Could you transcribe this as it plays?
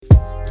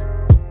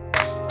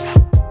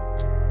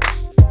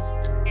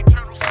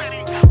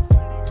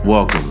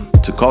Welcome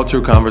to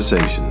Culture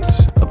Conversations,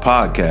 a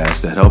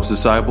podcast that helps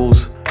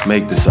disciples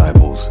make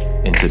disciples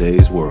in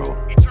today's world.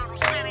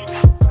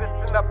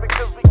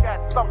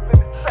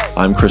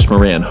 I'm Chris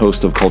Moran,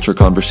 host of Culture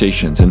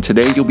Conversations, and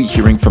today you'll be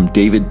hearing from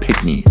David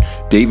Pickney.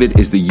 David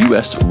is the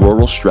U.S.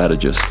 Rural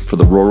Strategist for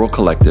the Rural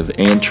Collective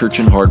and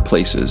Church in Hard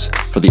Places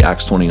for the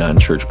Acts 29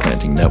 Church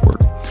Planting Network.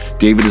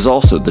 David is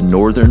also the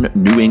Northern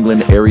New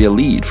England area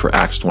lead for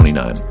Acts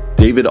 29.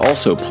 David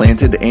also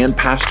planted and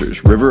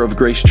pastors River of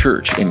Grace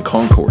Church in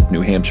Concord,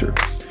 New Hampshire.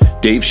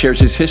 Dave shares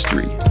his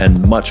history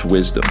and much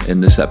wisdom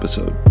in this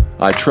episode.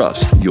 I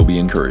trust you'll be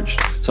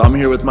encouraged. So I'm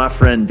here with my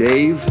friend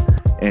Dave,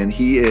 and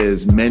he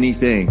is many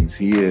things.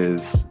 He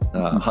is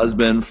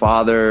husband,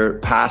 father,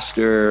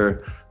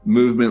 pastor,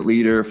 movement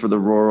leader for the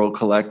Rural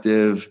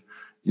Collective.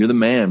 You're the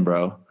man,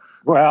 bro.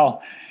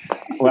 Well,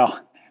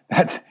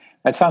 that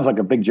sounds like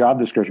a big job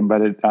description,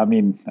 but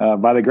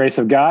by the grace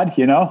of God,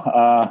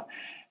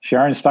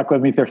 Sharon stuck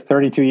with me for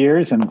 32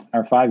 years, and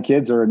our 5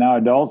 kids are now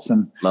adults,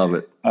 and love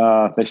it.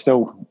 They're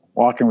still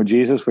walking with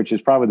Jesus, which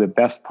is probably the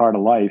best part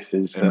of life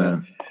is,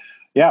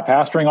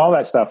 pastoring, all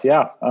that stuff.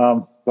 Yeah.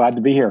 Glad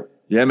to be here.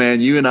 Yeah,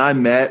 man. You and I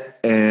met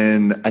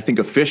I think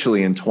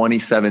officially in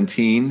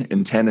 2017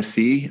 in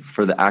Tennessee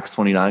for the Acts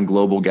 29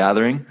 Global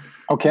Gathering.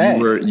 Okay.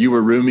 You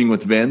were rooming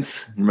with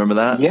Vince. Remember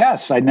that?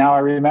 Yes. I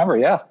remember.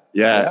 Yeah.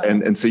 Yeah.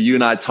 And so you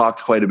and I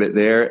talked quite a bit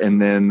there. And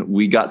then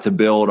we got to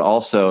build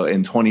also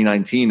in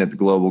 2019 at the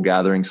Global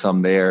Gathering,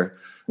 some there.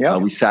 Yeah.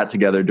 We sat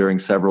together during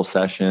several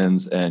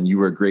sessions, and you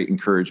were a great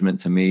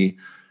encouragement to me.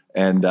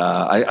 And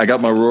I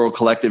got my Rural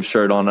Collective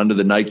shirt on under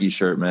the Nike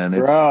shirt, man.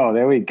 Bro,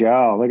 there we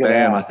go. Look at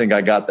that. I think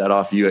I got that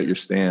off you at your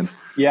stand.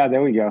 Yeah,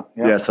 there we go.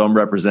 Yeah, so I'm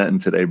representing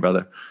today,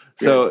 brother.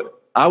 So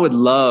I would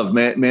love,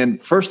 man,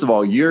 first of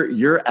all,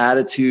 your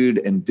attitude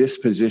and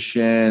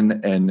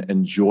disposition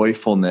and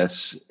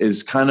joyfulness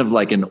is kind of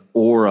like an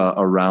aura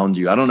around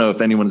you. I don't know if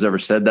anyone's ever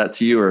said that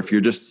to you, or if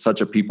you're just such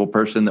a people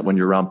person that when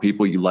you're around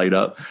people, you light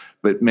up.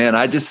 But man,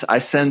 I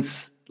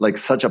sense like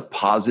such a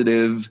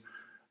positive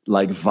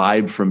like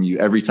vibe from you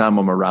every time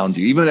I'm around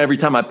you. Even every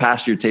time I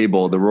pass your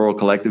table, the Rural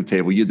Collective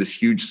table, you have this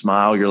huge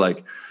smile. You're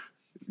like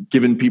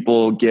giving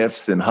people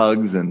gifts and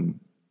hugs. And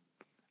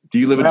do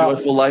you live a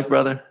joyful life,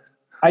 brother?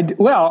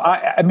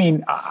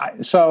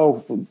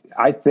 So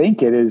I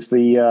think it is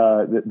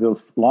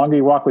the longer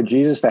you walk with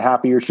Jesus, the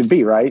happier you should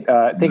be, right?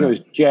 I think it was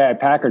J.I.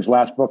 Packard's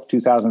last book,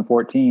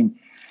 2014.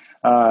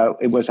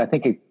 It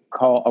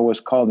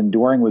was called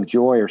Enduring with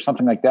Joy or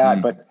something like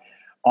that. But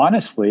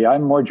honestly,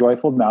 I'm more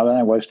joyful now than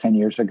I was 10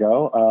 years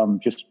ago.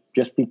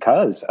 Just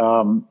because,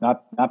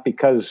 not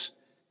because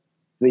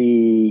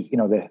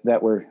that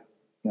we're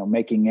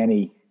making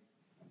any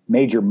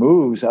major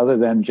moves other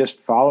than just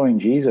following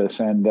Jesus.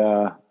 And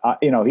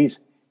he's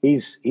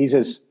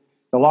the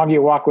longer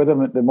you walk with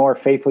him, the more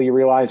faithful you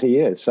realize he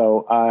is.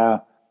 So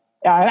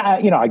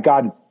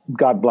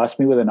God blessed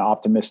me with an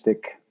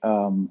optimistic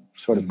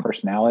sort of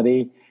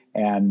personality,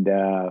 and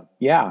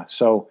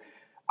so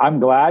I'm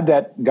glad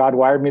that God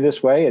wired me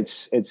this way.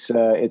 It's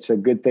a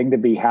good thing to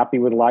be happy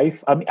with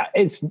life. I mean,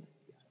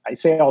 I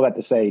say all that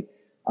to say,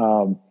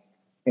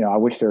 I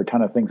wish there were a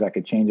ton of things I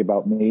could change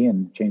about me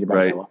and change about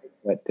my life.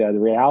 But the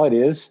reality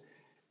is,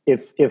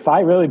 if I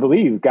really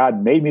believe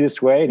God made me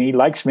this way and he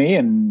likes me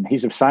and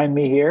he's assigned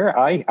me here,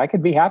 I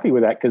could be happy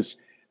with that, because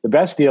the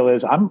best deal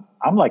is I'm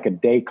like a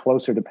day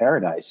closer to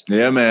paradise.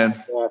 Yeah,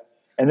 man.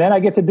 And then I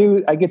get to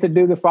do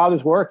the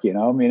Father's work.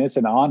 It's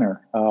an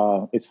honor.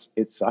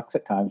 It sucks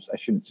at times. I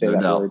shouldn't say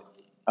that word.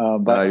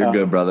 But you're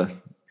good, brother.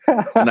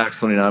 An Acts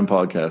 29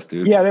 podcast,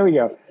 dude. Yeah, there we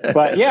go.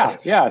 But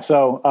yeah.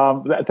 So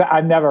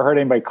I've never heard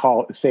anybody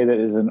say that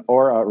there's an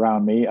aura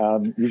around me.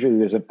 Usually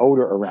there's an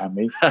odor around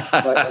me,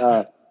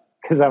 but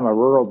because I'm a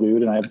rural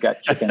dude and I've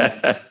got chicken.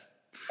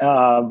 So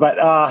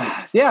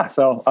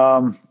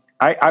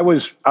I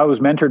was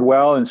mentored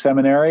well in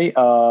seminary.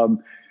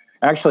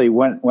 Actually,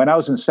 when I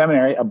was in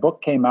seminary, a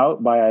book came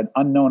out by an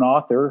unknown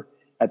author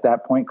at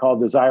that point called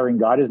Desiring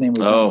God. His name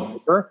was John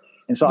Piper.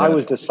 And so I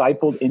was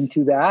discipled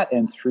into that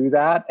and through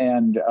that.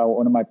 And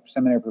one of my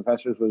seminary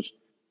professors was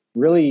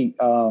really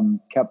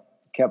kept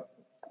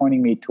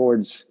pointing me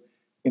towards,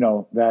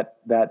 that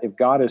if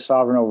God is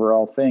sovereign over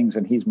all things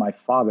and he's my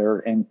Father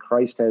and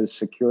Christ has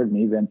secured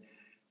me, then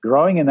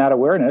growing in that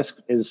awareness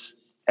is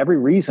every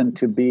reason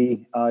to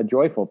be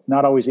joyful.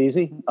 Not always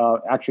easy.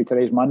 Actually,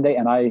 today's Monday,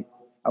 and I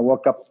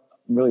woke up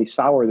really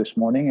sour this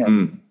morning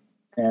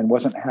and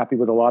wasn't happy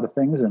with a lot of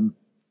things and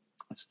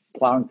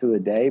plowing through the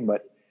day.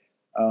 But,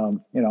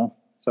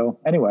 so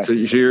anyway. So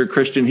you're a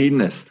Christian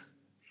hedonist?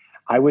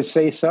 I would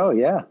say so,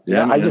 yeah.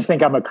 I just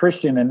think I'm a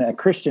Christian, and a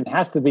Christian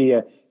has to be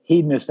a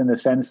hedonist in the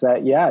sense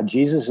that,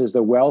 Jesus is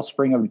the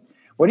wellspring of,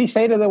 what do you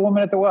say to the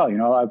woman at the well?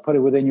 I put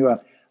it within you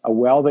a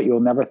well that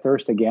you'll never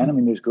thirst again. I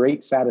mean, there's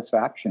great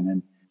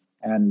satisfaction.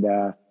 And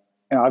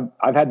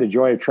I've had the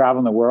joy of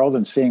traveling the world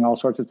and seeing all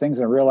sorts of things,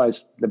 and I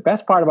realized the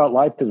best part about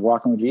life is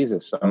walking with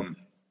Jesus. So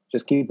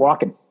just keep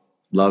walking.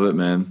 Love it,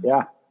 man.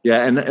 Yeah.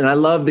 Yeah. And I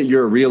love that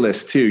you're a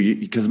realist too,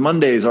 because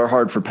Mondays are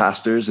hard for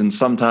pastors. And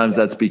sometimes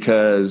that's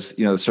because,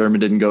 the sermon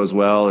didn't go as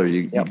well, or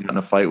you got in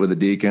a fight with a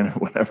deacon or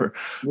whatever.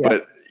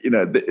 But,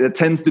 it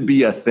tends to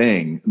be a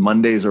thing.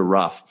 Mondays are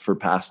rough for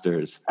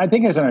pastors. I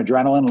think there's an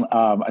adrenaline.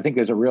 I think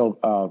there's a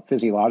real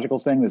physiological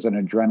thing. There's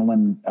an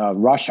adrenaline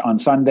rush on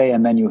Sunday,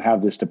 and then you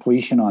have this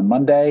depletion on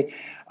Monday.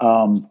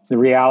 The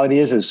reality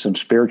is there's some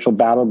spiritual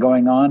battle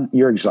going on.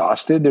 You're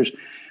exhausted.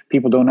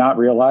 People do not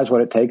realize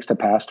what it takes to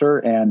pastor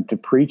and to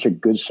preach a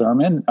good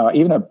sermon.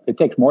 It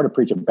takes more to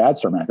preach a bad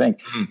sermon, I think,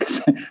 because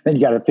then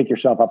you got to pick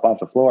yourself up off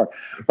the floor.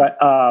 But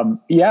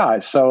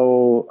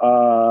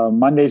so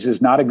Mondays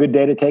is not a good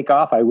day to take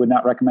off. I would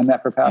not recommend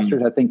that for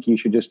pastors. I think you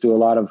should just do a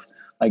lot of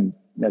like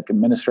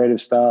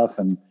administrative stuff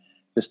and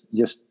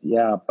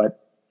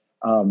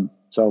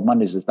so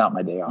Mondays is not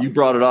my day off. You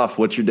brought it off.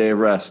 What's your day of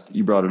rest?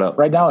 You brought it up.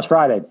 Right now it's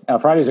Friday.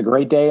 Friday is a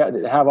great day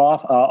to have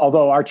off.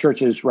 Although our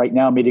church is right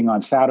now meeting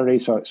on Saturday,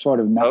 so it's sort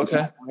of not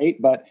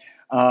great. But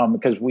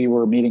because we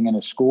were meeting in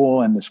a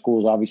school, and the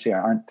schools obviously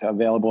aren't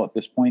available at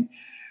this point,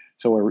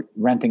 so we're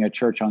renting a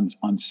church on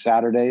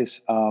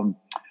Saturdays.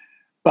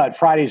 But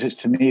Fridays is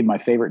to me my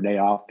favorite day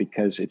off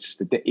because it's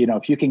the day,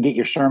 if you can get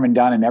your sermon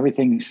done and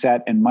everything's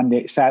set, and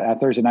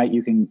Thursday night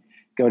you can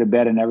go to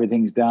bed and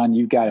everything's done,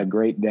 you've got a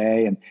great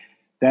day. And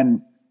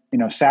then,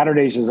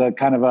 Saturdays is a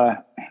kind of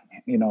a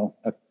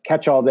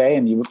catch-all day,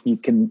 and you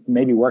can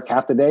maybe work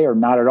half the day or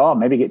not at all.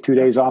 Maybe get 2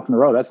 days off in a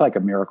row. That's like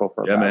a miracle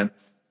for a pastor. Man.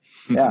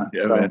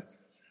 Yeah. Man.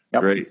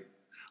 Yep. Great.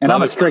 And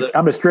I'm a strict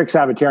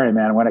Sabbatarian,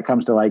 man. When it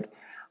comes to like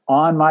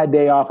on my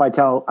day off, I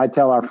tell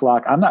our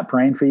flock, I'm not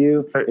praying for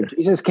you. If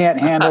Jesus can't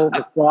handle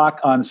the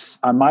flock on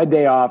my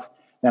day off,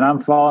 then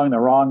I'm following the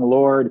wrong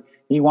Lord.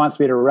 He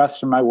wants me to rest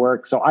from my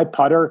work. So I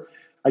putter.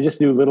 I just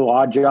do little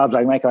odd jobs.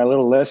 I make my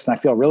little list, and I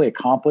feel really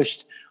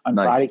accomplished on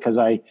Friday because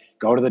I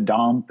go to the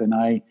dump and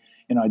I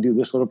do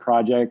this little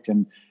project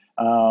and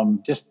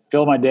just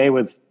fill my day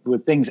with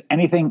things,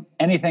 anything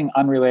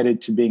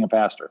unrelated to being a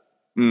pastor.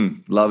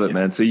 Love it,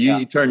 man. So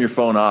you turn your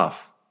phone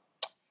off.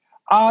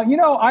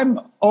 I'm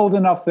old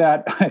enough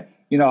that,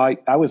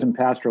 I was in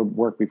pastoral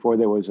work before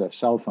there was a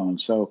cell phone.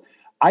 So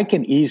I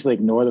can easily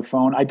ignore the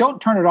phone. I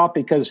don't turn it off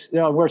because,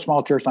 we're a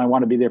small church and I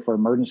want to be there for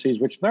emergencies,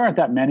 which there aren't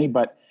that many,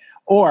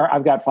 or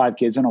I've got 5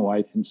 kids and a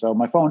wife. And so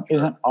my phone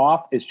isn't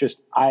off. It's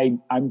just,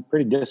 I'm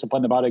pretty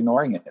disciplined about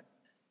ignoring it.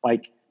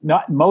 Like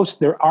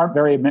there aren't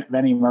very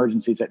many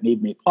emergencies that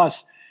need me.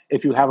 Plus,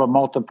 if you have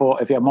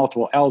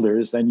multiple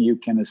elders, then you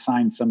can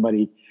assign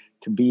somebody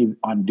to be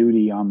on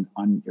duty on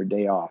your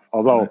day off.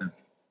 Although,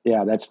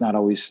 that's not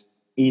always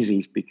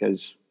easy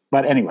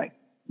but anyway.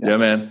 Yeah,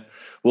 man.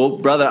 Well,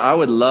 brother, I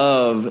would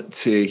love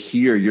to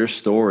hear your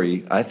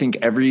story. I think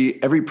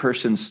every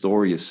person's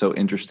story is so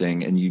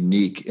interesting and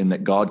unique in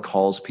that God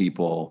calls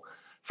people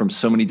from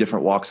so many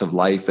different walks of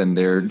life, and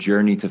their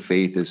journey to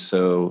faith is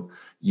so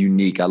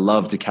unique. I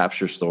love to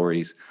capture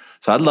stories.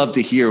 So I'd love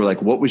to hear,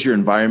 like, what was your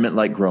environment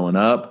like growing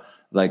up?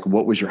 Like,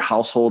 what was your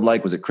household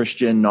like? Was it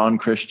Christian,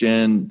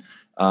 non-Christian?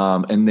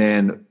 And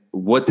then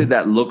what did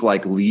that look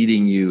like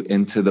leading you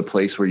into the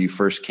place where you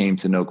first came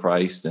to know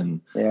Christ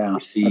and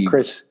receive?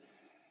 Chris,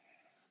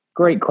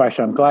 great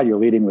question. I'm glad you're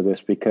leading with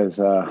this because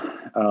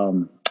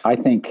I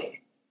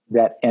think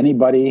that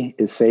anybody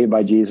is saved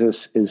by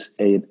Jesus is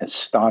an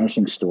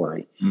astonishing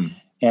story.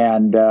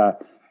 And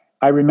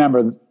I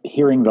remember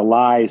hearing the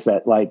lies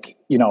that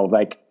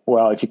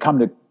if you come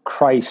to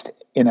Christ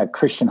in a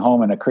Christian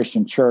home, in a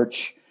Christian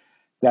church,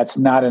 that's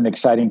not an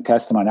exciting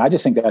testimony. I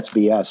just think that's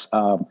BS.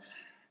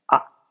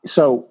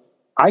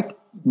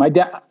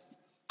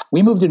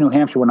 We moved to New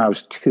Hampshire when I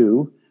was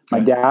 2. My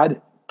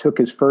dad took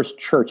his first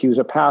church. He was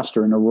a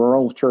pastor in a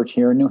rural church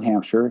here in New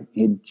Hampshire.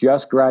 He'd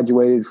just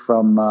graduated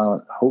from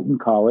Houghton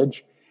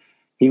College.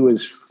 He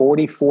was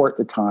 44 at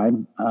the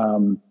time.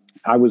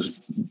 I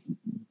was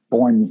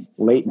born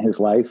late in his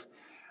life.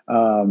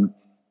 So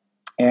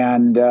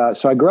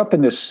I grew up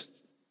in this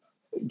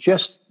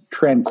just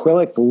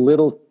tranquilic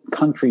little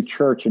country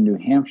church in New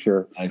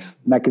Hampshire. Nice.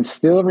 And I can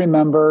still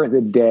remember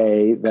the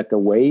day that the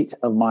weight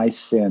of my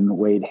sin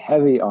weighed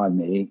heavy on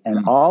me.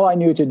 And all I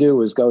knew to do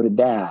was go to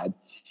Dad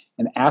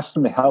and ask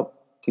him to help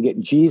to get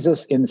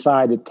Jesus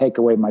inside to take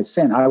away my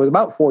sin. I was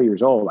about 4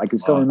 years old. I can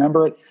still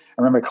remember it.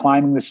 I remember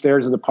climbing the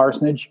stairs of the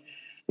parsonage.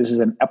 This is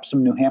in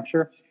Epsom, New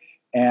Hampshire.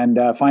 And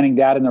finding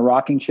Dad in the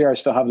rocking chair. I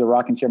still have the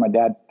rocking chair. My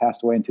dad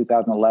passed away in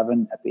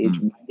 2011 at the age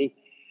of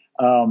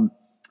 90.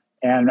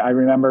 And I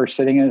remember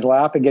sitting in his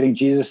lap and getting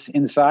Jesus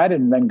inside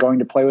and then going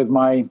to play with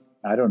my,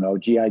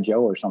 G.I.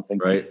 Joe or something.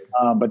 Right.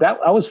 But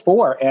I was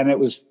 4 and it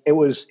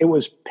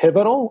was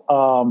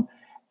pivotal.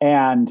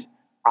 And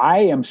I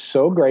am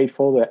so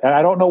grateful that, and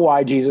I don't know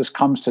why Jesus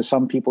comes to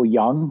some people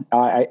young.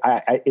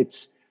 I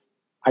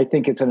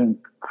think it's an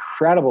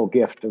incredible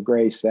gift of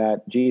grace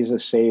that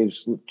Jesus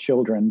saves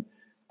children.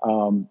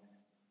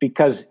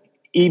 Because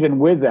even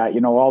with that,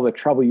 all the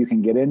trouble you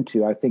can get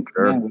into, I think,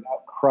 man,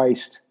 without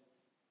Christ,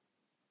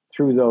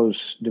 through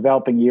those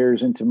developing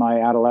years into my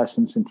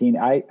adolescence and teen,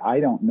 I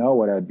don't know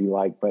what I'd be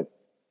like, but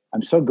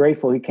I'm so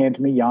grateful he came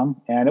to me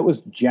young, and it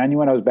was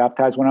genuine. I was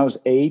baptized when I was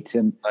 8,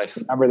 and Nice.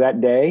 remember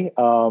that day.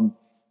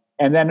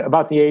 And then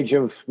about the age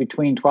of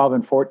between 12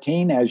 and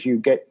 14, as you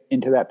get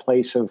into that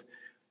place of,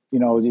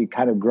 you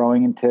kind of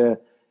growing into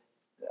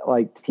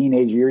like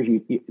teenage years,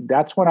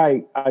 that's when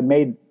I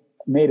made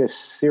a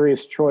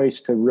serious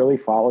choice to really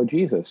follow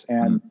Jesus.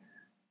 And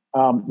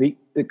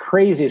the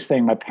craziest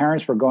thing, my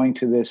parents were going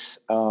to this.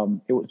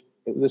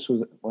 Let's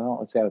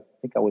say I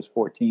think I was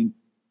 14,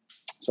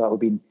 so it would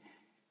be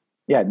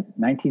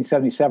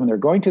 1977. They're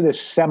going to this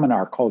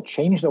seminar called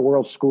Change the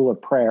World School of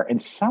Prayer,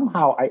 and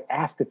somehow I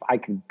asked if I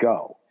could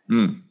go.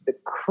 The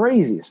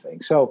craziest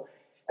thing. So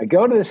I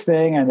go to this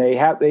thing, and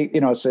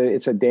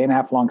it's a day and a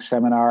half long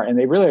seminar, and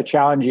they really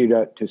challenge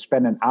you to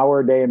spend an hour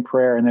a day in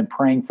prayer and then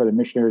praying for the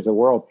missionaries of the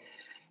world.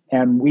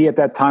 And we at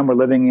that time were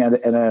living in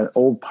an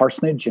old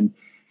parsonage and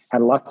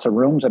had lots of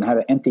rooms and had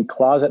an empty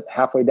closet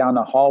halfway down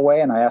the hallway.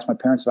 And I asked my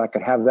parents if I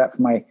could have that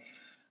for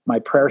my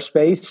prayer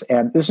space.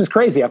 And this is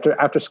crazy.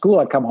 After school,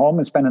 I'd come home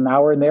and spend an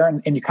hour in there,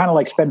 and you kind of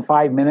like spend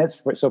 5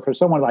 minutes. So for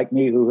someone like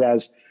me who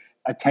has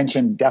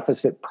attention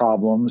deficit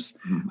problems,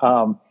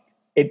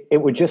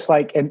 it would just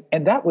like, and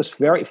that was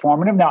very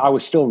formative. Now I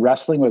was still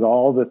wrestling with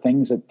all the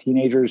things that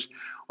teenagers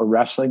were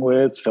wrestling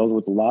with, filled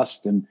with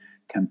lust and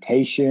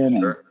temptation.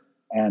 Sure.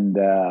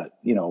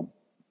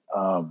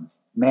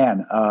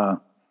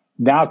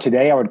 Now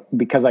today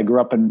because I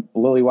grew up in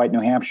Lillywhite,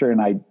 New Hampshire,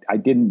 and I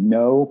didn't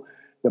know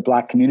the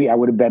Black community, I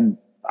would have been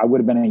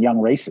a young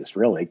racist,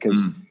 really.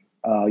 Cause,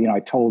 I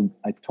told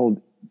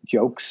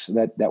jokes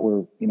that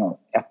were,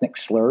 ethnic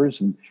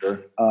slurs, and, Sure.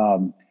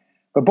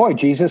 But boy,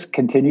 Jesus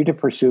continued to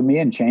pursue me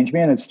and change me.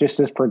 And it's just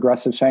this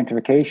progressive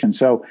sanctification.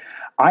 So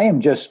I am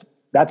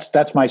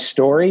that's my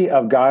story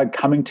of God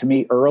coming to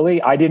me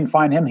early. I didn't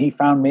find him, he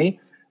found me.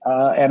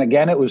 And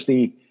again, it was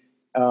the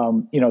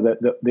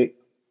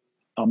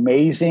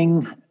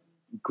amazing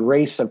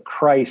grace of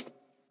Christ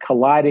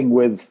colliding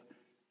with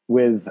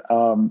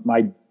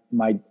my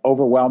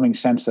overwhelming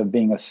sense of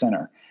being a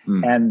sinner.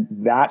 And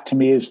that to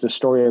me is the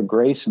story of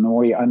grace. And the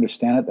more you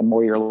understand it, the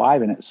more you're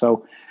alive in it.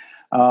 So,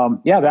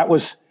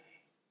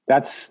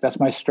 that's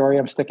my story.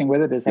 I'm sticking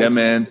with it. Yeah,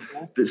 man.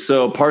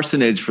 So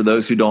parsonage, for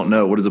those who don't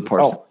know, what is a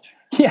parsonage? Oh,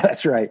 yeah,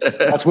 that's right.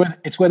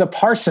 It's where the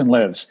parson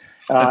lives.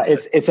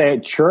 It's a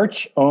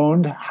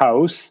church-owned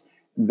house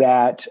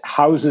that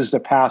houses the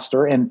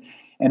pastor, and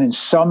in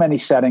so many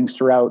settings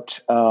throughout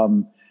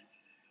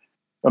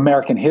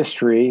American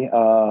history,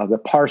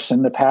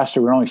 the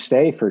pastor would only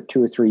stay for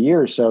 2 or 3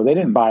 years. So they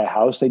didn't buy a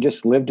house; they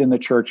just lived in the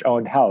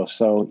church-owned house.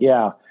 So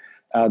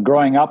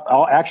growing up,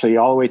 all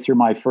the way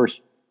through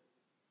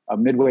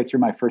midway through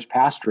my first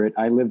pastorate,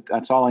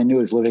 that's all I knew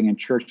is living in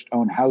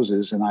church-owned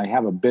houses, and I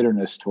have a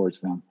bitterness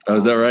towards them. Oh,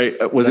 is that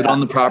right? Was it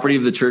on the property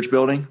of the church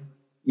building?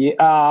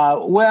 Yeah.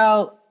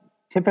 Well,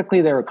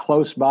 typically they were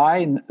close by,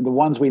 and the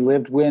ones we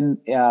lived in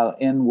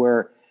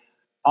were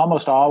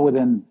almost all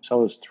within.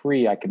 So it was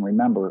 3 I can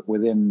remember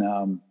within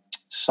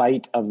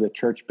sight of the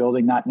church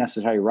building, not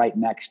necessarily right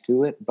next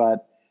to it,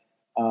 but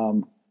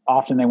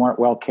often they weren't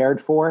well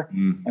cared for,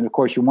 and of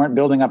course you weren't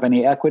building up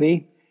any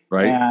equity.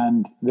 Right.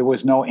 And there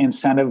was no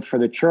incentive for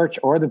the church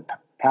or the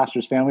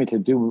pastor's family to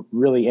do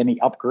really any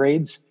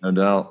upgrades. No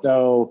doubt.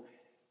 So,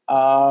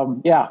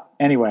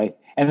 anyway.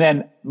 And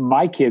then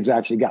my kids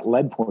actually got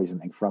lead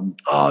poisoning from.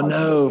 Oh,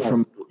 no.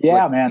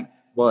 Man.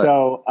 What?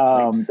 So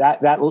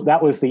that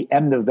was the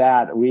end of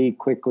that. We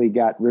quickly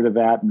got rid of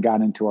that and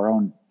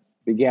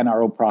began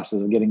our own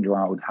process of getting to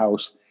our own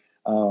house.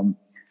 I'm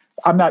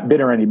not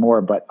bitter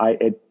anymore, but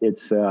it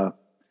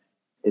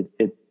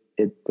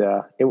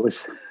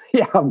was.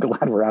 Yeah, I'm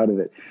glad we're out of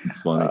it. It's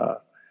funny.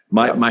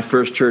 My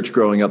first church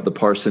growing up, the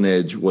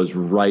parsonage, was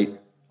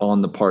right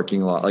on the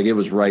parking lot. Like, it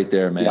was right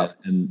there, man.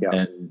 Yeah.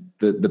 And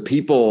the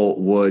people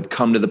would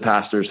come to the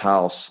pastor's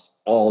house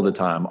all the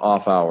time,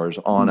 off hours,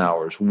 on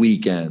hours,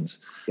 weekends.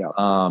 Yeah.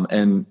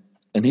 And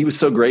he was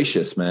so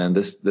gracious, man.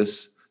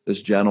 This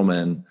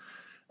gentleman,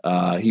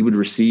 he would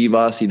receive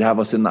us. He'd have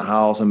us in the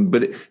house.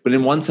 But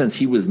in one sense,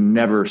 he was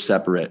never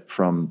separate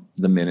from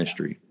the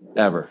ministry,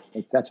 ever.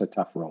 That's a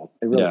tough role.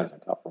 It really is a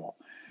tough role.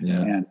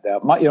 Yeah. And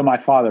my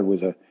father was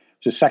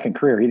his second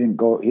career. He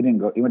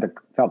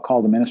felt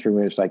called to ministry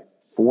when he was like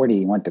 40.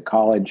 He went to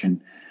college,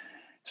 and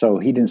so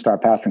he didn't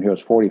start pastoring until he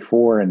was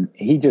 44. And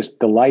he just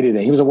delighted in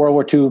it. He was a World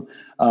War II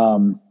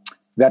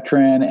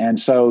veteran, and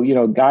so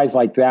guys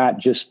like that,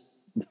 just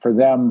for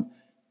them,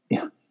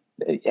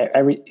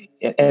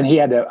 and he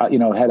had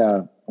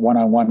a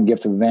one-on-one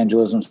gift of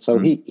evangelism. So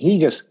he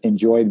just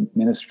enjoyed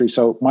ministry.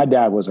 So my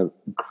dad was an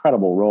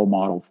incredible role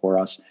model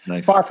for us.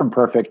 Nice. Far from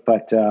perfect,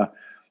 but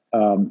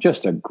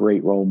just a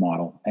great role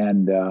model.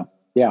 And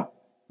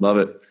love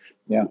it.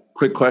 Yeah.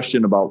 Quick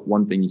question about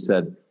one thing you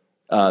said,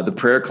 the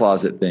prayer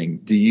closet thing.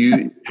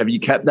 Have you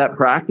kept that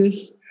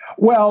practice?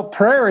 Well,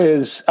 prayer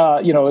is,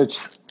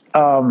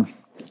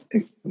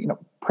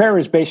 prayer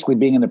is basically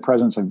being in the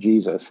presence of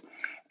Jesus.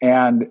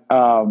 And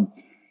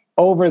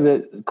over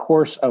the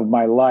course of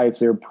my life,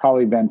 there have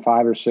probably been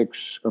 5 or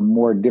 6 or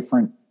more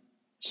different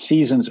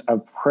seasons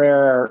of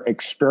prayer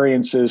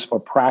experiences or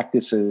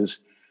practices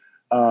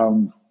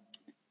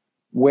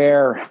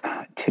where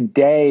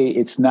today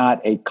it's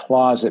not a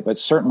closet, but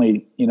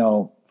certainly,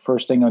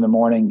 first thing in the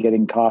morning,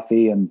 getting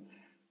coffee and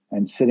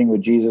sitting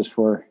with Jesus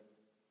for,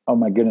 oh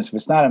my goodness, if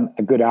it's not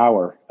a good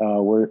hour,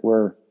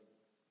 we're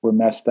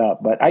messed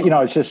up. But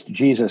it's just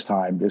Jesus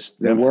time, just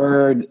the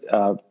word,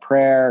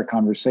 prayer,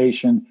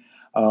 conversation.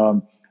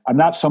 I'm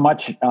not so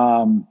much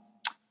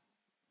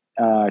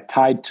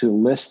tied to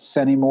lists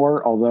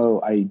anymore,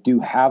 although I do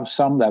have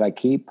some that I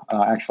keep.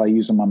 Actually, I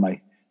use them on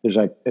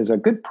there's a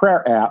good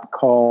prayer app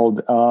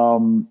called,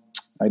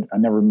 I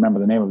never remember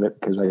the name of it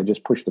because I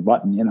just pushed the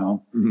button,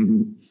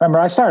 Mm-hmm. Remember,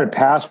 I started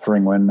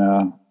pastoring when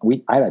I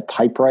had a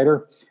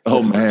typewriter.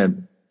 Oh,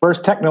 man.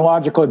 First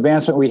technological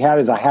advancement we had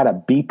is I had a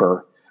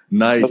beeper.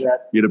 Nice.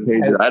 You had a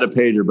pager. I had a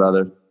pager,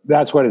 brother.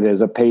 That's what it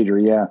is, a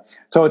pager, yeah.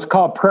 So it's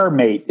called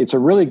PrayerMate. It's a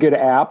really good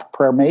app,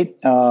 PrayerMate,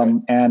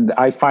 and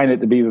I find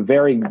it to be a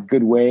very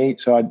good way.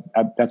 So I'm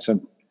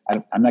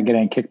not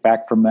getting any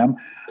kickback from them.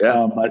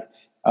 Yeah.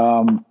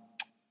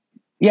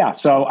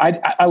 So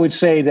I would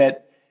say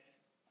that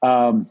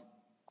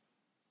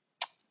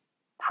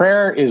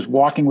prayer is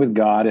walking with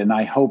God, and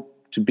I hope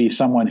to be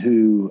someone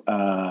who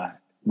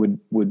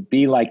would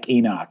be like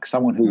Enoch,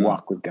 someone who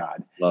walked with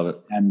God. Love it.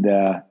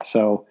 And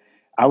so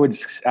I would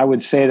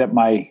say that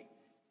my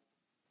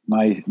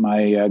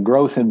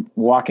growth in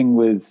walking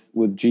with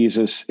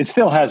Jesus, it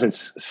still has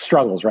its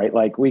struggles, right?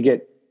 Like we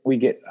get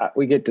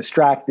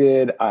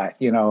distracted.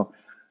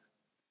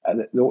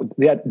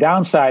 The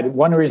downside,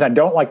 one reason I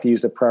don't like to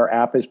use the prayer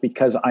app is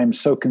because I'm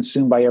so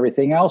consumed by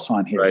everything else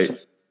on here. Right. So,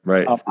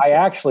 right. I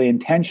actually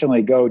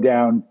intentionally go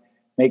down,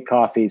 make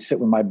coffee, sit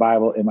with my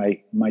Bible in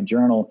my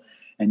journal,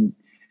 and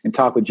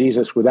talk with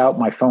Jesus without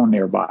my phone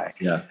nearby.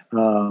 Yeah.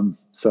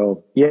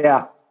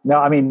 No,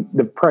 I mean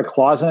the prayer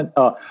closet,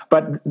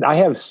 but I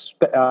have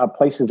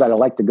places that I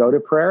like to go to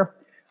prayer.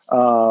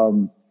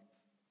 One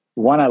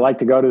I like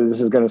to go to, this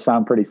is going to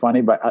sound pretty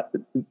funny, but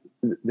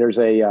there's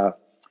a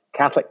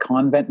Catholic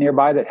convent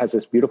nearby that has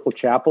this beautiful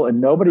chapel, and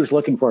nobody's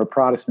looking for a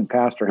Protestant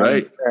pastor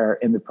having prayer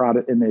in the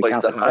Catholic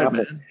chapel.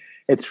 Man.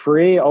 It's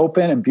free,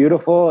 open, and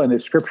beautiful, and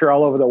there's scripture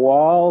all over the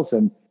walls,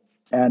 and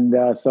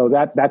so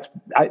that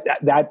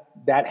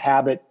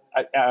habit.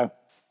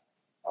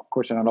 Of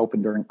course, they're not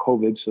open during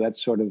COVID, so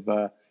that's sort of.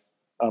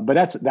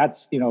 But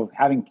that's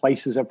having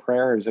places of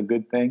prayer is a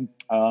good thing.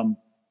 So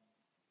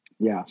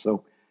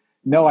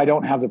no, I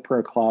don't have the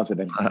prayer closet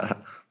anymore.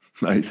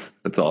 Nice.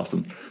 That's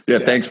awesome. Yeah.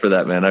 Thanks for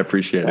that, man. I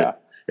appreciate it.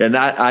 And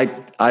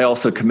I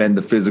also commend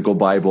the physical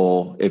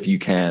Bible if you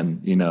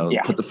can,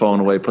 put the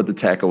phone away, put the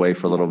tech away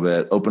for a little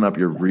bit, open up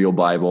your real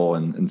Bible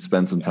and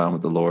spend some time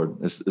with the Lord.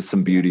 There's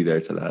some beauty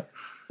there to that.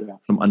 Yeah.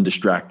 Some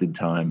undistracted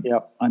time. Yeah.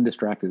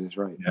 Undistracted is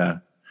right. Yeah.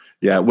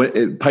 Yeah.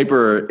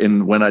 Piper,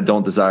 in When I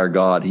Don't Desire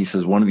God, he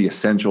says one of the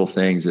essential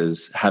things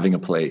is having a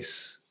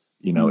place.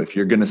 If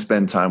you're going to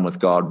spend time with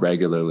God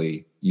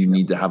regularly, you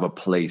need to have a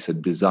place, a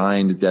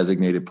designed,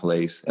 designated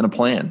place, and a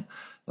plan,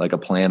 like a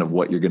plan of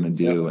what you're going to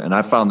do. And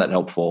I found that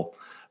helpful.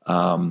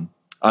 I'm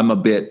a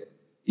bit,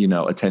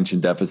 attention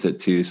deficit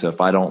too. So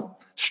if I don't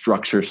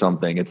structure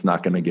something, it's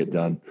not going to get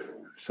done.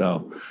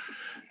 So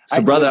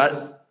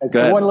brother,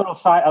 one little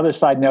other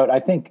side note. I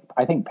think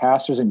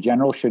pastors in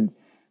general should.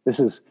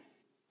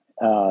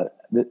 I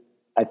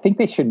think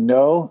they should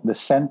know the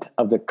scent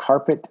of the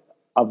carpet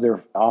of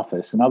their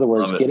office. In other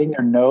words, getting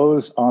their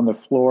nose on the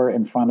floor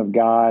in front of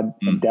God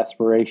in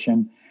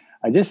desperation.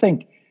 I just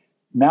think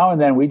now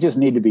and then we just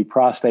need to be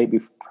prostrate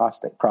before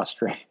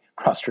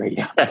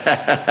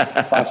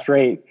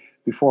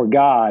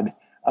God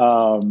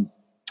on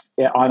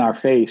our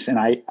face. And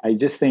I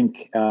just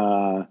think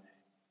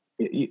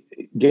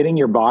getting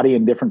your body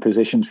in different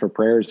positions for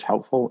prayer is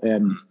helpful,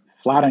 and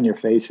flat on your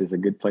face is a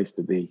good place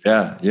to be.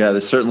 Yeah.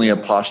 There's certainly a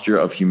posture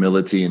of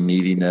humility and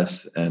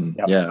neediness. And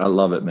I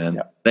love it, man.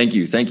 Yep. Thank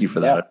you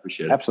for that. I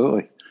appreciate it.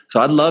 Absolutely. So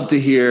I'd love to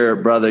hear,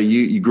 brother,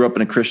 you grew up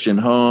in a Christian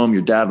home.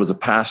 Your dad was a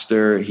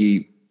pastor.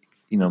 He,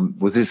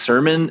 was his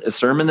sermon a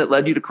sermon that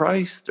led you to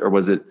Christ, or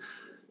was it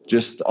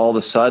just all of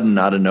a sudden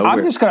out of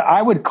nowhere?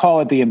 I would call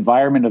it the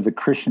environment of the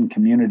Christian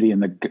community,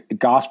 and the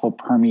gospel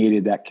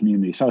permeated that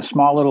community. So a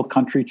small little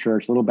country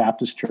church, little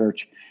Baptist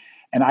church.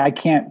 And I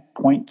can't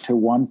point to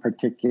one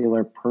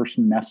particular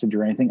person, message,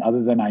 or anything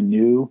other than I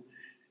knew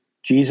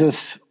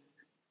Jesus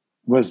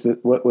was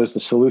the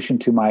solution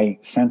to my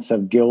sense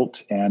of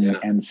guilt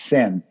and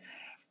sin.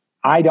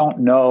 I don't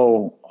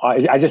know.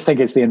 I just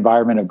think it's the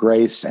environment of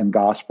grace and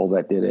gospel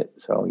that did it.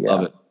 So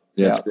love it.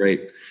 Yeah, it's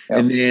great. Yep.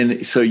 And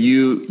then so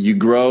you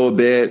grow a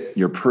bit.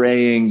 You're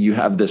praying. You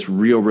have this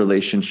real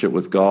relationship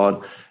with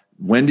God.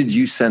 When did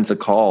you sense a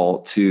call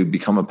to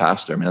become a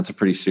pastor? I mean, that's a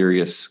pretty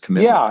serious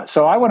commitment. Yeah.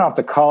 So I went off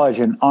to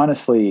college, and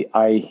honestly,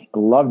 I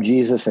loved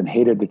Jesus and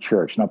hated the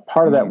church. Now,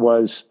 part of that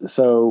was,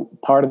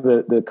 part of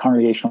the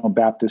Congregational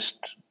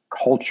Baptist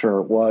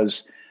culture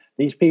was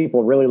these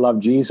people really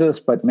loved Jesus,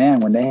 but man,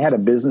 when they had a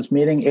business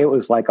meeting, it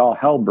was like all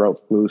hell broke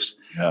loose.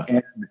 Yeah.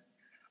 And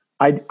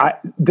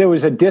there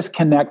was a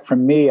disconnect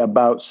from me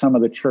about some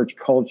of the church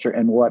culture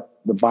and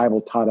what the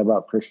Bible taught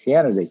about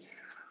Christianity.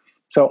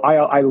 So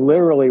I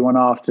literally went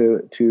off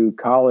to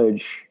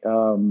college.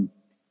 I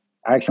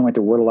actually went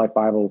to Word of Life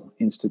Bible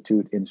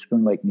Institute in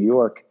Spoon Lake, New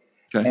York.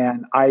 Okay.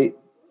 And I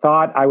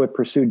thought I would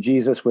pursue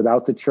Jesus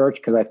without the church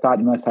because I thought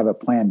you must have a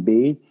plan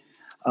B.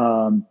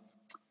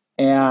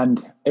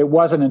 And it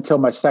wasn't until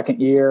my second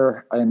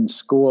year in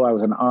school, I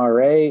was an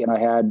RA, and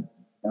I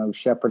was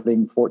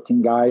shepherding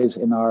 14 guys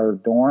in our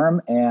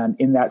dorm. And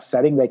in that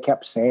setting, they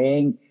kept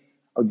saying,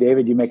 "Oh,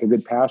 David, you make a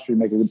good pastor, you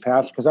make a good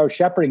pastor." Because I was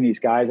shepherding these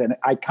guys, and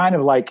I kind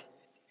of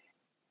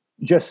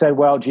just said,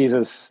 "Well,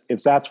 Jesus,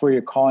 if that's where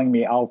you're calling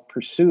me, I'll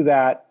pursue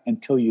that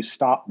until you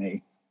stop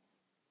me."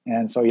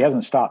 And so he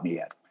hasn't stopped me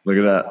yet. Look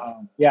at that.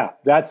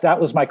 That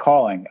was my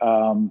calling.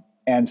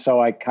 And so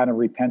I kind of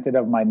repented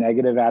of my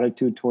negative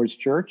attitude towards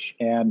church.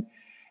 And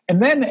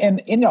then,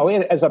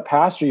 as a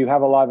pastor, you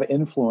have a lot of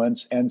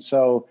influence. And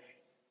so,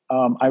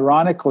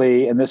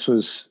 ironically, and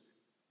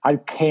I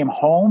came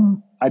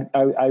home,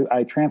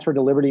 I transferred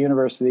to Liberty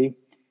University,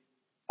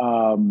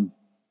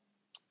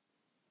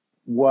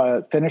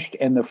 finished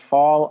in the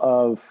fall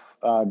of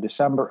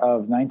December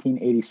of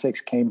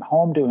 1986, came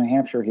home to New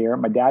Hampshire here.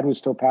 My dad was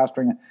still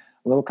pastoring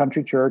a little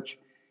country church.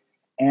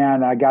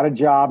 And I got a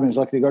job and was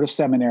looking to go to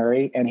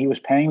seminary, and he was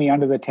paying me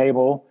under the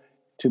table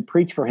to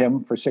preach for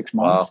him for 6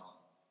 months. Wow.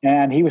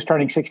 And he was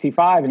turning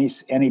 65,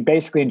 and he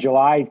basically in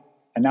July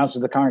announced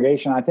to the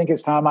congregation, "I think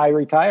it's time I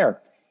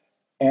retire."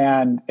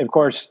 And of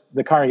course,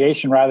 the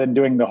congregation, rather than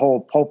doing the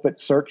whole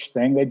pulpit search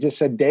thing, they just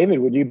said, "David,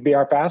 would you be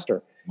our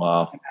pastor?"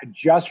 Wow. And I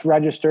just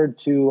registered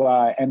to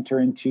enter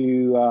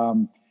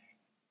into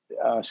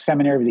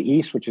Seminary of the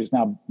East, which it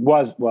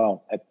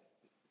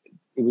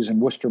was in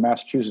Worcester,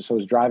 Massachusetts, so it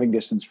was driving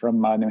distance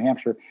from New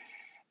Hampshire.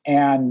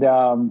 And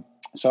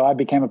so I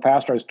became a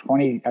pastor.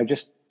 I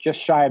just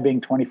shy of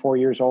being 24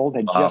 years old.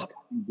 I just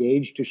got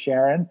engaged to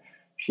Sharon.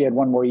 She had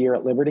one more year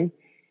at Liberty.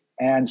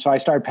 And so I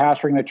started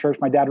pastoring the church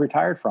my dad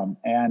retired from.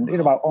 And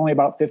only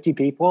about 50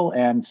 people.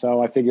 And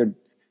so I figured,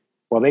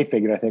 they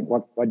figured, I think,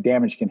 what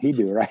damage can he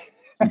do, right?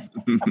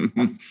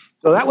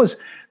 So that was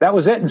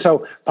it. And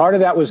so part of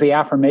that was the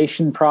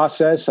affirmation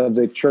process of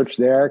the church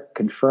there,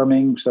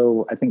 confirming.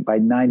 So I think by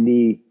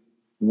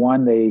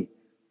 91,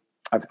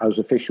 I was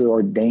officially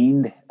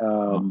ordained.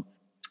 And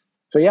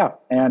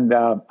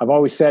I've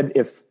always said,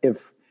 if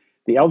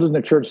the elders in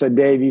the church said,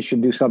 "Dave, you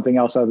should do something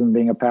else other than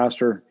being a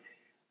pastor,"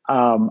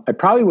 I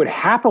probably would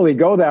happily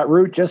go that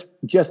route.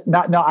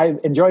 I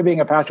enjoy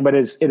being a pastor, but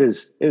it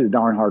is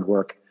darn hard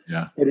work.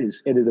 Yeah, it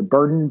is a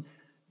burden.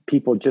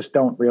 People just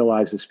don't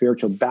realize the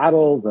spiritual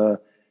battle,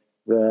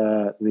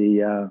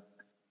 the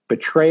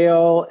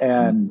betrayal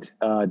and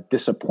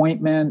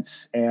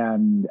disappointments,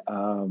 and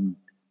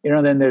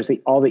then there's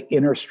all the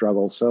inner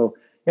struggle. So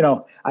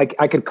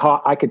I could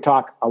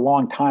talk a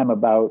long time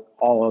about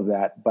all of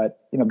that, but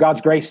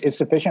God's grace is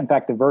sufficient. In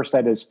fact, the verse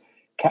that has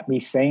kept me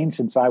sane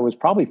since I was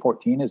probably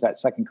 14 is that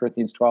 2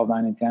 Corinthians 12,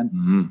 9 and 10.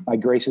 Mm-hmm. My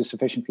grace is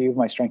sufficient for you.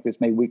 My strength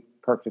is made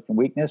perfect in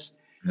weakness.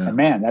 Yeah. And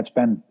man, that's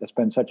been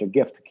such a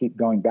gift to keep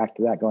going back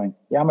to that, going,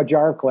 I'm a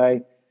jar of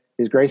clay.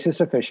 His grace is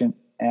sufficient.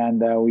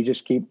 And we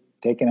just keep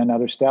taking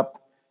another step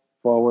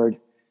forward,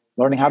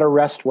 learning how to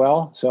rest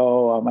well.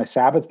 So my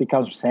Sabbath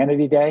becomes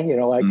sanity day,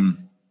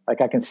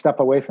 like I can step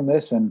away from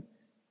this. And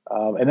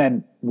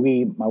then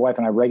my wife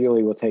and I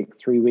regularly will take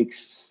 3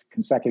 weeks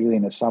consecutively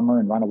in the summer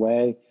and run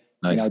away,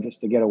 nice.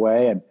 Just to get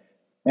away. And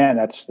man,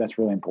 that's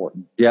really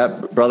important.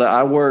 Yeah, brother,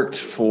 I worked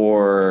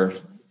for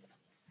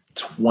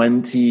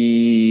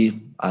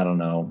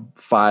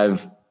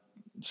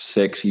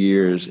 5-6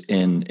 years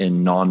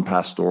in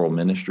non-pastoral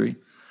ministry.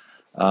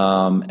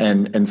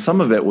 And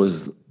some of it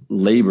was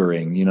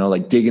laboring,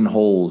 like digging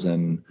holes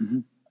and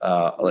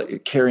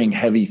like carrying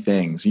heavy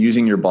things,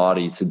 using your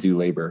body to do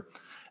labor.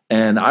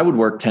 And I would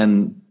work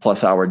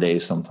 10+ hour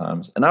days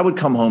sometimes, and I would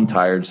come home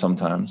tired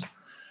sometimes.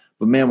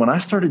 But man, when I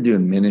started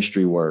doing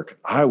ministry work,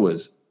 I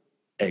was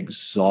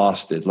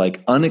exhausted,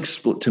 like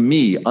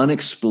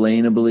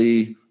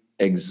unexplainably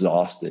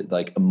exhausted,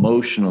 like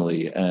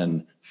emotionally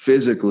and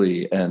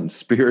physically and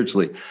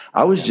spiritually.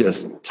 I was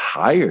just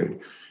tired.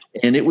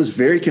 And it was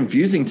very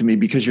confusing to me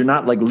because you're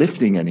not like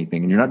lifting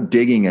anything and you're not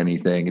digging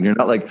anything and you're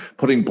not like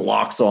putting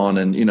blocks on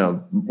and,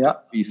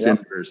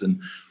 cinders. And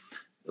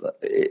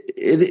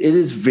it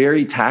is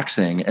very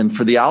taxing. And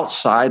for the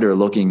outsider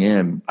looking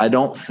in, I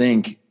don't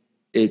think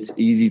it's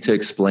easy to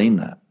explain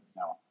that.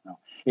 No.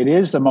 It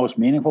is the most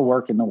meaningful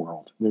work in the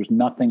world. There's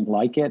nothing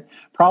like it.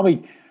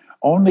 Probably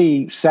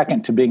only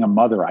second to being a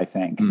mother, I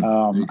think.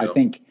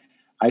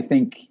 I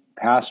think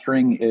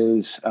pastoring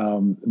is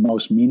the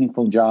most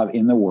meaningful job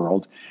in the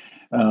world.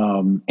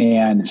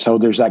 And so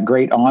there's that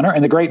great honor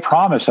and the great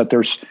promise that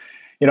there's,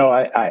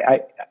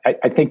 I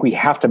think we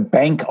have to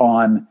bank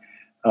on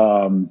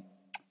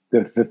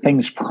the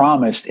things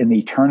promised in the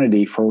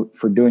eternity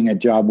for doing a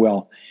job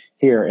well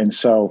here. And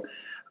so,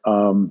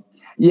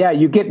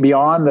 you get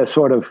beyond the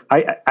sort of,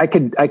 I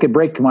could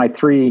break my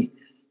 3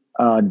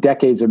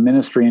 decades of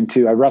ministry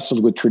into, I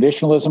wrestled with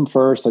traditionalism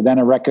first, and then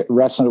I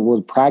wrestled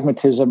with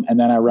pragmatism, and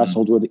then I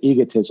wrestled with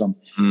egotism.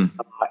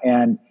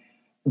 And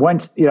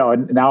once,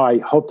 now I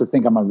hope to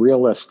think I'm a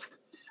realist.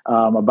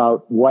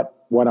 about what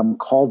I'm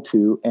called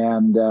to.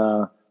 And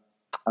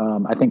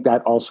I think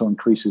that also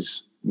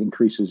increases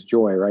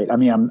joy, right? I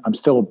mean, I'm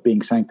still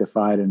being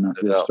sanctified, and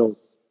there's still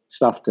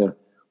stuff to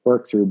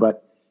work through,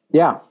 but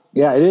yeah,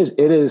 it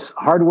is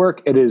hard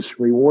work. It is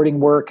rewarding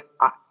work.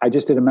 I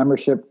just did a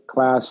membership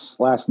class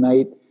last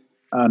night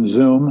on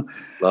Zoom.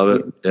 Love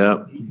it.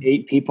 Yeah.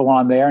 8 people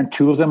on there, and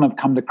 2 of them have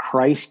come to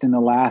Christ in the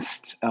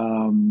last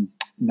 9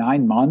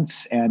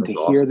 months. And That's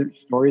awesome. Hear their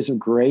stories of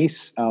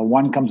grace.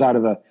 One comes out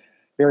of a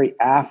very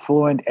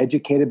affluent,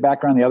 educated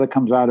background. The other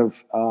comes out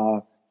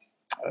of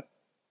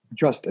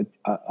just a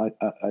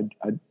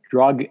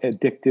drug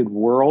addicted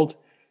world.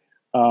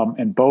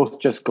 And both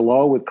just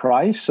glow with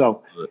Christ.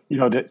 So,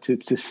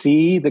 to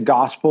see the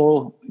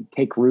gospel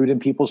take root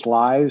in people's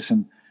lives,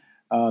 and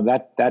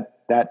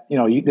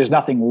there's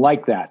nothing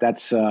like that.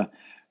 That's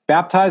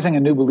baptizing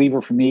a new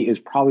believer for me is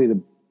probably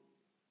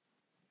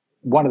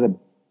one of the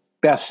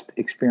best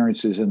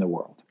experiences in the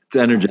world. It's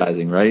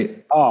energizing,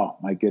 right? Oh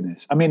my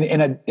goodness! I mean,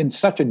 in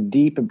such a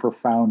deep and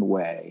profound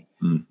way.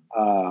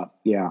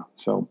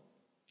 So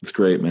it's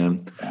great,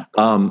 man.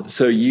 Yeah.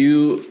 So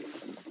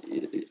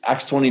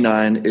Acts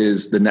 29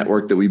 is the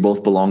network that we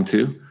both belong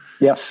to.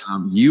 Yes.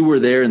 You were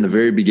there in the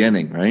very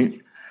beginning, right?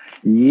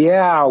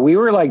 Yeah, we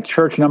were like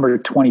church number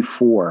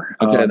 24.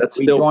 Okay, that's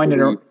still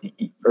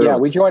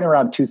we joined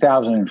around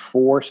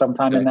 2004,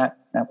 sometime in that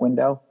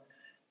window.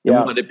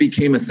 Yeah, but it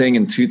became a thing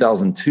in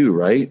 2002,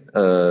 right?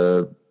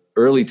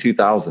 Early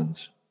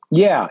 2000s.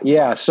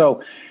 Yeah.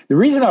 So the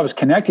reason I was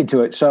connected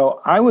to it,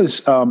 so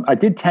I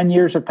did 10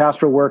 years of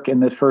pastoral work in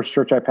the first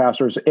church I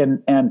pastored,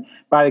 and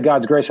by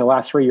God's grace, the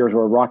last 3 years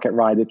were a rocket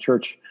ride. The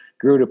church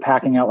grew to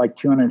packing out like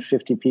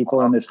 250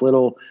 people in this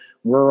little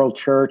rural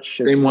church.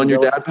 Same one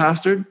your dad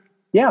pastored?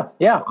 Yeah.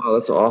 Oh,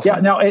 that's awesome.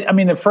 Yeah, no, I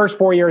mean, the first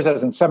 4 years I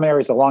was in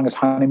seminary is the longest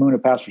honeymoon a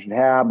pastor should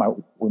have.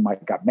 We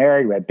got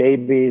married, we had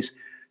babies.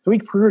 So we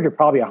grew to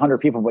probably 100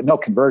 people, but no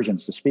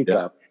conversions to speak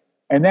of.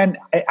 And then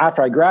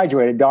after I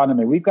graduated, it dawned on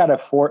me, we got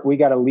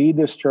to lead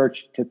this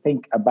church to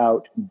think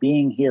about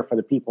being here for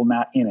the people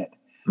not in it.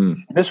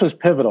 And this was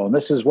pivotal. And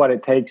this is what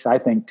it takes, I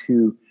think,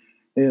 to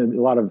a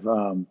lot of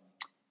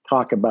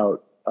talk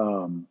about,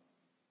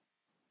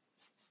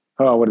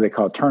 what do they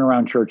call it?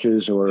 Turnaround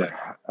churches or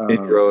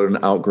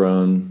ingrown,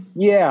 outgrown.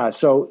 Yeah.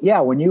 So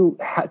when you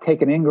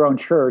take an ingrown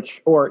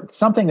church or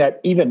something that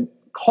even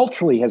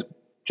culturally has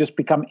just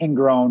become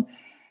ingrown,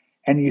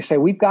 and you say,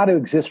 we've got to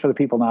exist for the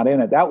people not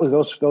in it.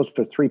 Those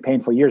were 3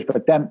 painful years,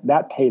 but then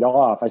that paid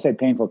off. I say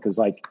painful because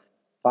like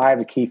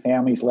 5 key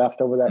families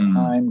left over that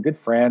time, good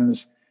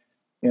friends,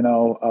 I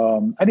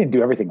didn't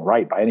do everything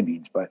right by any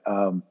means, but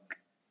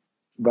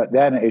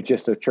then it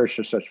just, the church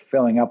just starts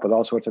filling up with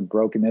all sorts of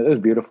brokenness. It was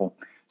beautiful.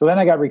 So then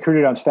I got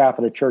recruited on staff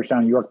at a church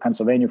down in York,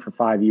 Pennsylvania for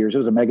 5 years. It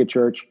was a mega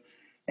church.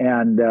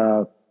 And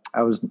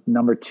I was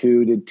number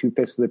 2, did 2/5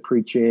 of the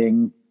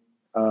preaching.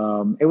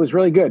 It was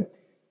really good.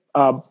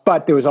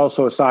 But there was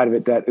also a side of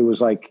it that it was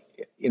like,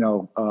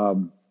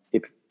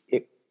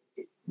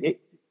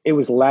 it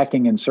was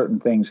lacking in certain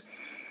things.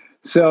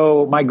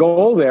 So my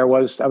goal there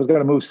was I was going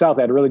to move south.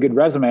 I had a really good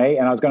resume,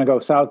 and I was going to go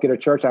south, get a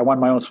church. I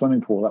wanted my own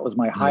swimming pool. That was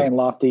my high and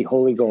lofty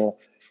holy goal.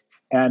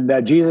 And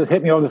Jesus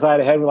hit me over the side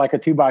of the head with like a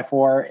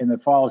 2x4 in the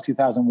fall of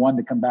 2001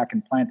 to come back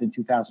and plant in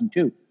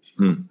 2002.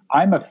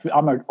 I'm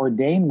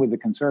ordained with the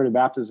Conservative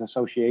Baptist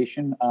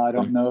Association. I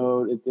don't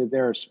know.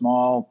 They're a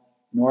small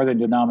northern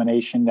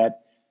denomination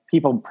that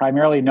people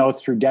primarily know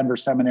through Denver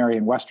Seminary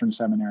and Western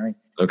Seminary.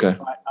 Okay.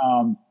 But,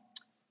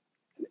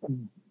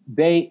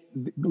 a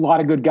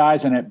lot of good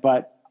guys in it,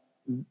 but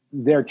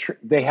their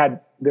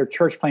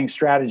church planting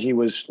strategy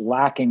was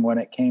lacking when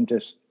it came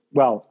to,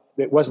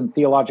 it wasn't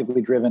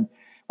theologically driven,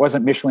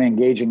 wasn't missionally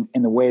engaging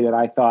in the way that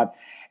I thought.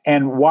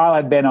 And while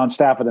I'd been on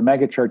staff of the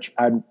megachurch,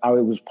 I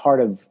was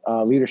part of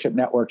Leadership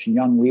Network's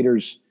Young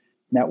Leaders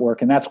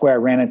Network, and that's where I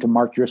ran into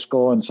Mark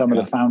Driscoll and some of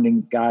the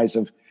founding guys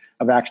of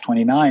Acts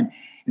 29.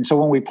 And so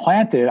when we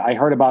planted, I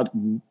heard about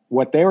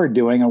what they were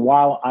doing, and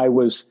while I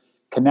was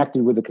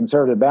connected with the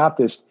Conservative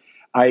Baptist,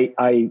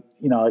 I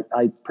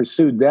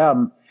pursued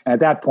them. And at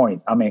that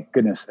point,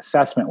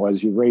 assessment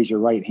was you raise your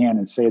right hand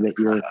and say that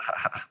you're,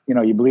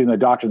 you believe in the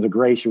doctrines of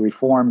grace, you're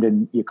Reformed,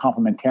 and you're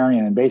complementarian,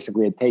 and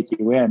basically it'd take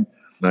you in.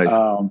 Nice.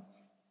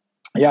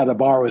 The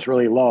bar was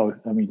really low.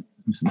 I mean,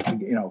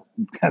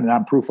 and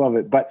I'm proof of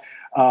it. But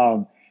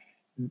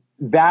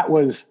that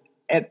was,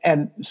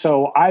 and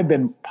so I've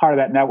been part of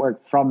that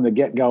network from the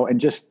get-go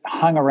and just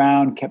hung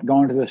around, kept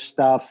going to this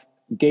stuff,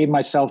 gave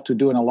myself to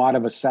doing a lot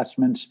of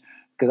assessments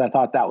because I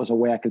thought that was a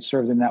way I could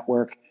serve the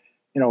network,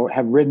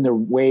 have ridden the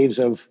waves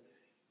of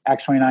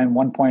Acts 29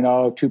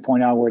 1.0,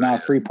 2.0, we're now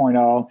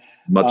 3.0.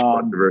 Much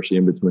controversy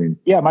in between.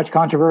 Yeah, much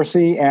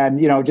controversy, and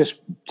just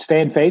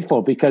staying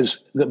faithful, because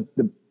the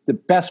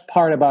best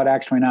part about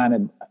Acts 29,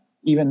 and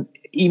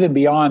even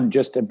beyond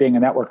just being a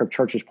network of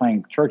churches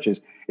playing churches,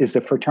 is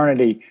the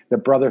fraternity, the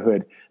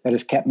brotherhood that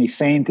has kept me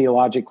sane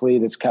theologically,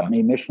 that's kept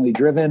me missionally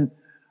driven,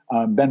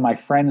 been my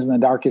friends in the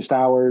darkest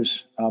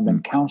hours,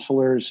 been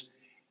counselors,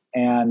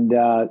 and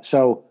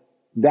so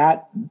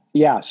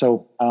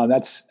So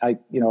that's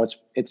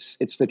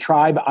it's the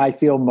tribe I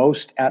feel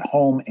most at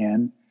home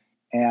in,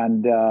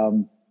 and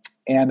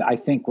I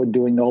think we're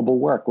doing noble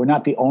work. We're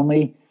not the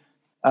only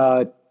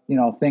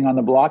thing on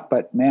the block,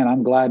 but man,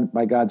 I'm glad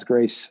by God's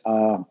grace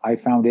I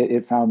found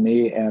it found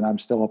me, and I'm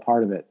still a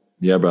part of it.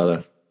 Yeah,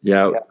 brother.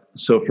 Yeah.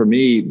 So for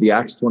me, the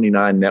Acts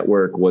 29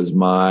 network was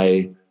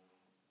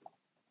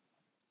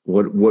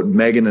what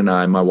Megan and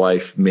I, my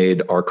wife,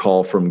 made our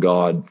call from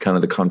God, kind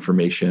of the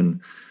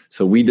confirmation.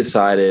 So we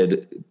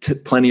decided,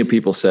 plenty of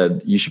people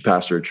said, you should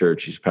pastor a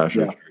church,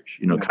 kind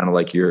of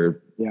like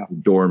your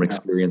dorm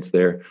experience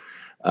there.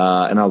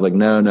 And I was like,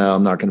 no,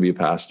 I'm not going to be a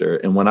pastor.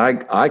 And when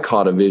I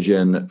caught a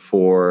vision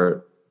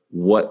for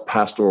what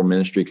pastoral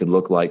ministry could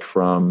look like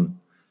from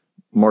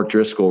Mark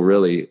Driscoll,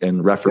 really,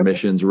 and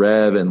Reformations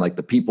Rev, and like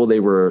the people they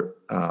were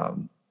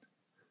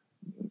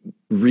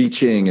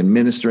reaching and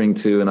ministering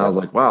to. And I was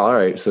like, wow, all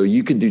right, so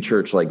you could do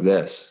church like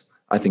this.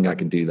 I think I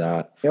could do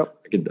that.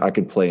 I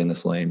could play in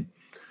this lane.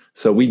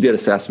 So we did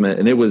assessment,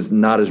 and it was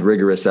not as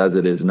rigorous as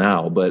it is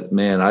now. But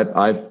man,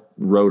 I've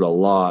wrote a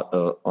lot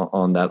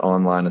on that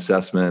online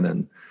assessment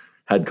and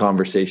had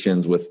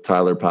conversations with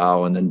Tyler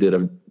Powell, and then did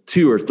a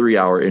 2 or 3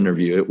 hour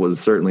interview. It was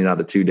certainly not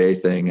a 2-day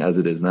thing as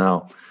it is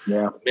now.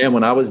 Yeah, man,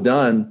 when I was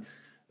done,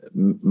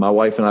 my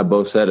wife and I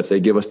both said, if they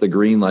give us the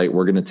green light,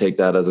 we're going to take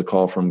that as a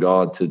call from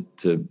God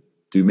to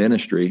do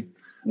ministry.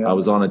 Yeah. I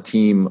was on a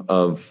team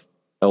of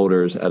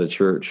elders at a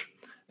church,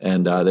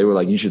 and they were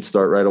like, you should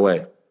start right away.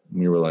 And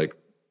we were like,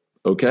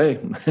 okay.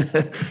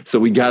 So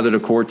we gathered a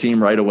core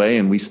team right away,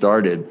 and we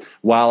started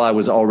while I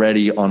was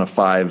already on a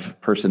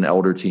 5-person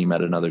elder team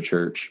at another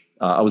church.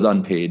 I was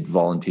unpaid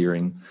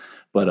volunteering,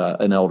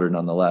 but an elder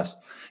nonetheless.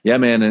 Yeah,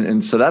 man.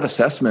 And so that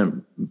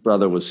assessment,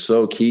 brother, was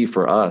so key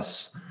for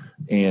us.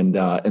 And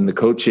the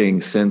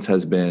coaching since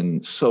has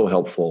been so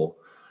helpful.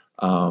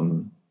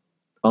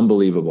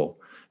 Unbelievable.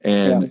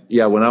 And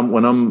when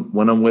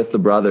I'm with the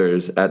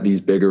brothers at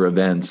these bigger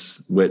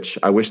events, which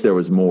I wish there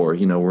was more,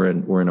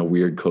 we're in a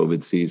weird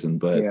COVID season,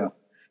 but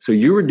so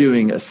you were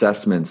doing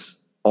assessments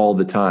all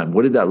the time.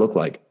 What did that look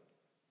like?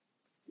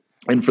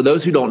 And for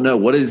those who don't know,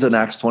 what is an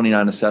Acts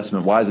 29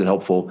 assessment? Why is it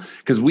helpful?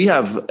 Because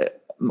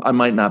I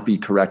might not be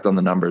correct on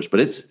the numbers, but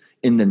it's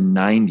in the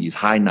 90s,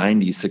 high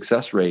 90s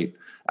success rate.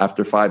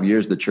 After 5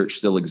 years, the church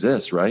still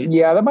exists, right?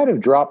 Yeah, that might have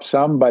dropped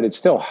some, but it's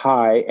still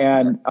high.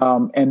 And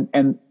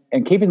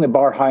keeping the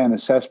bar high on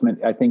assessment,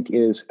 I think,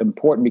 is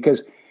important,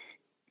 because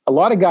a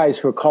lot of guys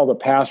who are called a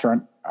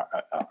pastor,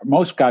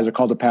 most guys are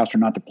called a pastor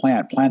not to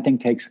plant. Planting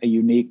takes a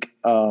unique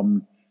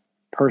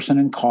person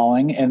and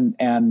calling,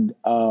 and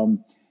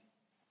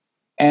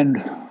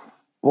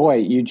boy,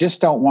 you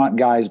just don't want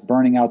guys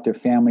burning out their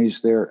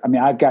families.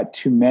 I've got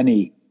too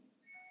many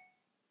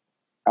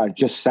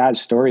just sad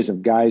stories stories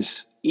of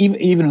guys,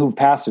 even who've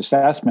passed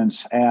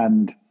assessments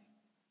and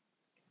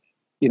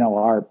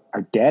are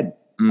dead.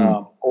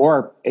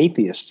 Or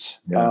atheists.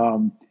 Yeah.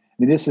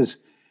 This is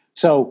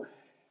so.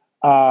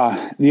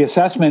 The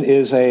assessment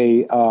is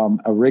a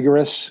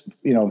rigorous,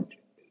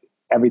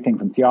 everything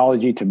from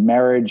theology to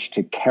marriage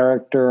to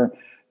character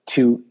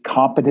to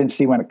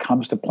competency when it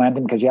comes to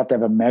planting, because you have to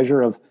have a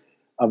measure of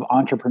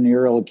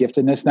entrepreneurial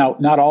giftedness. Now,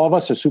 not all of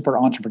us are super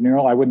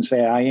entrepreneurial. I wouldn't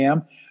say I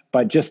am,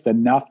 but just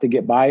enough to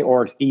get by,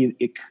 or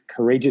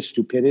courageous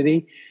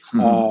stupidity.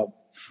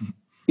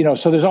 Mm-hmm.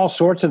 So there's all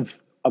sorts of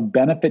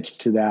benefits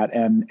to that.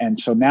 And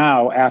so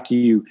now after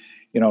you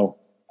do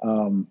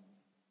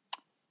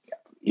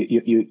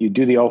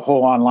the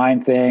whole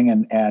online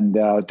thing,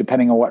 and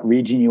depending on what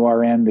region you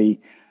are in, the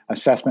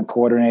assessment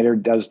coordinator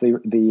does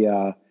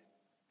the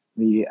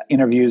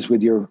interviews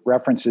with your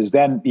references.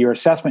 Then your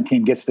assessment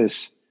team gets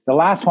this. The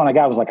last one I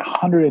got was like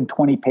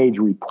 120-page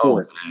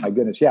report. Oh, my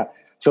goodness. Yeah.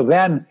 So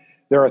then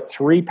there are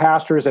 3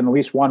 pastors and at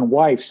least 1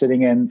 wife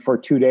sitting in for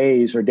 2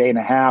 days or day and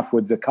a half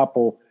with the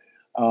couple,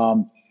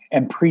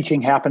 and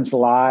preaching happens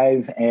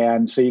live.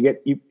 And so you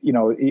get,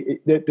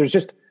 there's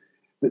just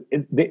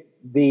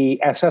the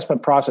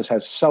assessment process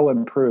has so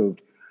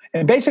improved.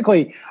 And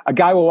basically a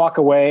guy will walk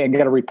away and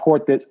get a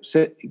report that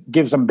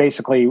gives them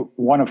basically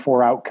 1 of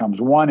 4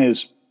 outcomes. One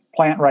is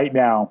plant right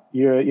now.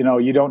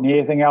 You don't need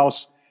anything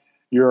else.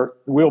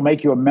 We'll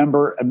make you a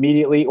member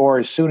immediately, or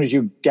as soon as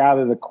you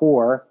gather the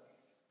core,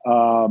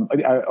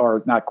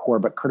 or not core,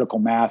 but critical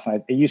mass.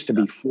 It used to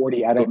be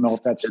 40. I don't know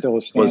if that's still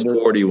a standard. It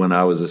was 40 when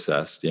I was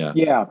assessed. Yeah.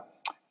 Yeah.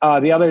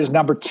 The other is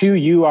number 2,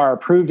 you are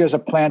approved as a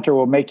planter.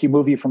 We'll make you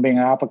move you from being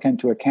an applicant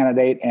to a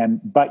candidate.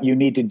 But you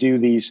need to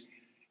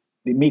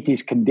meet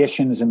these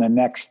conditions in the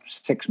next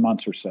 6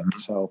 months or so. Mm-hmm.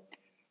 So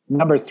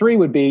number 3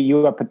 would be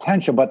you have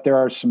potential, but there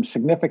are some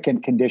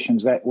significant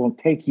conditions that will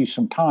take you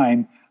some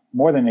time,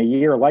 more than a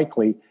year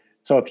likely.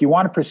 So if you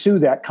want to pursue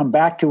that, come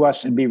back to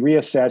us and be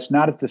reassessed,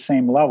 not at the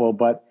same level,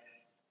 but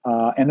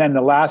and then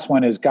the last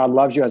one is God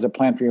loves you as a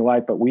plan for your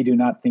life, but we do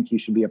not think you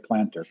should be a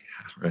planter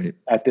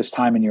at this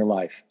time in your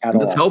life.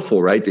 That's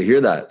helpful, right? To hear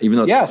that, even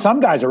though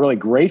some guys are really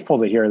grateful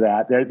to hear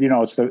that.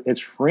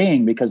 It's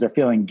freeing because they're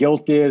feeling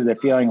guilty, they're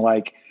feeling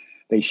like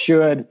they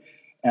should,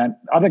 and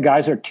other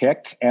guys are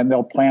ticked and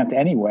they'll plant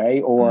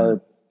anyway,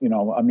 or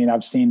I mean,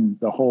 I've seen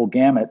the whole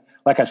gamut.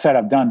 Like I said,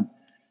 I've done,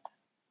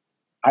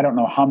 I don't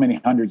know how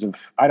many hundreds of,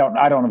 I don't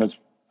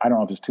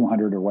know if it's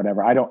 200 or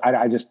whatever.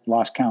 I just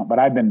lost count, but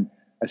I've been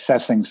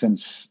assessing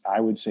since, I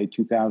would say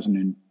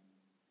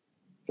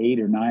 2008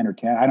 or 9 or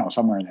 10. I don't know,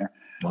 somewhere in there.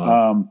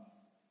 Wow.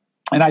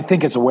 And I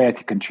think it's a way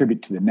to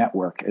contribute to the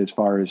network as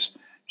far as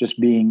just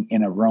being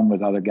in a room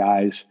with other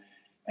guys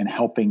and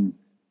helping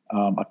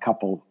a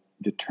couple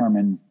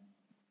determine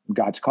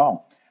God's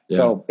call. Yeah.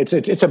 So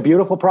it's a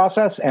beautiful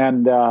process,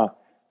 and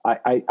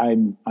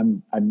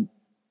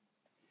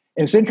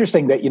it's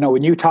interesting that,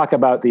 when you talk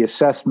about the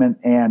assessment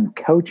and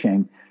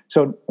coaching.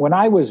 So when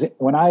I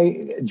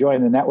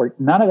joined the network,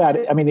 none of that.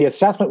 I mean, the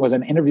assessment was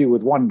an interview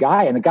with one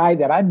guy, and the guy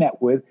that I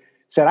met with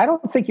said, "I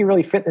don't think you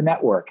really fit the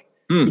network."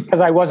 Because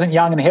I wasn't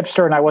young and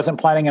hipster, and I wasn't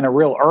planning in a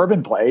real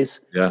urban place.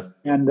 Yeah.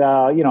 And,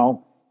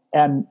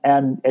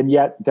 and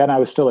yet then I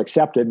was still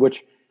accepted,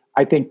 which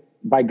I think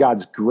by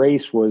God's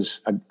grace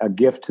was a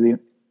gift to the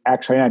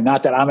X29.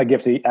 Not that I'm a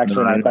gift to the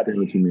X29, but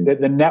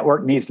the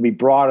network needs to be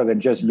broader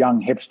than just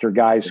young hipster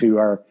guys who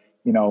are,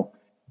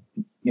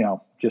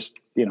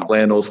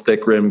 flannels,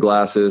 thick rim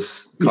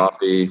glasses,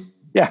 coffee.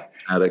 Yeah.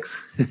 Addicts.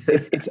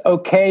 It's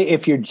okay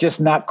if you're just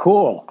not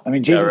cool. I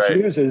mean, Jesus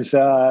uses,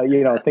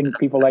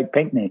 people like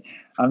Pinckney.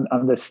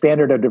 I'm the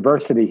standard of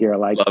diversity here.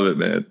 Like, love it,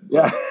 man.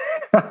 Yeah.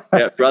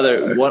 Yeah,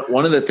 brother.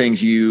 One of the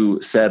things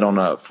you said on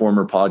a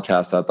former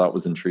podcast I thought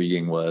was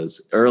intriguing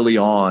was early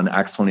on,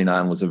 Acts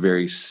 29 was a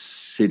very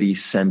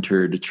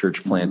city-centered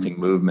church planting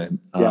movement.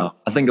 I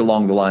think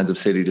along the lines of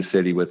city to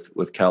city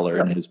with Keller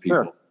and his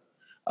people. Sure.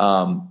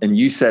 And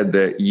you said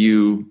that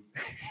you.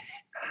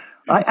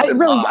 I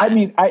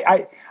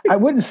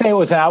wouldn't say it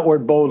was an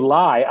outward bold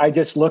lie. I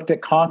just looked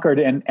at Concord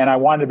and I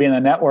wanted to be in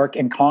the network,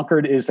 and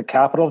Concord is the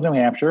capital of New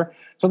Hampshire.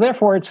 So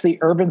therefore it's the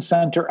urban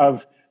center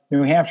of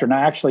New Hampshire. Now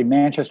actually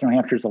Manchester, New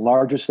Hampshire is the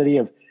largest city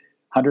of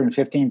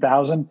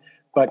 115,000,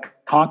 but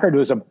Concord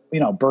was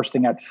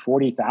bursting at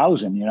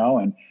 40,000,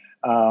 and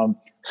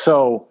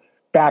so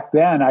back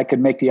then I could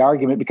make the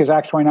argument, because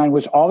Acts 29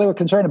 was all they were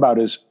concerned about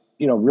is,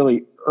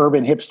 really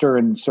urban hipster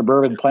and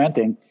suburban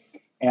planting.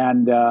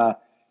 And, I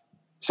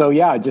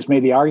just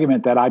made the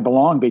argument that I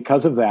belong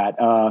because of that.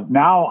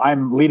 Now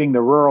I'm leading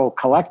the rural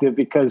collective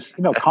because,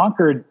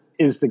 Concord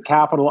is the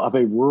capital of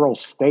a rural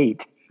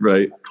state.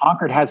 Right.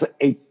 Concord has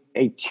a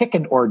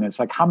chicken ordinance,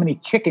 like how many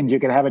chickens you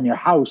can have in your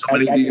house. How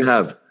many do you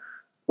have?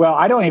 Well,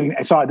 I don't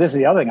even, so this is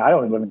the other thing. I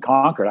don't even live in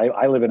Concord.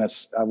 I live in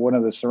one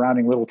of the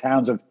surrounding little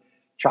towns of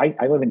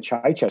I live in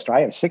Chichester.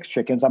 I have 6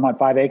 chickens. I'm on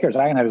 5 acres.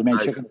 I can have as many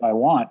chickens as I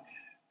want.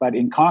 But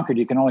in Concord,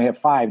 you can only have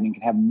 5 and you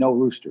can have no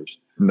roosters.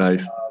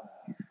 Nice.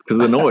 Because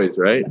of the noise,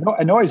 right?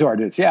 A noise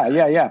ordinance.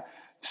 Yeah.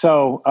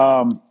 So,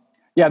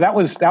 that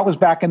was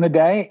back in the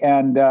day.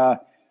 And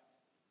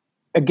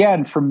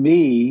again, for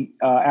me,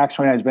 Acts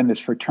 29 has been this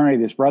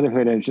fraternity, this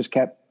brotherhood, and it's just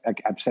kept,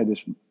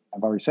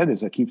 I've already said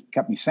this, it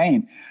kept me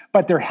sane.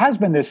 But there has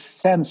been this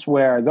sense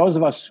where those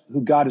of us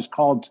who God has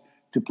called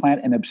to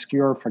plant in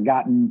obscure,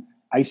 forgotten,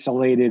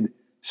 isolated,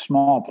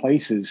 small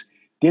places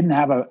didn't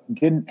have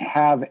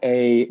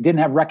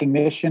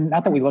recognition.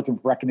 Not that we're looking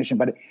for recognition,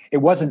 but it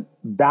wasn't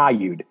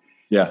valued.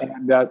 Yeah.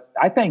 And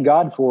I thank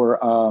God for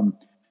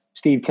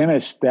Steve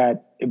Timmis,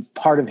 that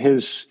part of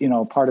his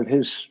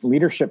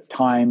leadership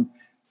time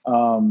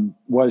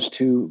was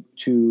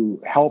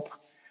to help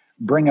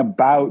bring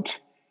about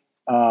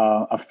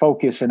a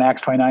focus in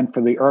Acts 29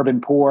 for the urban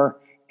poor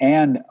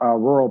and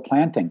rural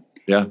planting.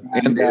 Yeah,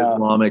 and the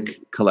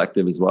Islamic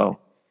collective as well.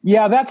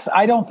 Yeah,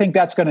 I don't think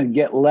that's going to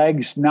get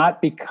legs,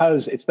 not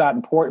because it's not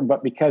important,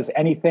 but because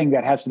anything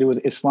that has to do with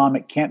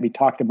Islamic can't be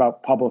talked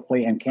about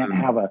publicly and can't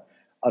have a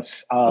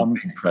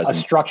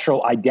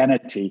structural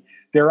identity.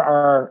 There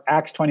are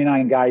Acts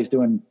 29 guys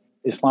doing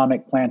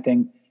Islamic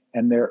planting,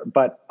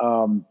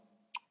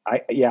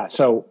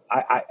 so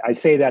I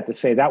say that to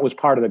say that was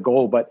part of the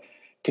goal, but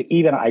to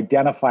even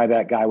identify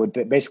that guy would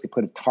basically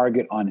put a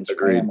target on his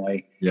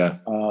family. Yeah.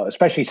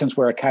 Especially since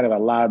we're kind of a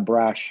loud,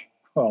 brash,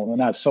 well, we're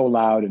not so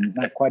loud and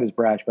not quite as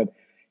brash, but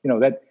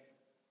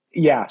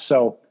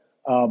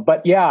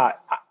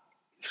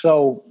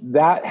so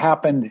that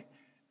happened.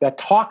 That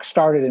talk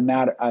started in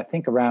that, I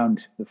think,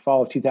 around the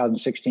fall of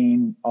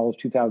 2016, all of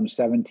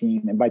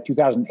 2017. And by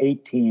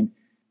 2018,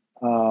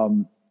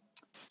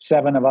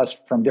 7 of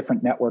us from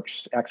different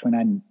networks, Acts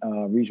 29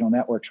 regional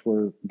networks,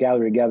 were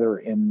gathered together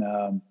in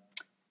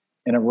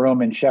a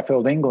room in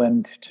Sheffield,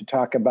 England, to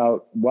talk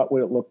about what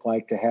would it look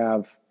like to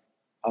have,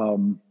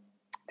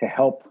 to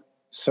help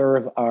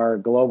serve our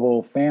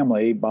global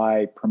family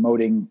by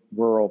promoting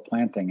rural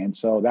planting. And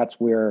so that's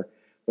where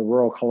the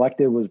Rural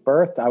Collective was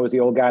birthed. I was the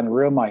old guy in the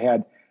room. I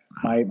had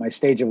my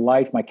stage of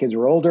life. My kids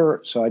were older,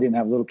 so I didn't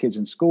have little kids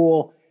in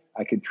school.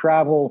 I could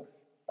travel.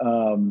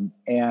 So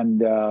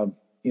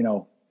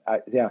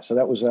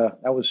that was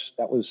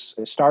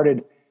it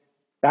started.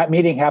 That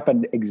meeting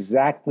happened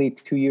exactly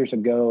 2 years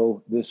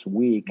ago this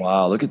week.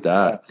 Wow, look at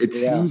that. It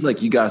seems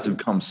like you guys have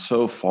come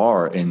so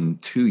far in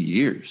 2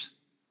 years.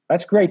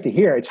 That's great to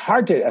hear. It's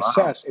hard to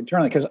assess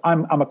internally because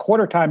I'm a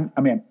quarter time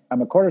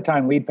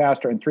lead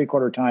pastor and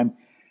 3/4 time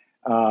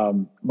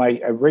My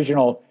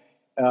original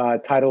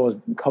title was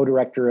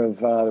co-director of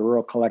the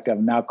Rural Collective,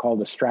 now called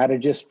the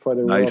strategist for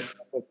the Rural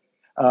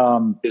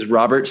Collective. Is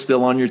Robert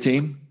still on your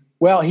team?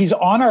 Well, he's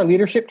on our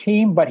leadership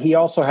team, but he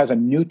also has a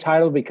new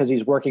title because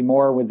he's working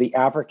more with the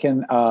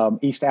African,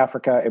 East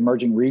Africa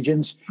emerging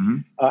regions.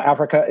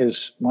 Africa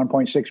is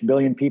 1.6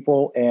 billion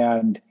people,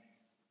 and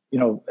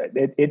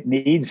it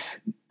needs,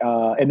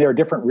 and there are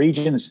different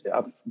regions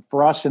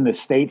for us in the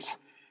States,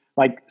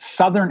 like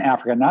Southern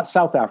Africa, not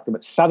South Africa,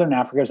 but Southern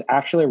Africa is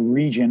actually a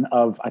region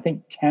of, I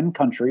think, 10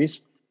 countries.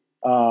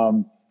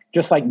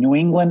 Just like New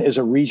England is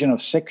a region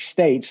of 6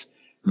 states.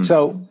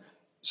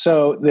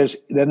 So there's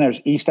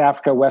East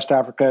Africa, West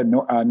Africa,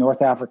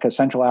 North Africa,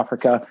 Central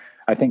Africa.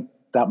 I think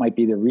that might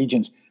be the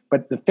regions.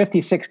 But the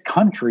 56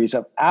 countries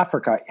of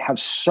Africa have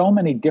so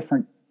many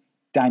different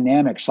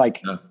dynamics.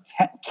 Like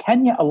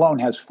Kenya alone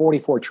has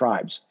 44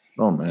 tribes.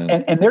 Oh, man.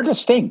 And they're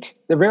distinct.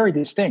 They're very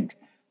distinct.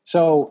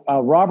 So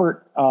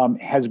Robert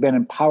has been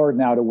empowered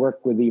now to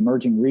work with the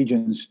emerging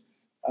regions,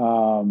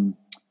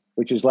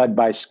 which is led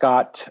by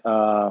Scott.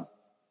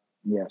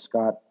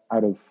 Scott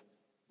out of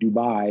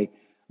Dubai.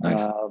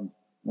 Nice.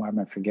 Why am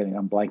I forgetting?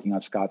 I'm blanking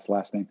on Scott's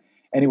last name.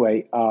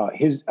 Anyway,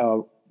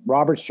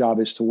 Robert's job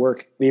is to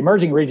work. The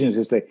emerging regions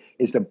is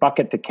the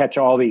bucket to catch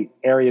all the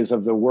areas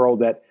of the world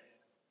that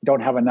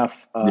don't have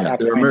enough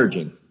they're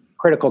emerging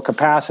critical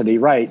capacity,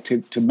 right,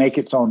 to make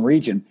its own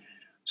region.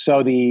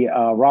 So the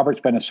Robert's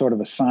been sort of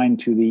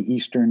assigned to the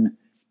eastern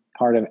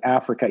part of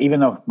Africa,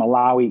 even though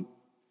Malawi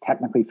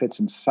technically fits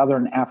in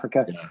southern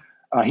Africa.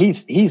 Yeah.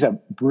 He's a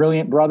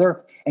brilliant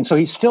brother, and so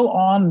he's still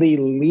on the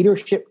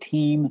leadership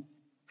team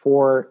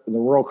for the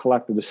Rural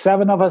Collective. The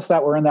 7 of us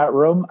that were in that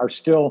room are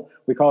still,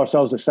 we call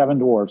ourselves the 7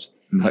 Dwarves.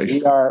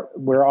 Nice.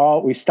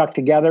 We stuck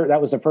together. That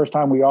was the first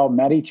time we all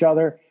met each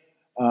other.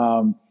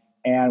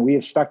 And we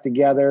have stuck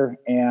together,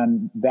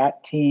 and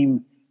that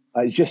team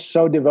is just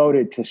so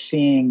devoted to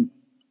seeing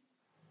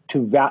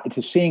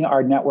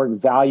our network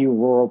value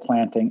rural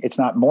planting. It's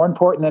not more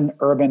important than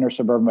urban or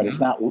suburban, but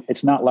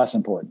it's not less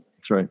important.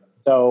 That's right.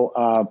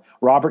 So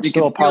Robert's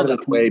still a part of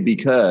that way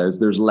because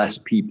there's less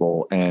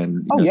people,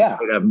 and they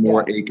have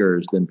more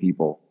acres than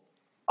people.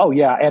 Oh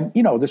yeah, and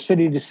the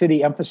city to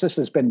city emphasis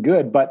has been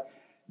good, but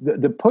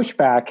the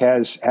pushback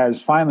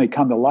has finally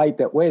come to light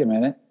that wait a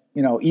minute,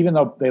 even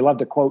though they love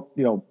to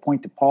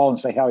point to Paul and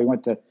say how he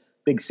went to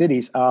big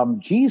cities,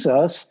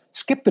 Jesus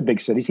skipped the big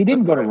cities. He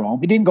didn't go to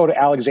Rome. He didn't go to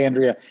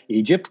Alexandria,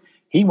 Egypt.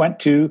 He went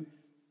to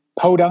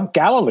Podunk,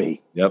 Galilee.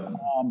 Yep.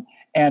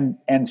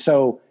 And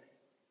so.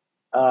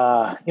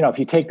 If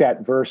you take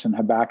that verse in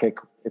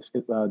Habakkuk,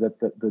 that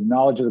the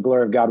knowledge of the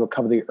glory of God will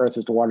cover the earth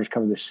as the waters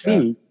cover the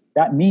sea,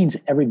 that means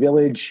every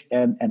village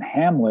and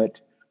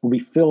hamlet will be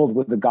filled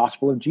with the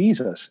gospel of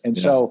Jesus. And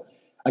so,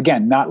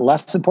 again, not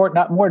less important,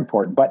 not more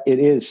important, but it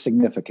is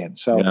significant.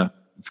 So yeah,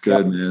 it's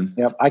good, man.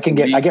 Yep, I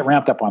get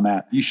ramped up on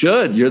that. You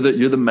should. You're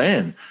the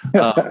man.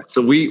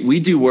 So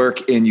we do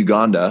work in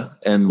Uganda,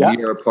 and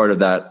we are a part of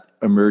that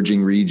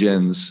emerging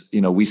regions.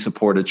 We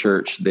support a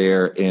church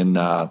there in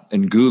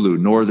Gulu,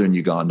 northern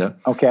Uganda.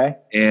 Okay.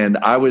 And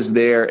I was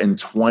there in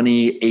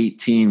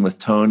 2018 with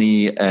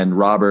Tony and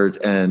Robert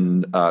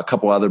and a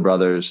couple other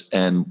brothers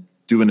and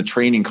doing a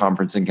training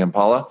conference in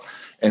Kampala.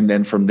 And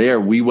then from there,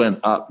 we went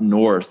up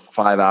north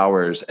 5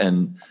 hours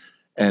and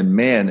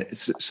man,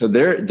 so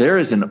there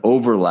is an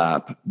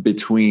overlap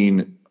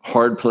between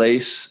hard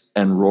place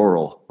and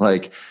rural.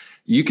 Like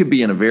you could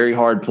be in a very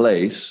hard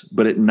place,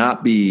 but it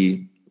not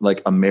be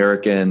like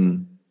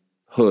American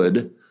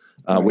hood,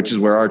 which is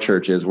where our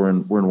church is. We're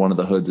in one of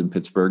the hoods in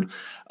Pittsburgh.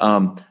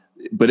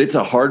 But it's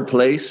a hard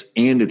place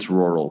and it's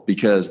rural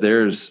because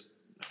there's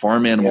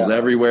farm animals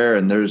everywhere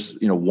and there's,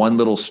 one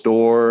little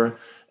store.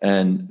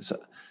 And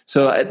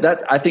so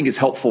that I think is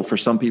helpful for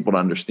some people to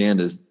understand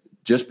is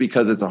just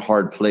because it's a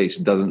hard place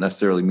doesn't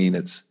necessarily mean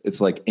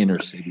it's like inner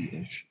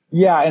city-ish.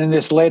 Yeah, and in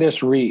this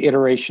latest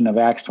reiteration of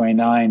Acts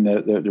 29,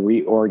 the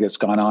reorg that's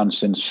gone on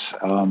since,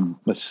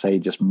 let's say,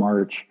 just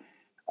March,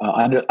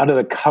 under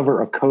the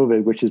cover of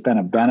COVID, which has been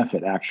a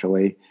benefit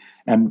actually.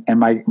 And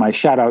my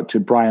shout out to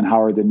Brian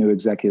Howard, the new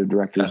executive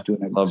director, is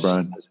doing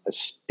a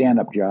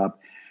stand-up job.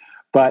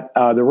 But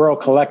the Rural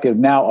Collective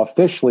now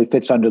officially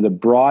fits under the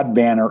broad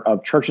banner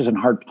of Churches in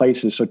Hard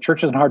Places. So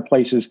Churches in Hard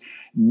Places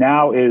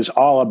now is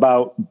all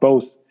about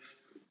both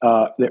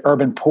the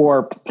urban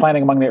poor,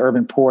 planting among the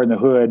urban poor in the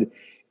hood,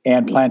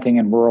 and planting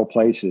in rural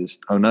places.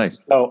 Oh,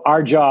 nice. So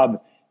our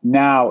job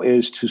now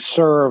is to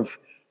serve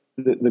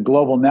the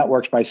global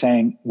networks by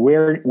saying,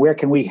 where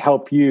can we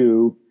help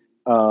you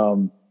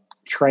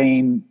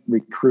train,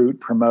 recruit,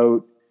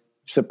 promote,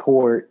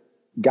 support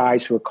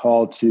guys who are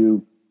called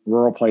to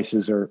rural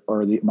places or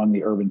among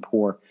the urban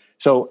poor.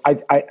 So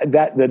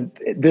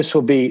this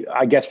will be,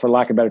 I guess, for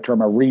lack of a better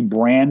term, a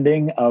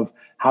rebranding of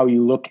how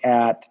you look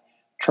at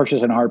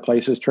Churches in Hard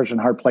Places. Churches in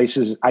Hard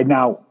Places, I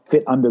now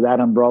fit under that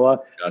umbrella.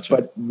 Gotcha.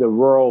 But the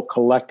Rural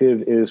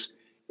Collective is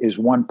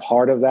one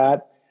part of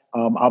that.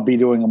 I'll be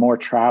doing more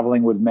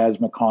traveling with Mez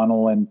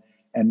McConnell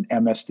and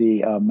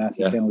MSD,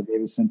 Matthew Stanley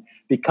Davidson,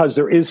 because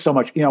there is so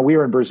much. We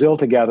were in Brazil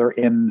together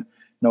in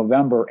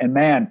November. And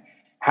man,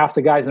 half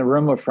the guys in the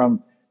room are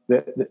from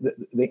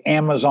the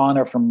Amazon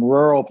or from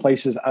rural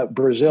places.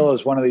 Brazil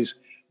is one of these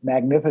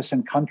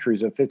magnificent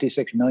countries of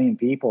 56 million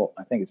people.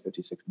 I think it's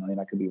 56 million.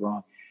 I could be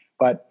wrong,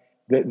 but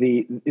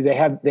they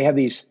have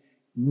these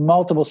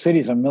multiple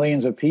cities and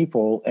millions of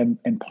people and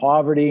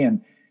poverty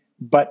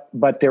but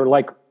they're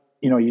like,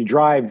 you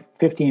drive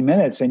 15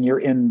 minutes and you're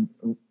in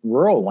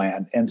rural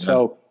land. And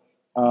so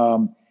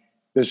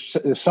there's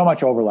so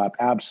much overlap.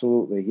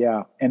 Absolutely.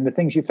 Yeah. And the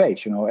things you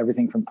face,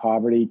 everything from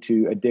poverty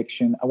to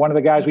addiction. One of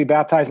the guys we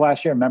baptized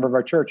last year, a member of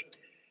our church,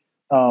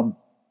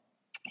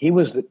 he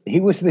was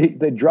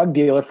the drug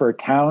dealer for a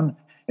town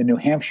in New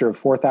Hampshire of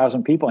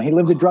 4,000 people. And he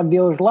lived a drug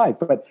dealer's life,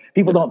 but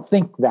people don't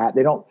think that.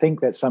 They don't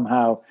think that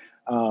somehow,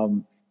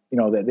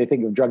 that they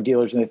think of drug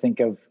dealers and they think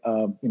of,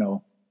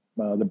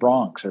 the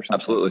Bronx or something.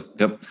 Absolutely.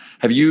 Yep.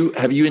 Have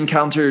you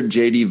encountered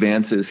J.D.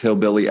 Vance's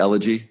Hillbilly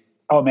Elegy?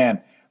 Oh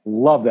man,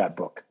 love that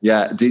book.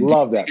 Yeah. Do you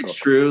think it's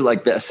true?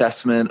 Like the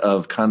assessment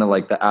of kind of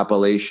like the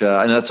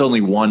Appalachia, and that's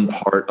only one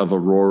part of a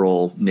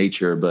rural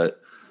nature, but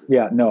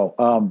yeah,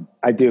 no,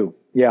 I do.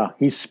 Yeah.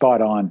 He's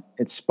spot on.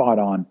 It's spot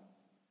on.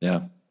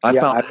 Yeah. I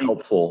found it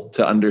helpful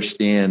to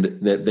understand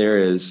that there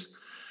is,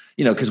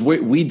 because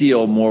we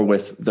deal more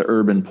with the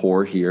urban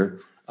poor here,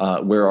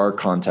 where our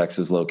context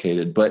is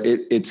located. But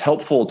it's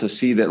helpful to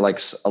see that like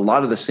a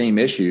lot of the same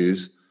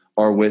issues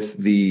are with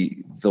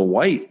the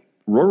white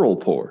rural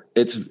poor.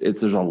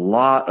 There's a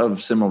lot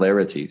of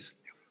similarities.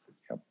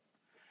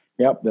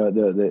 Yep.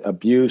 The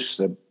abuse,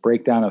 the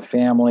breakdown of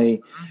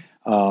family,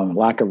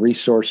 lack of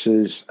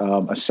resources,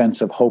 a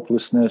sense of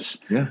hopelessness,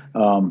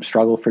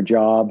 struggle for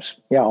jobs.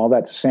 Yeah, all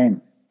that's the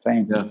same.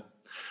 Yeah.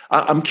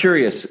 I'm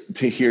curious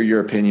to hear your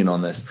opinion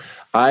on this.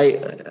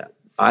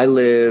 I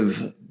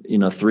live,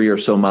 3 or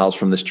so miles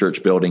from this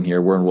church building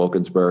here. We're in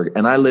Wilkinsburg,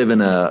 and I live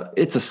in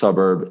it's a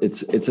suburb.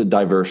 It's a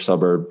diverse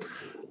suburb.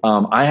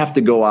 I have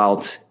to go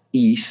out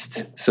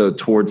east. So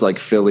towards like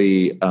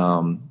Philly,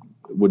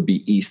 would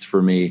be east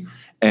for me,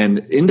 and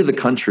into the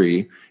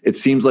country. It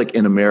seems like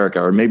in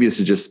America, or maybe this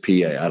is just PA,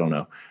 I don't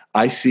know.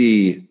 I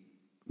see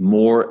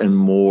more and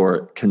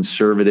more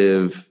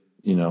conservative,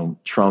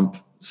 Trump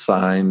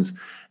signs,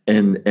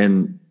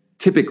 and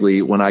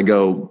typically when I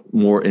go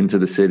more into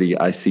the city,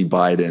 I see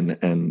Biden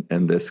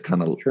and this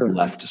kind of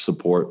left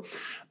support.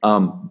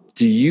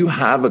 Do you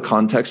have a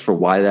context for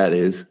why that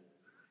is?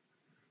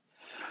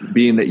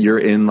 Being that you're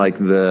in like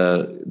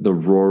the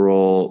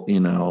rural,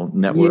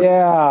 network.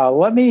 Yeah,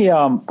 let me,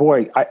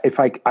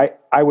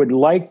 I would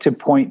like to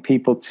point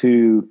people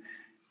to,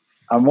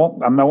 I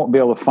won't be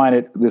able to find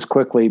it this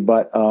quickly,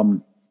 but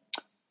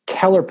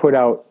Keller put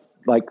out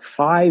like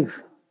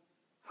five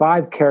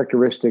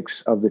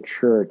characteristics of the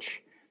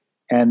church.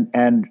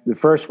 And the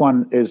first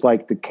one is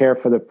like the care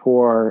for the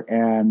poor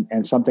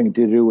and something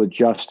to do with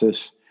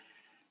justice.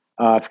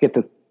 I forget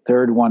the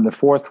third one. The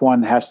fourth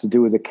one has to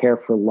do with the care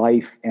for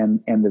life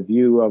and the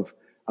view of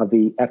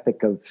the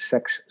ethic of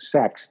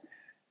sex.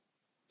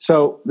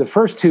 So the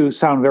first two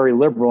sound very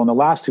liberal and the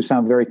last two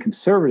sound very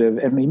conservative.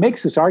 And he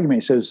makes this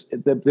argument. He says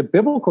the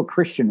biblical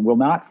Christian will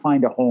not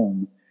find a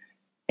home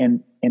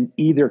in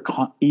either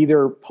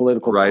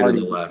political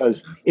party.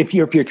 Because if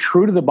you're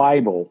true to the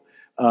Bible,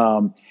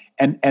 and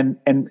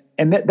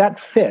that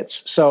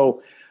fits.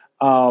 So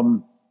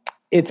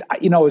it's,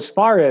 as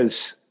far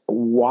as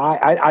why,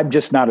 I'm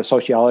just not a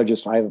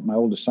sociologist. My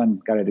oldest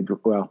son got a degree.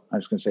 Well, I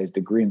was going to say a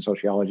degree in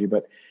sociology,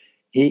 but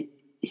he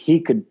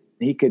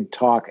could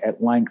talk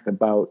at length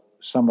about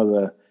some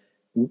of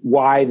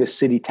why the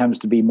city tends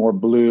to be more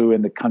blue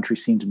and the country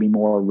seems to be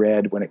more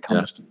red when it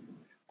comes to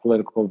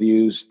political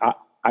views.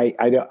 I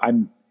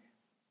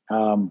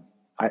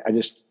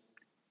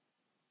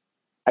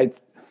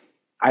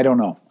don't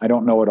know. I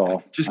don't know at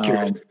all. Just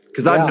curious,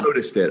 because I've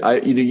noticed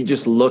it. You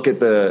just look at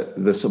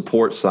the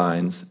support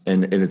signs,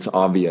 and it's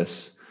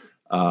obvious.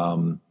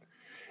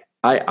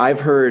 I've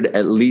heard,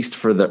 at least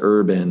for the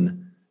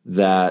urban,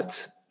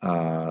 that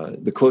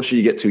the closer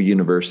you get to a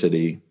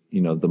university,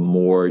 the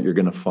more you're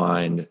going to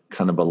find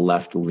kind of a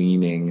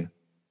left-leaning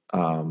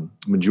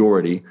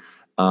majority,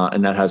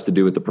 and that has to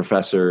do with the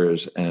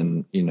professors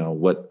and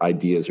what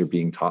ideas are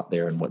being taught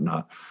there and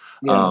whatnot.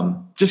 Yeah.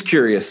 Just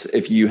curious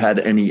if you had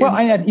any. Well,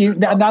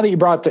 now that you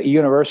brought up the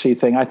university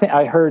thing, I think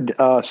I heard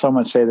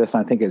someone say this,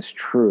 and I think it's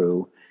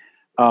true.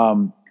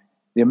 The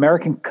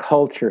American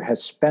culture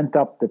has spent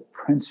up the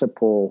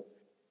principle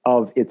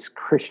of its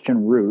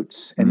Christian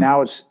roots, and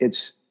now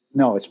it's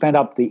spent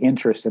up the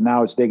interest, and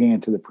now it's digging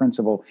into the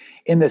principle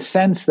in the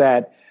sense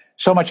that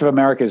so much of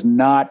America is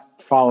not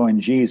following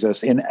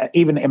Jesus, and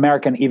even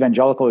American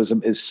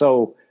evangelicalism is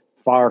so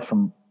far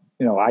from,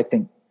 I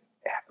think,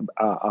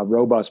 a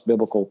robust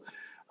biblical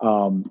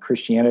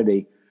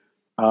Christianity,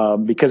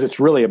 because it's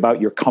really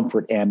about your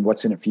comfort and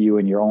what's in it for you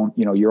and your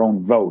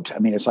own vote. I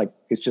mean,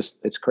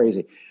 it's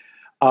crazy.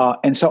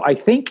 And so I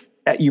think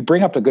you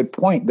bring up a good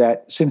point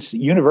that since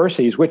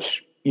universities,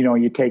 which,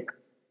 you take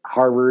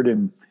Harvard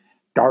and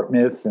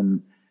Dartmouth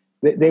and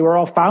they were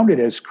all founded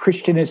as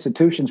Christian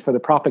institutions for the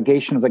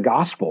propagation of the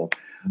gospel.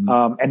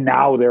 And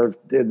now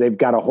they've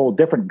got a whole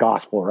different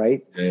gospel,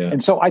 right? Yeah.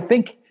 And so I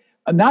think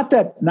not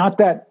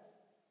that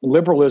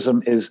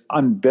liberalism is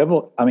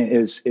unbiblical. I mean,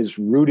 is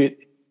rooted.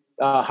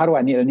 How do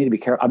I need to be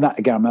careful? I'm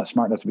not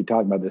smart enough to be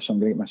talking about this, so I'm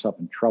going to get myself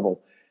in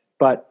trouble.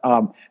 But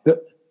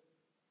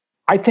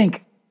I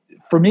think,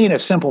 for me, in a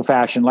simple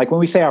fashion, like when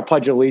we say our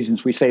Pledge of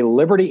Allegiance, we say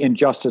liberty and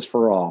justice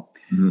for all.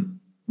 Mm-hmm.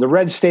 The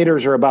red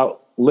staters are about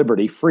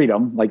liberty,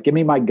 freedom, like give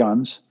me my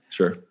guns.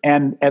 Sure.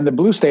 And the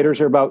blue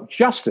staters are about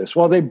justice.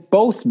 Well, they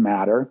both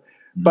matter,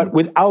 but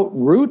without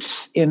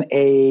roots in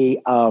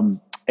a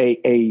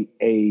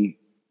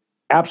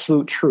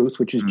absolute truth,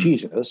 which is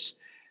Jesus,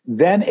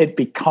 then it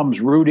becomes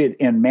rooted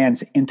in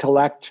man's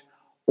intellect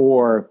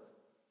or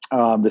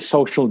the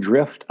social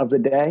drift of the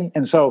day.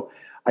 And so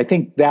I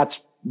think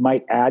that's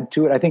might add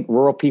to it. I think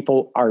rural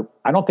people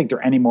I don't think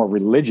they're any more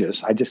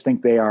religious. I just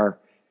think they're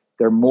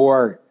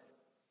more,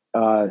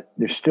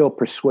 they're still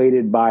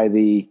persuaded by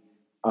the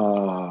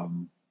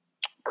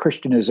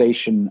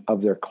Christianization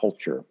of their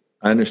culture.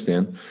 I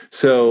understand.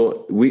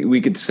 So we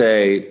could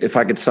say, if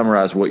I could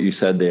summarize what you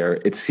said there,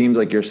 it seems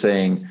like you're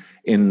saying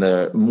in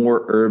the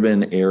more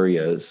urban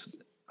areas,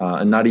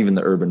 and not even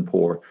the urban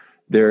poor,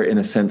 they're in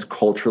a sense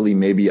culturally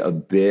maybe a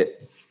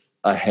bit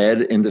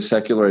ahead into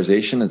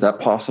secularization. Is that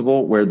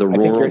possible? Where the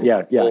rural,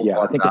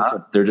 I think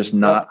they're just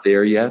not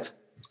there yet.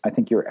 I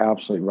think you're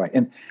absolutely right.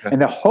 And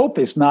the hope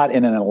is not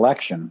in an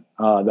election.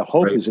 The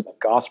hope is in the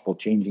gospel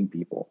changing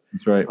people.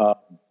 That's right.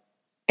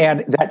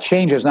 And that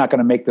change is not going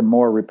to make them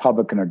more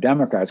Republican or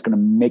Democrat. It's going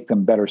to make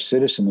them better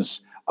citizens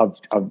of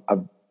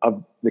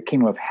the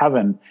kingdom of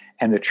heaven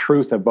and the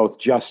truth of both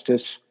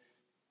justice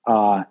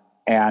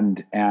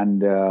and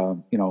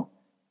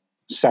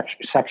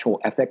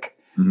sexual ethic.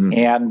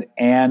 Mm-hmm.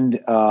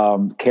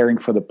 and caring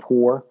for the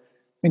poor.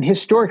 I mean,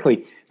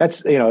 historically,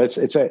 that's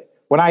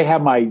when I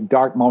have my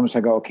dark moments,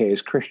 I go, okay,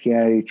 is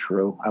Christianity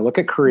true? I look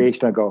at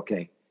creation, I go,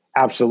 okay,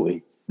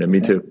 absolutely. Yeah,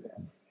 me too.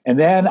 And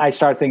then I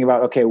start thinking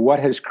about, okay, what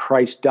has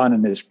Christ done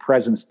and his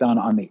presence done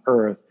on the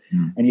earth?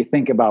 And you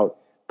think about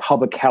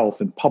public health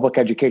and public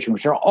education,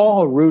 which are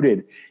all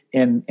rooted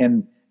in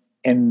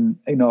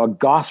a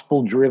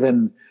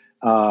gospel-driven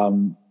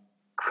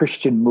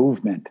Christian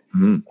movement.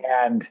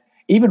 And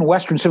even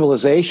Western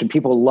civilization,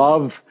 people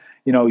love,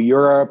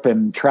 Europe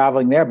and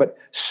traveling there, but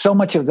so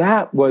much of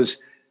that was,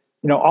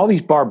 all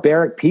these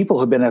barbaric people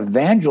who've been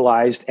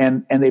evangelized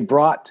and they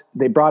brought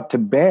to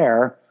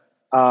bear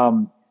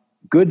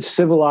good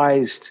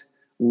civilized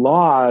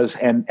laws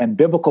and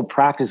biblical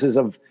practices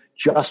of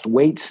just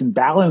weights and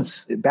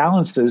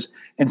balances.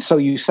 And so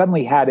you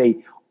suddenly had a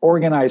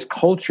organized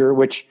culture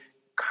which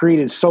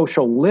created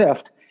social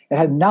lift. It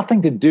had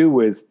nothing to do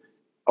with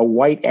a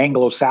white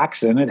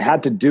Anglo-Saxon. It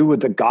had to do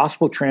with the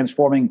gospel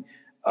transforming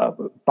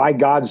by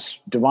God's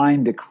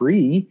divine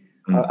decree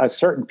a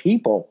certain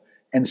people.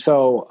 And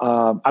so,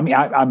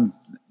 I'm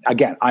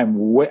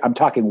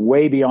talking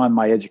way beyond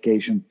my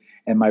education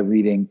and my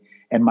reading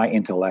and my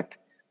intellect.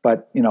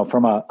 But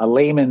from a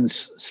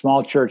layman's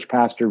small church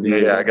pastor view.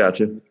 Yeah, I got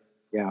you.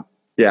 Yeah.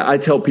 Yeah, I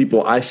tell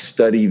people I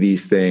study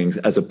these things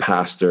as a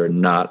pastor,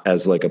 not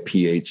as like a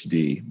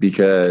PhD,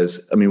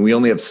 because we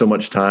only have so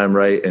much time,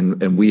 right?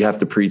 And we have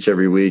to preach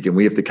every week and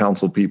we have to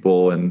counsel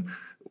people, and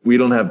we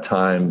don't have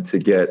time to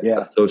get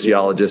a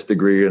sociologist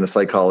degree and a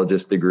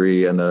psychologist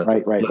degree and a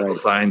political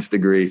science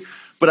degree.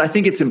 But I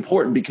think it's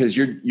important because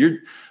you're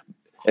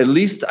at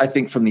least I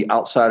think from the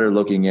outsider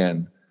looking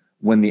in,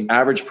 when the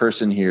average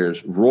person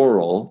hears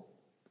rural,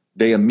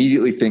 they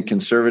immediately think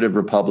conservative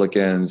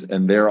Republicans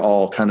and they're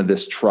all kind of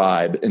this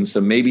tribe. And so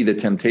maybe the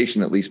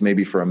temptation, at least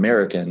maybe for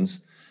Americans,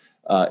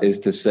 is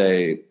to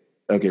say,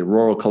 okay,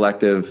 rural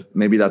collective,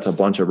 maybe that's a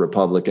bunch of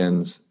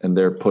Republicans and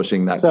they're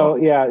pushing that. So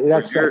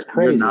that's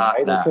crazy,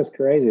 right? That's just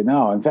crazy.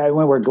 No, in fact,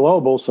 when we're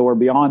global, so we're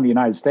beyond the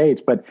United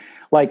States. But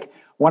like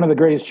one of the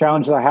greatest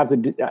challenges I have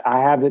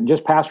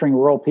just pastoring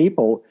rural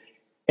people,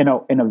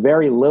 in a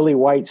very lily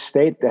white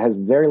state that has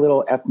very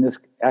little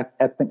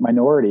ethnic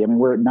minority.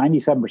 We're at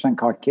 97%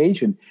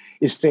 Caucasian.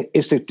 Is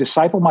to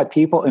disciple my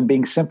people and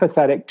being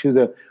sympathetic to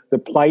the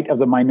plight of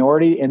the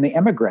minority and the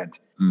immigrant,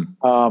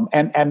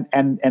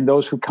 and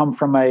those who come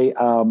from a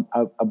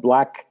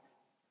black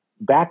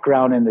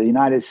background in the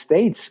United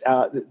States.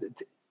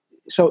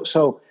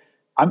 So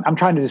I'm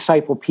trying to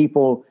disciple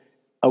people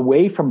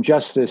away from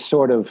just this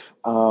sort of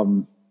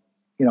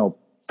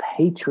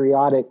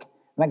patriotic.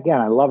 And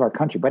again, I love our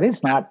country, but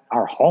it's not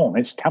our home.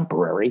 It's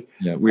temporary.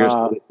 Yeah, we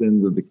are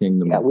citizens of the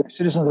kingdom. Yeah, we're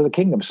citizens of the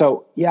kingdom.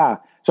 So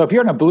so if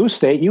you're in a blue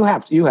state, you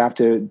have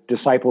to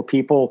disciple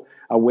people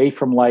away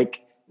from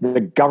like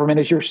the government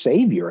is your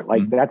savior.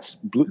 Like that's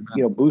blue.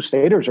 Blue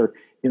staters are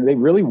they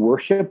really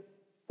worship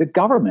the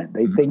government.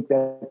 They think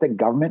that the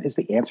government is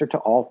the answer to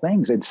all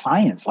things. And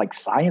science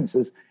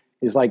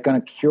is like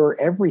going to cure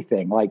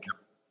everything. Like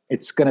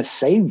it's going to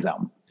save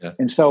them. Yeah.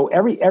 And so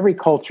every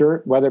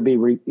culture, whether it be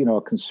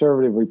a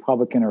conservative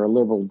Republican or a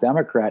liberal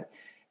Democrat,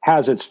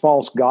 has its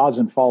false gods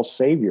and false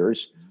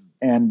saviors,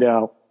 and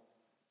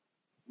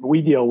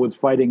we deal with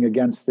fighting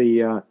against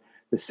the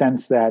the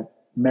sense that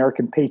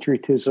American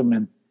patriotism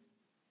and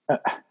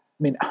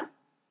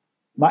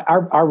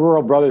our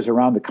rural brothers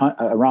around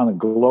the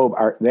globe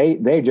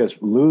they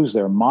just lose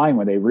their mind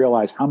when they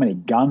realize how many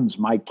guns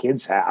my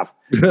kids have.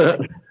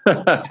 This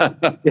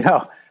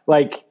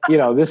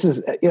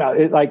is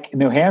like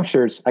New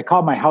Hampshire's. I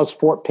call my house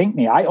Fort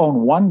Pinckney. I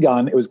own one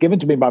gun. It was given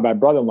to me by my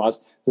brother-in-law.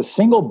 It's a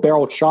single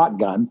barrel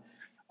shotgun.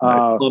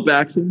 Pump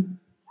action.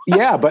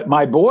 Yeah, but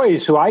my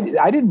boys, who I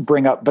didn't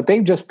bring up, but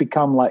they've just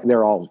become like,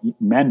 they're all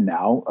men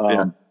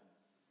now.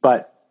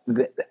 But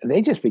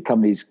they just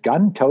become these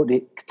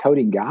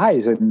gun-toting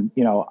guys, and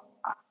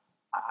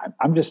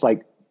I'm just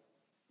like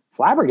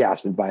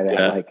flabbergasted by that.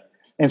 Yeah.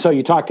 And so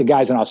you talk to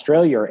guys in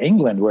Australia or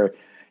England where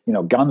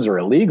guns are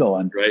illegal,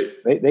 and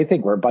they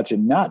think we're a bunch of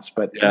nuts.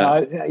 But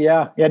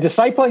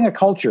discipling a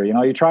culture.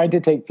 You're trying to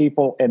take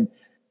people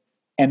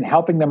and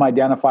helping them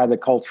identify the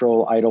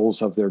cultural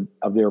idols of their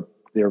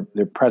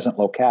present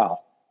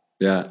locale.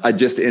 Yeah, I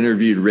just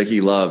interviewed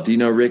Ricky Love. Do you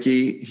know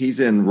Ricky? He's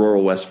in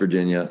rural West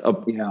Virginia.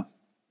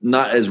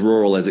 Not as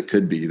rural as it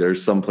could be.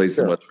 There's some place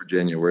in West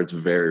Virginia where it's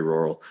very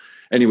rural.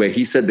 Anyway,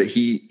 he said that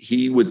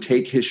he would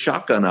take his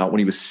shotgun out when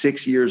he was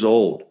 6 years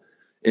old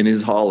in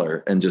his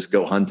holler and just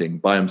go hunting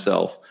by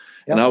himself.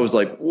 Yep. And I was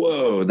like,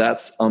 whoa,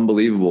 that's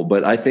unbelievable.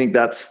 But I think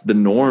that's the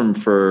norm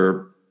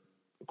for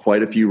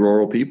quite a few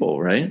rural people,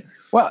 right?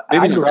 Well,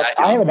 I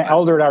have an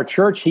elder at our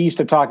church. He used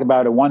to talk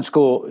about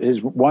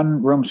his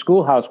one-room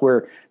schoolhouse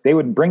where they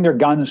would bring their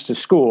guns to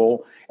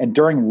school and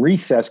during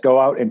recess go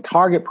out and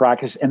target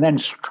practice and then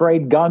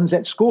trade guns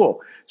at school.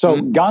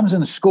 So guns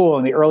in school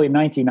in the early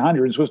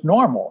 1900s was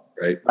normal,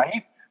 right?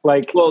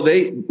 Like, well,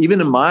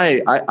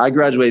 I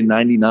graduated in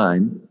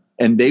 99,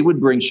 and they would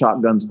bring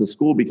shotguns to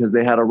school because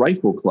they had a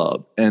rifle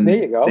club, and there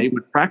you go. They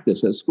would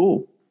practice at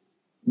school.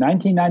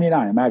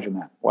 1999, imagine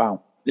that.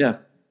 Wow. Yeah.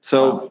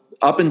 So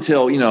up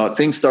until,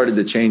 things started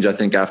to change, I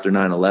think, after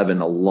 9/11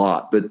 a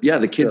lot. But yeah,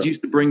 the kids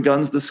used to bring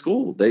guns to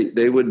school.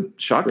 They would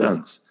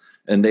shotguns,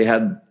 and they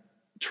had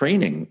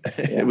training.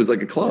 It was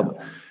like a club,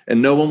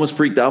 and no one was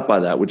freaked out by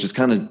that, which is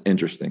kind of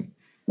interesting.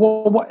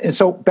 Well,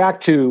 so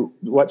back to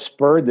what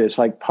spurred this,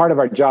 like part of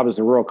our job as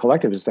the Rural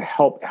Collective is to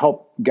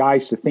help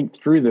guys to think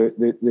through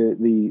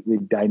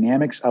the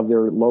dynamics of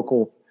their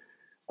local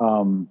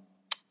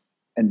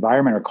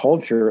environment or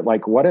culture.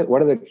 Like what are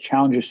the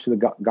challenges to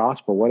the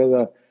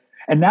gospel?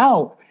 And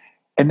now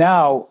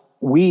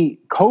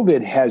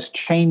COVID has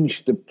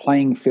changed the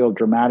playing field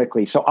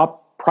dramatically. So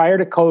prior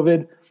to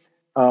COVID,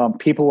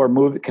 people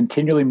were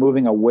continually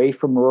moving away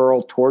from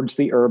rural towards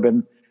the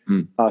urban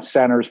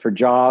centers for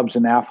jobs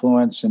and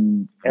affluence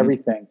and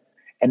everything.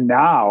 And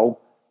now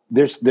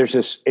there's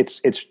this,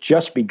 it's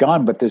just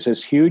begun, but there's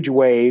this huge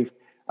wave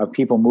of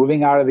people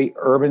moving out of the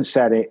urban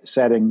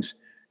settings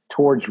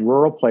towards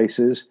rural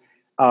places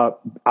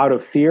out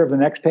of fear of the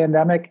next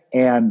pandemic,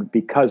 and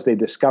because they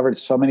discovered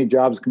so many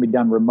jobs can be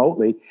done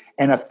remotely.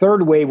 And a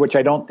third wave, which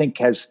I don't think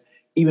has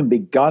even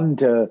begun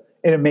to,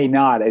 and it may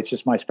not, it's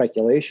just my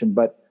speculation,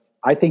 but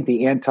I think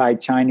the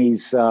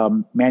anti-Chinese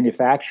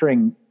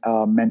manufacturing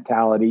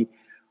mentality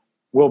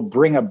will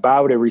bring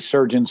about a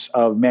resurgence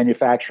of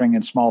manufacturing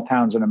in small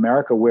towns in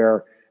America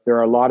where there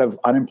are a lot of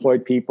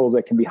unemployed people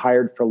that can be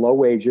hired for low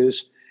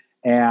wages.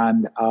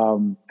 And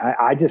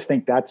I just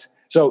think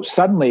so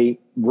suddenly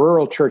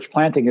rural church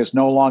planting is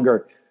no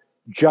longer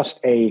just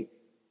a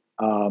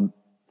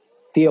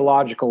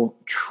theological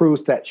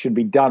truth that should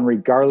be done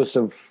regardless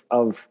of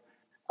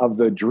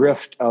the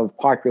drift of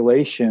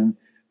population,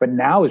 but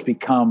now has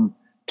become,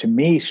 to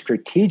me,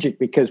 strategic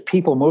because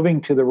people moving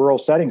to the rural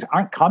settings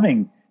aren't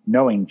coming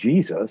knowing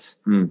Jesus.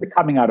 They're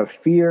coming out of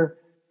fear.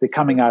 They're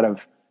coming out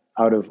of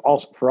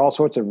for all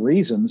sorts of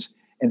reasons.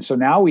 And so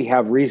now we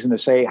have reason to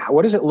say,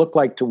 what does it look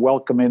like to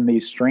welcome in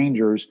these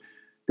strangers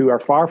who are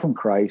far from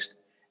Christ?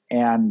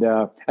 And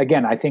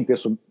again, I think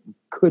this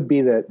could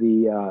be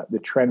the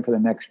trend for the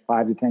next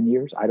 5 to 10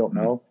 years. I don't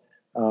know.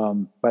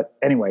 But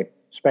anyway,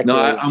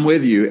 speculate. No, I'm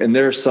with you. And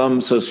there are some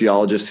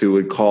sociologists who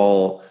would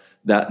call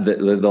that the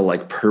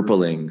like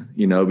purpling,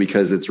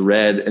 because it's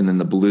red and then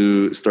the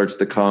blue starts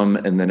to come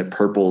and then it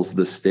purples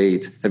the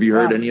state. Have you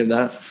heard any of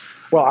that?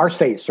 Well, our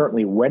state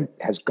certainly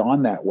has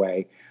gone that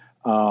way.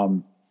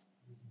 I'm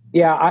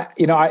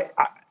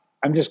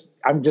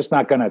just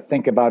not going to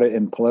think about it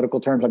in political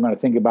terms. I'm going to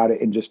think about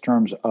it in just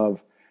terms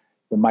of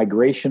the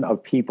migration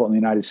of people in the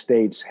United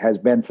States has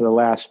been for the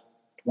last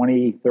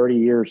 20, 30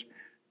 years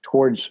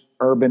towards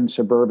urban,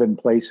 suburban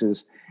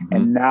places. Mm-hmm.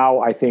 And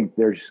now I think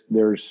there's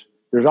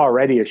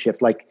already a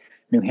shift. Like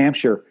New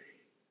Hampshire,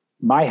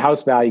 my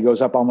house value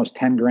goes up almost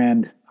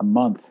 $10,000 a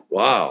month.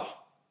 Wow.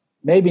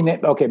 Maybe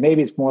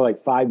it's more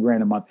like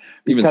 $5,000 a month.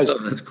 Because, even so,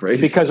 that's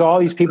crazy. Because all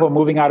these people are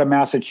moving out of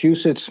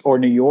Massachusetts or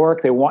New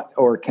York,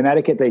 or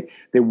Connecticut,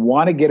 they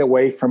want to get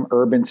away from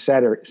urban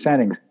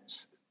settings.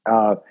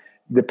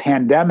 The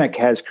pandemic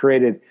has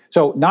created,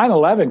 so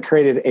 9/11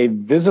 created a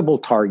visible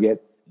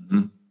target,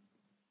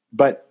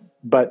 but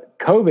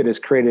COVID has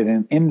created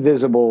an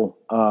invisible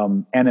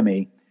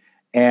enemy.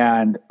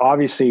 And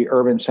obviously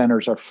urban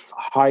centers are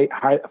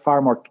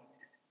far more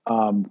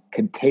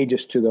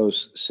contagious to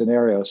those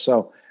scenarios.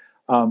 So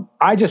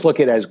I just look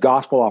at it as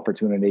gospel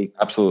opportunity.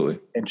 Absolutely.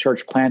 And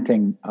church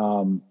planting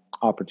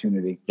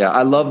opportunity. Yeah,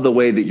 I love the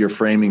way that you're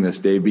framing this,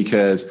 Dave,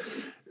 because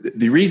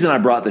the reason I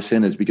brought this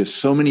in is because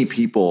so many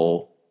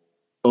people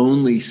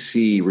only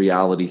see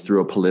reality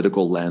through a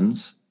political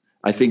lens.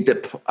 I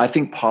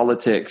think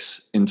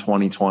politics in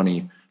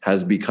 2020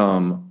 has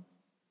become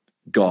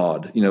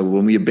God. You know,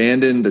 when we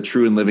abandon the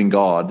true and living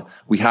God,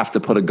 we have to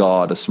put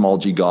a small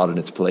g God in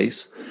its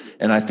place.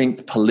 And I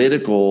think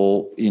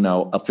political,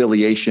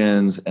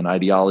 affiliations and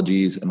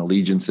ideologies and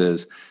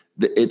allegiances,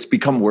 it's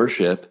become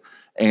worship.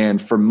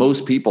 And for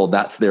most people,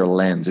 that's their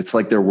lens. It's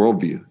like their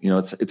worldview.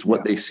 It's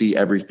what they see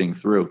everything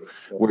through.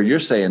 Where you're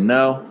saying,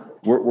 no,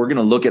 we're going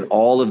to look at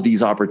all of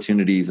these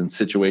opportunities and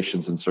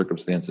situations and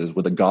circumstances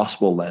with a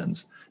gospel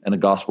lens and a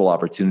gospel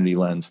opportunity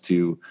lens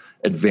to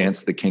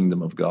advance the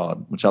kingdom of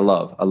God, which I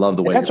love. I love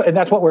the way. And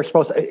that's what we're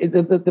supposed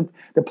to.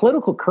 The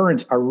political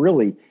currents are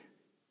really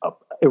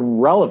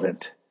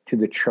irrelevant to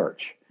the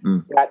church.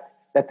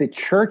 That the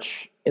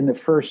church in the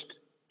first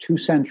 2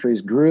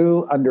 centuries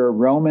grew under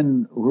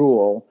Roman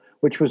rule,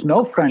 which was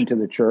no friend to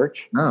the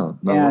church. No.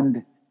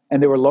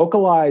 And there were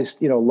localized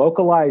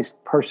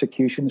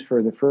persecutions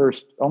for the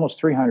first almost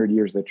 300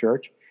 years of the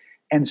church.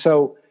 And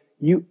so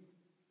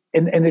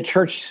and the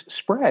church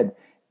spread.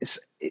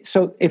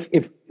 So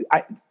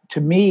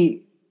to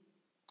me,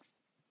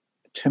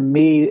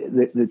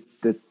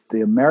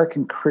 the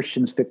American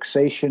Christians'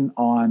 fixation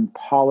on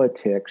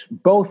politics,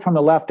 both from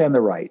the left and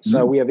the right.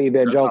 So we have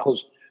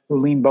evangelicals who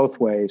lean both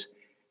ways.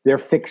 Their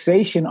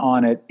fixation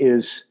on it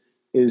is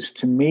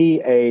to me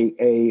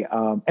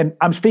and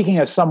I'm speaking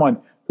as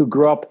someone who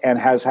grew up and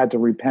has had to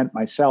repent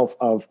myself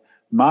of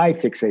my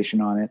fixation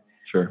on it.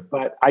 Sure.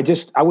 But I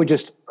would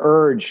just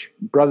urge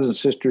brothers and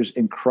sisters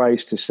in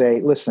Christ to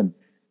say, listen,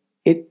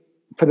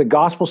 for the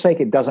gospel's sake,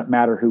 it doesn't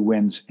matter who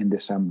wins in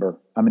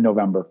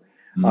November.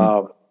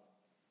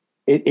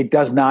 It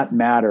does not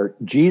matter.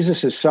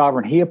 Jesus is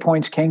sovereign. He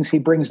appoints kings. He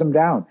brings them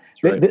down.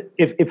 Right.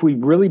 If we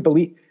really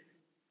believe,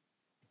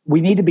 we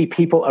need to be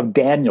people of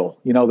Daniel,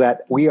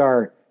 that we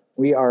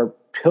are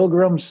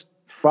pilgrims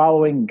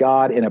following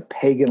God in a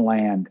pagan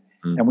land.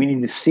 And we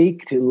need to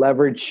seek to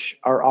leverage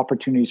our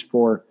opportunities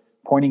for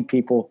pointing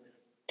people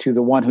to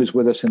the one who's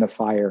with us in the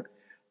fire.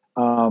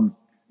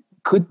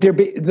 Could there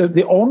be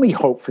the only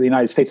hope for the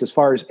United States as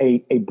far as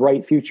a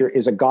bright future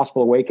is a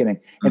gospel awakening,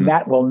 and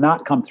that will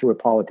not come through a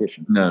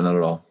politician. No, not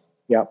at all.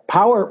 Yeah,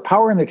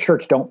 power and the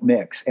church don't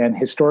mix, and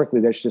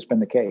historically that's just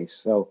been the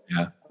case. So,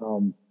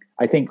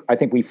 I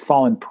think we've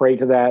fallen prey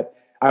to that.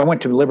 I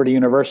went to Liberty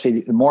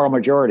University, the moral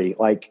majority.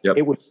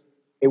 It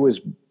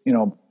was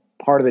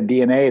part of the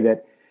DNA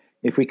that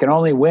if we can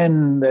only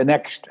win the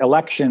next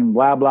election,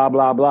 blah blah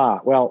blah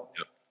blah. Well,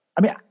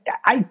 I mean,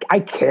 I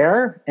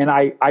care and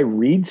I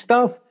read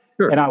stuff.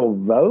 Sure. And I will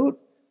vote,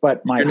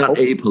 but you're not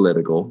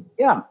apolitical.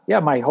 Yeah.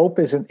 My hope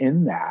isn't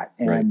in that.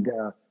 And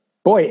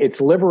boy, it's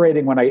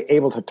liberating when I'm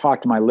able to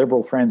talk to my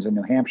liberal friends in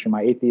New Hampshire,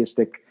 my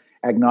atheistic,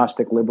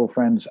 agnostic, liberal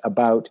friends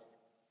about,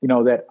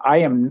 that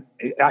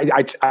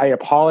I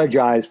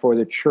apologize for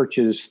the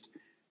church's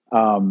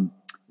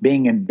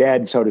being in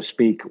bed, so to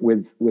speak,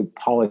 with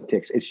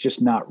politics. It's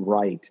just not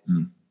right.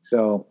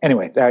 So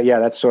anyway,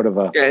 that's sort of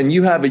and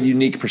you have a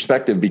unique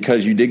perspective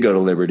because you did go to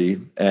Liberty,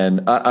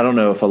 and I don't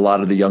know if a lot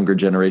of the younger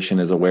generation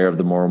is aware of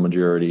the moral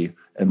majority.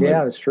 And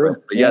that's true.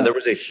 But there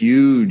was a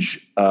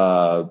huge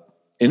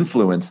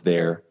influence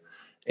there,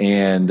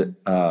 and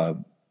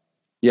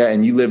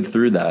and you lived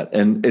through that.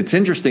 And it's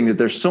interesting that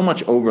there's so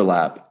much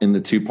overlap in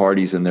the two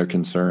parties and their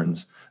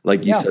concerns,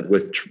 like you said,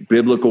 with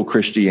biblical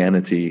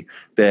Christianity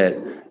that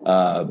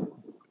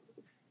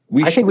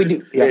we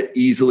fit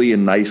easily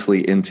and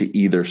nicely into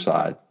either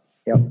side.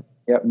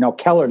 Yep. No,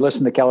 Keller,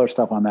 listen to Keller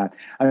stuff on that.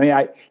 I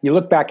mean, you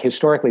look back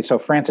historically, so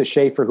Francis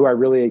Schaeffer, who I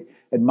really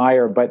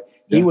admire, but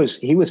he was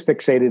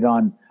fixated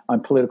on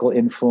political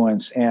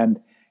influence. And,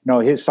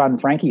 his son,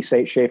 Frankie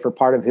Schaeffer,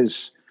 part of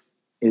his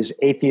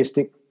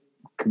atheistic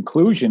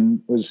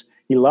conclusion was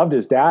he loved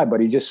his dad,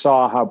 but he just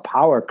saw how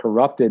power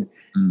corrupted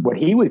what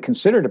he would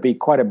consider to be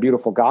quite a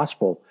beautiful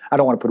gospel. I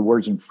don't want to put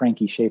words in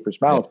Frankie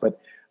Schaeffer's mouth, but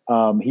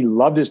he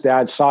loved his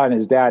dad, saw in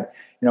his dad,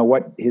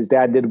 what his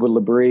dad did with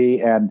L'Abri,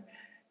 and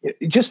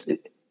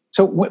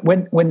so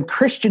when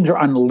Christians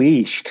are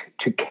unleashed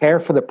to care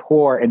for the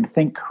poor and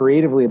think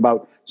creatively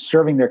about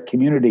serving their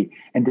community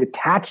and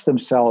detach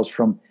themselves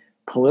from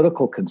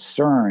political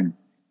concern,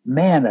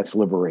 man, that's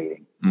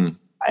liberating. And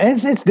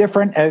it's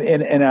different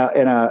in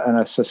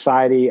a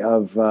society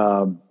of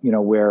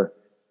where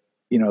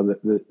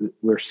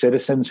we're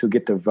citizens who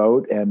get to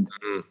vote, and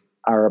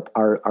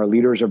our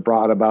leaders are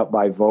brought about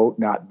by vote,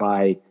 not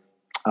by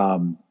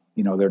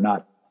they're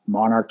not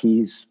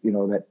monarchies.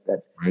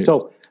 Right.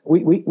 So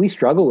we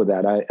struggle with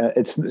that.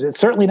 It's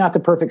certainly not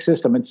the perfect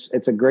system.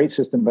 It's a great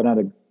system, but not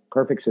a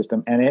perfect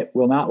system, and it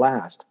will not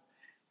last.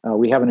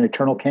 We have an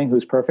eternal king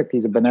who's perfect.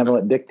 He's a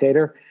benevolent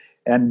dictator,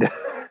 and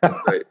that's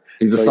right.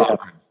 He's a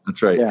sovereign.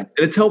 That's right. Yeah. And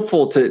it's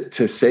helpful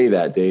to say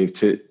that, Dave,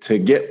 to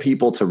get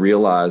people to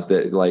realize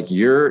that like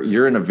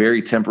you're in a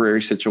very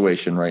temporary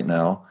situation right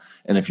now.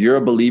 And if you're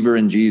a believer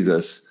in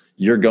Jesus,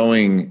 you're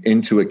going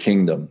into a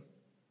kingdom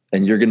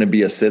and you're going to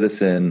be a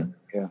citizen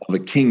of a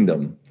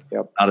kingdom,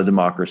 not a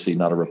democracy,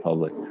 not a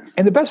republic.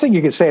 And the best thing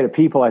you can say to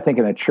people, I think,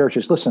 in a church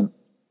is, listen,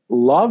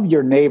 love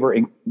your neighbor,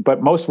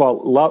 but most of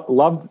all,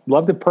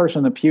 love the person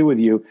in the pew with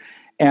you.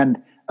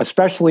 And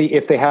especially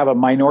if they have a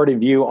minority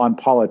view on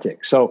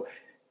politics.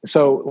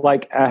 So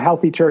like a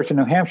healthy church in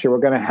New Hampshire, we're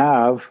going to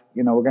have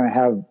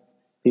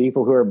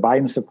people who are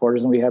Biden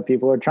supporters and we have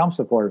people who are Trump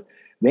supporters.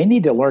 They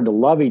need to learn to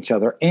love each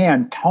other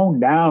and tone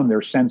down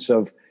their sense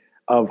of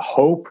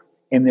hope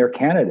in their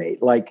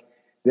candidate. Like,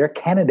 their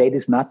candidate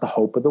is not the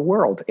hope of the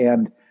world.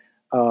 And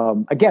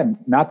again,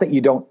 not that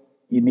you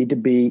need to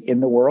be in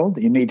the world.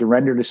 You need to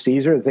render to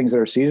Caesar the things that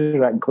are Caesar.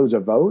 That includes a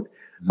vote.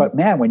 Mm-hmm. But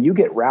man, when you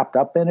get wrapped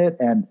up in it,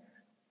 and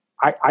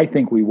I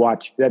think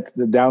that's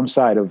the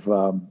downside of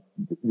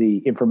the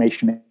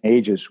information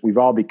ages. We've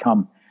all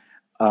become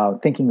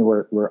thinking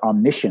that we're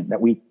omniscient,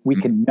 that we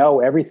can know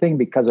everything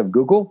because of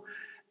Google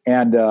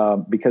and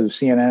because of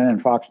CNN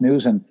and Fox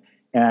News and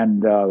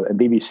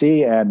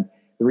BBC. And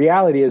the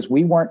reality is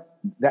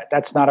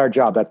that's not our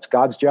job. That's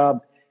God's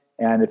job.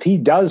 And if he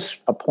does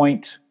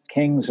appoint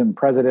kings and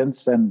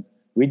presidents, then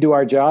we do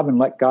our job and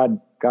let God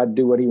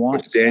do what he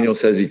wants. Which Daniel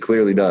says he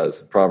clearly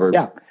does.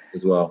 Proverbs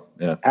as well.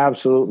 Yeah,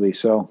 absolutely.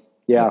 So,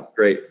 yeah.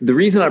 Great. The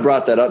reason I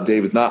brought that up,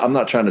 Dave, is I'm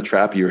not trying to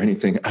trap you or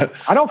anything.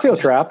 I don't feel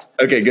trapped.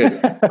 Okay, good.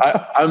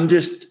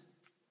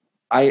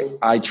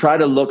 I try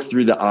to look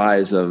through the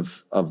eyes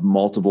of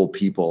multiple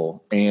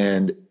people.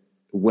 And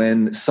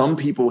when some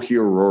people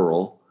hear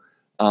rural,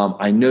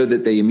 I know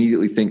that they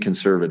immediately think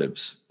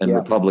conservatives and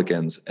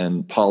Republicans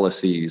and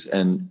policies.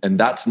 And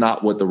that's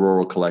not what the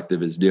Rural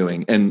Collective is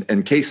doing.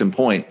 And case in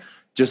point,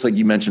 just like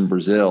you mentioned,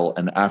 Brazil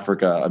and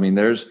Africa. I mean,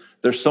 there's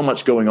so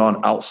much going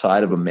on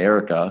outside of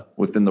America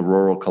within the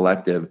Rural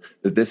Collective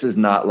that this is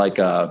not like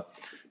Acts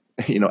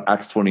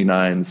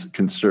 29's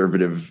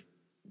conservative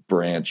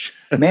branch.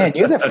 Man,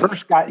 you're the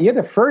first guy. You're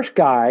the first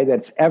guy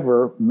that's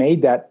ever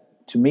made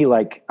that to me.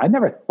 Like, I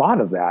never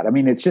thought of that. I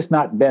mean, it's just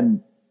not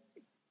been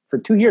for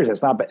 2 years.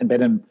 It's not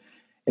been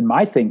in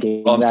my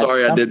thinking. Oh, I'm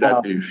sorry, I did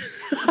that to you.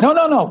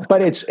 No.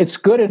 But it's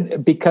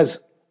good because,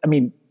 I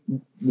mean,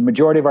 the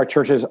majority of our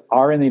churches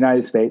are in the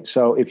United States.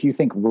 So if you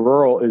think the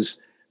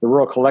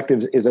Rural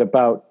Collective is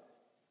about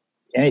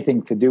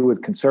anything to do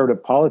with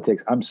conservative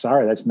politics, I'm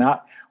sorry, that's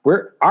not.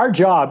 Our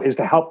job is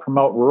to help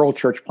promote rural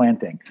church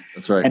planting.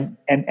 That's right.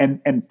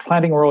 And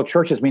planting rural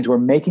churches means we're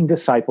making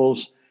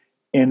disciples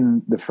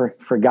in the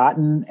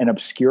forgotten and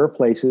obscure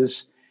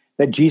places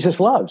that Jesus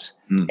loves.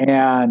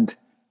 And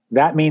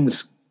that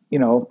means,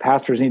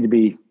 pastors need to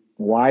be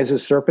wise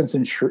as serpents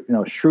and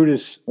shrewd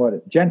as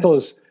gentle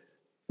as,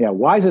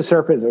 wise as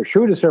serpents, or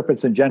shrewd as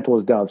serpents and gentle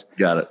as doves.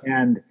 Got it.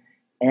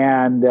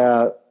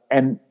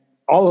 And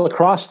all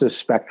across the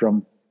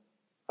spectrum,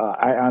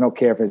 I don't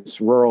care if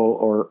it's rural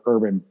or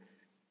urban,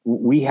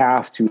 we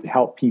have to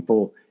help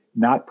people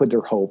not put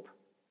their hope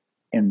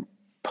in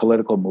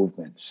political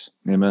movements.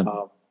 Amen.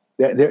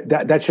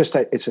 That's just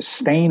it's a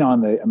stain on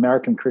the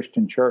American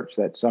Christian church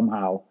that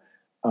somehow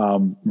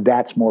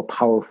that's more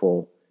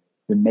powerful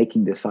than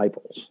making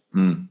disciples.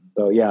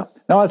 So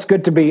it's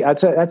good to be. I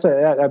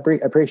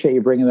appreciate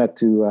you bringing that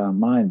to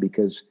mind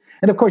because,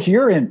 and of course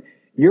you're in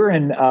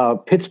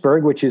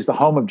Pittsburgh, which is the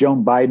home of Joe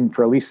Biden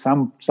for at least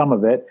some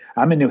of it.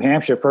 I'm in New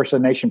Hampshire, First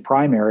of the Nation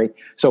primary.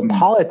 So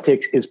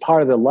politics is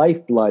part of the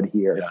lifeblood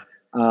here.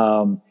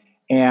 Yeah.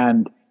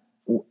 And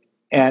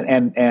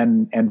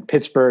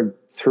Pittsburgh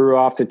threw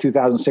off the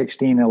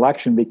 2016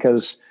 election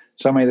because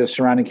so many of the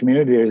surrounding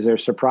communities, they're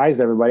surprised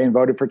everybody and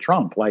voted for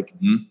Trump. Like,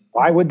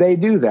 why would they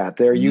do that?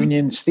 They're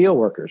union steel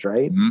workers,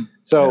 right?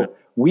 So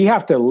we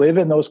have to live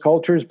in those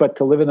cultures, but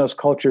to live in those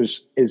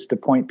cultures is to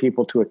point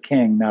people to a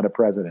king, not a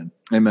president.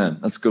 Amen.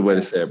 That's a good way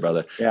to say it,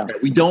 brother. Yeah.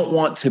 We don't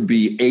want to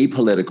be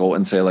apolitical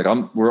and say like,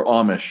 we're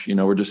Amish,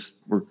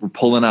 we're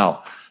pulling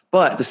out.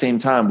 But at the same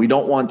time, we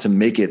don't want to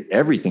make it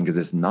everything because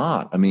it's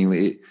not. I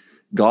mean,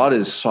 God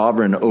is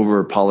sovereign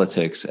over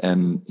politics,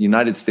 and the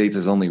United States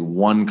is only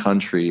one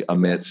country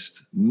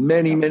amidst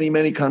many, many,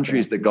 many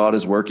countries that God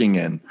is working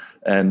in.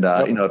 And,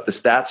 if the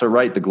stats are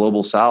right, the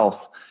global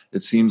South,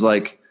 it seems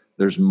like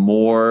there's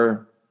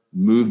more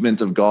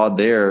movement of God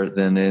there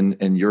than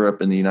in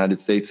Europe and the United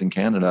States and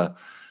Canada.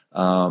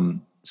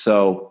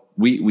 So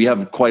we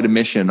have quite a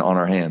mission on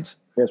our hands.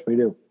 Yes, we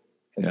do.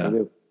 We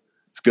do.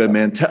 It's good,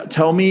 man.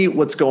 Tell me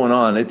what's going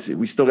on.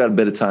 We still got a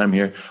bit of time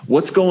here.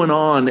 What's going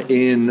on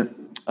in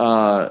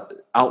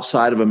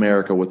outside of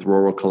America with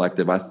Rural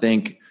Collective? I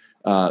think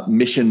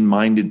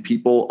mission-minded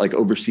people, like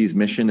overseas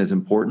mission, is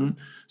important.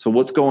 So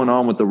what's going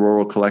on with the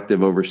Rural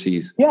Collective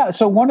overseas? Yeah,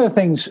 so one of the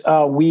things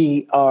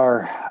we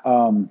are,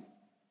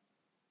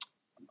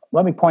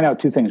 let me point out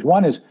two things.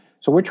 One is,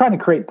 so we're trying to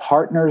create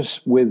partners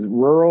with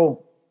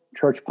rural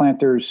church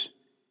planters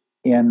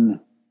in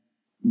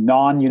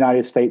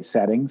non-United States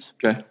settings,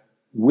 okay,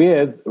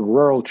 with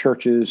rural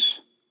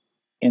churches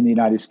in the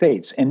United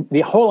States. And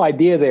the whole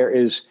idea there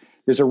is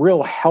there's a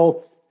real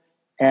health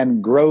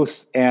and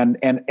growth and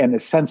a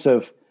sense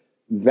of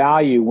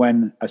value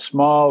when a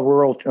small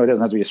rural, or it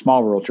doesn't have to be a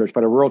small rural church,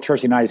 but a rural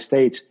church in the United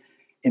States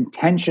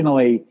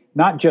intentionally,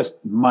 not just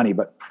money,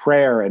 but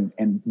prayer and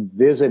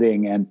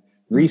visiting and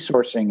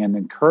resourcing and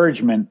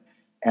encouragement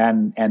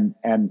and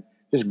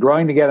just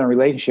growing together in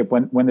relationship.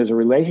 When there's a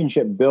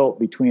relationship built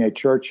between a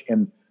church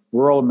in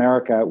rural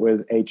America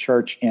with a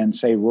church in,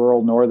 say,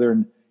 rural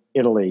northern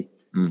Italy.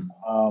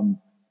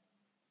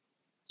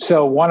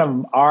 So one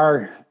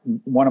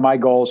of my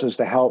goals is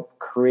to help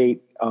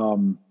create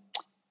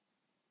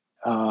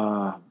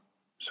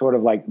sort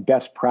of like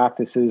best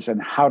practices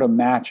and how to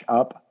match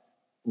up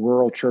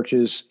rural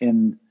churches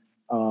in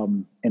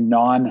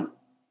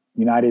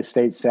non-United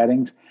States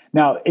settings.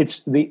 Now,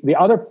 it's the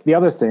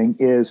other thing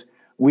is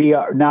we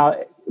are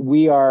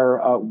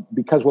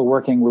because we're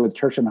working with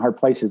Church in Hard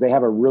Places. They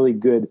have a really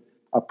good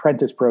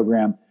apprentice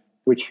program,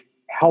 which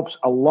helps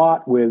a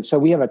lot with. So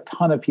we have a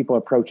ton of people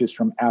approaches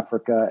from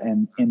Africa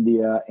and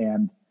India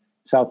and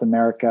South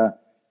America.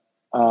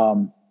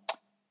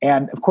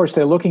 And of course,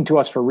 they're looking to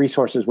us for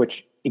resources,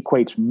 which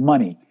equates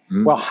money.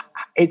 Well,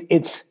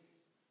 it's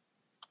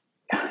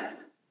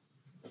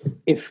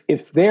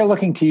if they're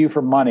looking to you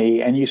for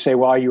money and you say,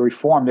 well, are you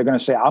reformed? They're going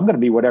to say, I'm going to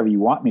be whatever you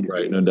want me to be.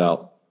 Right, no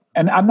doubt.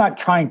 And I'm not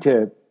trying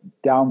to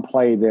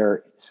downplay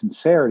their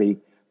sincerity,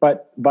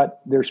 but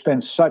there's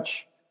been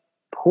such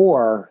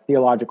poor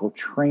theological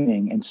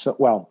training in so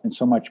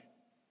much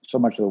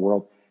of the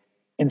world.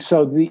 And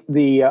so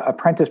the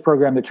apprentice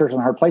program the Church in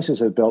Hard Places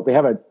has built, they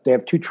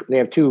have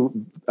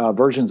two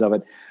versions of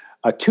it.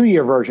 A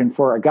 2-year version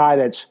for a guy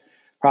that's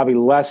probably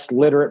less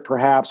literate,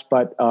 perhaps,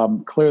 but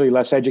clearly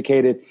less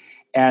educated.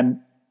 And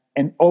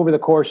over the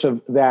course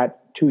of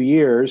that 2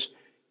 years,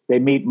 they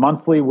meet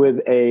monthly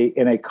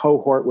in a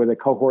cohort with a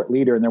cohort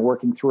leader, and they're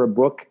working through a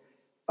book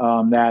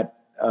that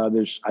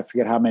I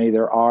forget how many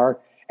there are,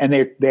 and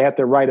they have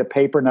to write a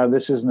paper. Now,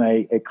 this isn't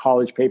a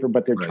college paper,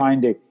 but they're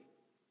trying to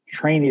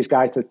train these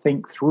guys to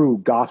think through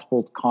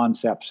gospel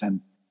concepts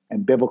and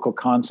biblical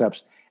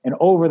concepts. And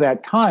over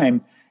that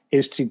time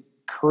is to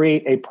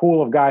create a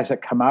pool of guys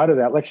that come out of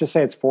that. Let's just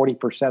say it's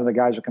 40% of the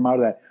guys that come out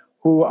of that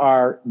who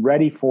are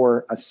ready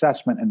for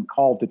assessment and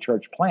called to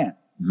church plant.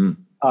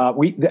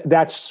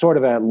 That's sort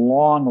of a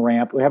long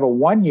ramp. We have a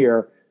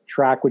 1-year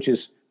track, which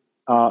is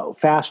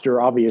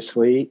faster,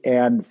 obviously,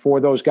 and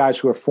for those guys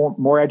who are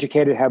more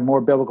educated, have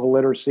more biblical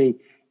literacy,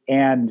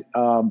 and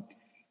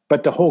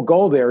but the whole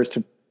goal there is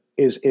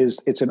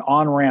it's an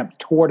on-ramp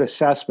toward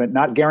assessment,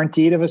 not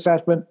guaranteed of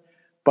assessment,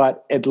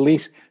 but at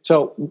least.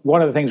 So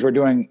one of the things we're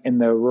doing in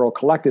the Rural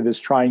Collective is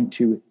trying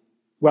to,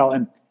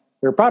 and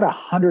there are about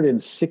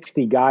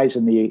 160 guys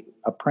in the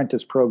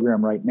apprentice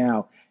program right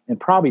now, and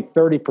probably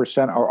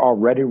 30% are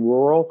already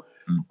rural.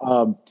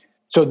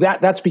 So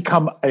that's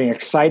become an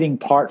exciting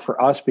part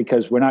for us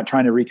because we're not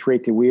trying to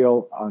recreate the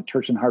wheel.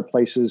 Church in Hard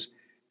Places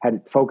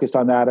had focused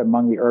on that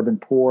among the urban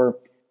poor.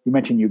 You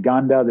mentioned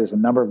Uganda. There's a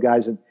number of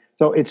guys.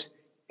 So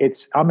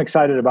I'm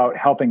excited about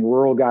helping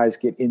rural guys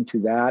get into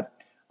that.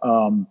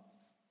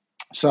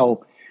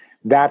 So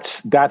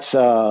that's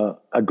a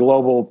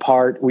global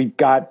part. We've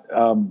got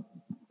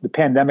the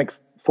pandemic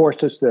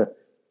forced us to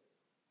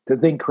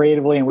think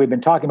creatively, and we've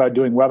been talking about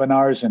doing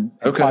webinars and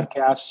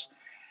podcasts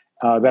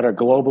that are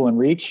global in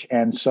reach.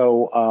 And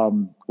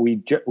so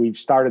we've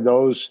started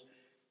those.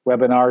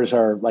 Webinars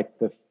are like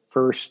the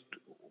first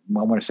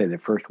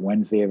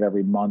Wednesday of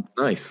every month.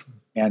 Nice.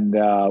 And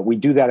we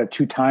do that at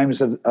 2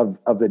 times of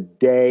the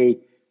day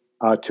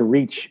to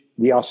reach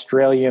the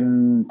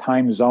Australian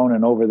time zone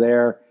and over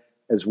there,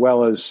 as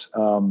well as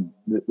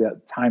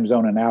the time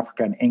zone in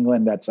Africa and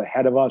England that's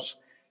ahead of us.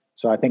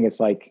 So I think it's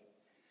like,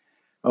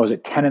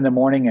 at 10 in the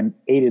morning and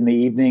 8 in the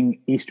evening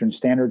Eastern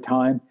Standard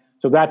Time.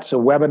 So that's a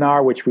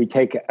webinar, which we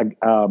take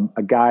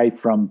a guy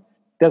from,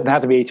 doesn't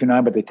have to be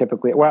 829, but they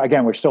typically,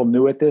 again, we're still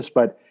new at this,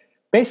 but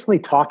basically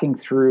talking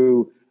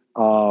through,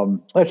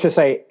 let's just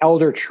say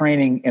elder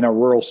training in a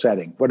rural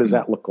setting. What does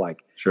that look like?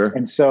 Sure.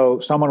 And so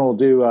someone will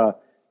do a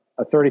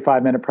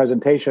 35-minute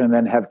presentation and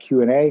then have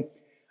Q&A.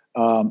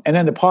 And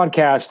then the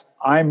podcast,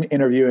 I'm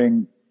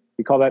interviewing,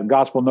 we call that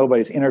Gospel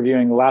Nobodies,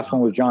 interviewing. The last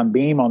one was John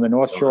Beam on the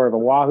North Shore of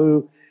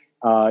Oahu,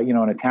 in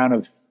a town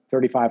of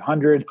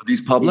 3,500. Are these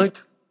public?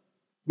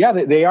 Yeah,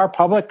 they are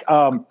public.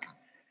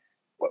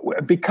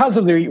 Because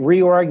of the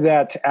reorg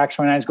that Acts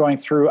 29 is going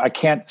through, I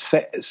can't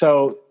say.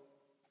 So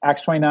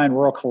Acts 29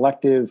 Rural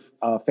Collective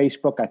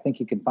Facebook, I think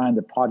you can find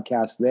the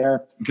podcast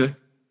there. Okay.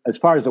 As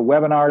far as the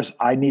webinars,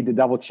 I need to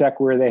double check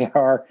where they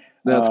are.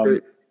 That's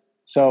great.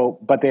 So,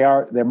 but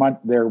they're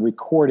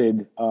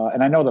recorded,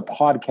 and I know the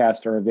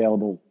podcasts are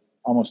available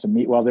almost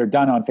immediately. Well, they're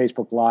done on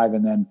Facebook Live,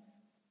 and then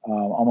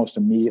almost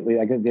immediately.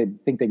 I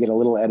think they get a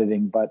little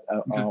editing, but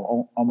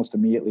almost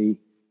immediately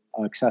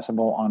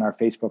accessible on our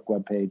Facebook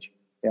webpage.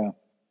 Yeah,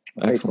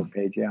 Excellent. Facebook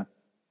page. Yeah.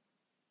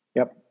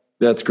 Yep.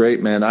 That's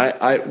great, man.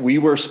 We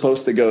were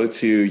supposed to go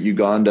to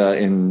Uganda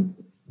in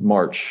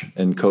March,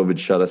 and COVID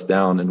shut us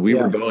down, and we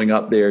were going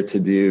up there to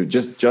do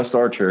just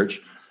our church.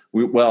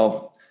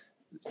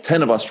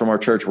 10 of us from our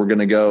church were going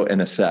to go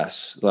and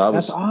assess. So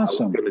That's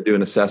awesome. I was going to do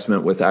an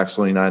assessment with Acts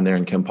 29 there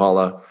in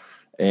Kampala.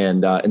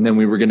 And then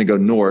we were going to go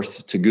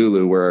north to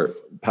Gulu, where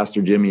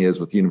Pastor Jimmy is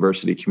with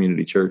University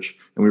Community Church.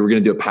 And we were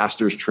going to do a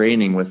pastor's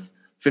training with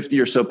 50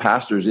 or so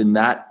pastors in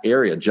that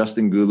area, just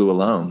in Gulu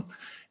alone.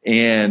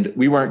 And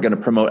we weren't going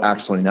to promote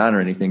Acts 29 or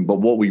anything,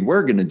 but what we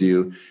were going to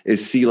do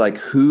is see like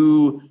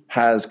who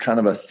has kind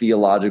of a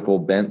theological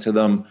bent to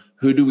them.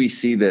 Who do we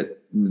see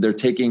that they're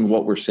taking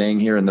what we're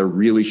saying here and they're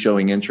really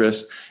showing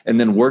interest, and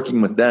then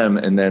working with them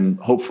and then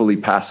hopefully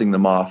passing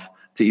them off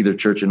to either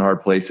Church in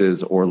Hard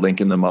Places or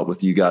linking them up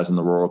with you guys in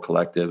the Rural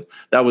Collective.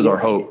 That was our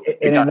hope.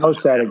 And in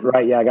those settings,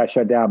 right? Yeah, I got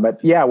shut down.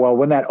 But yeah, well,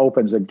 when that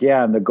opens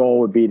again, the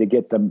goal would be to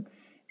get them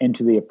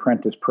into the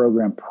apprentice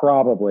program,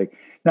 probably.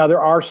 Now,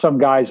 there are some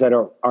guys that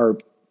are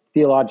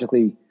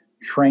theologically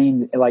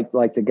trained, like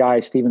the guy,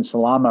 Stephen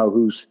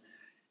Salamo,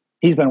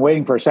 he's been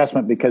waiting for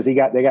assessment because they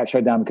got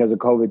shut down because of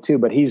COVID too,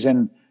 but he's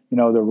in,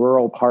 the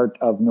rural part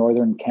of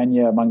northern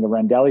Kenya among the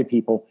Rendeli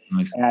people.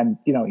 Nice. And,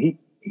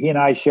 he and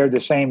I shared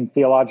the same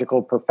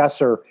theological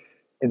professor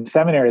in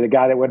seminary, the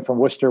guy that went from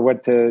Worcester,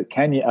 went to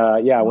Kenya,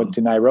 went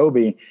to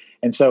Nairobi.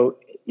 And so,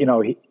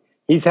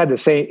 he's had the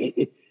same,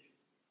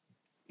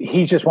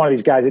 he's just one of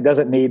these guys that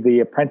doesn't need the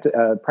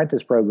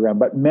apprentice program,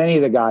 but many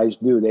of the guys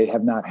do. They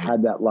have not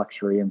had that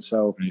luxury. And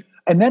so,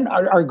 and then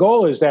our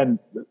goal is then,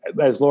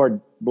 as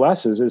Lord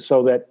blesses, is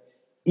so that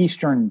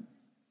Eastern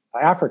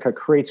Africa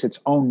creates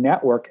its own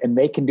network and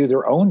they can do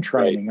their own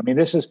training. Right. I mean,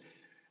 this is,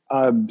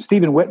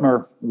 Stephen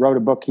Whitmer wrote a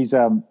book. He's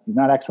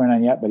not Acts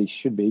 29 yet, but he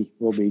should be,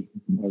 will be.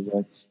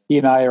 He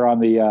and I are on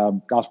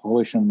the Gospel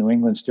Coalition of New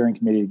England steering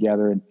committee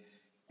together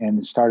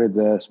and started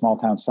the small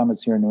town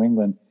summits here in New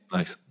England.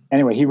 Nice.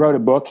 Anyway, he wrote a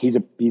book. He's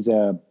a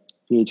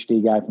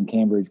PhD guy from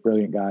Cambridge,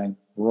 brilliant guy,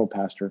 rural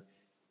pastor.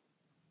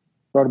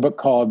 Wrote a book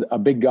called A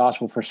Big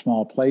Gospel for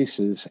Small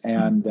Places.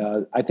 And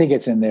I think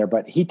it's in there,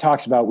 but he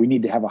talks about we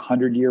need to have a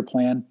 100-year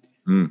plan,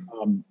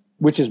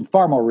 which is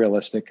far more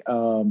realistic.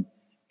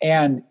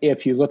 And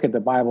if you look at the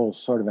Bible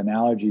sort of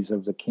analogies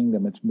of the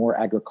kingdom, it's more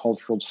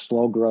agricultural,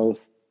 slow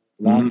growth,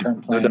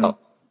 long-term planning. No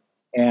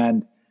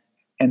doubt.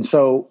 And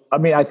so, I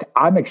mean,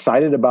 I'm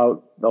excited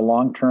about the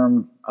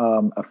long-term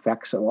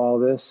effects of all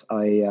this.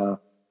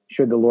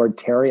 Should the Lord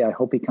tarry, I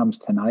hope he comes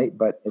tonight,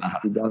 but if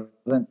he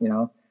doesn't,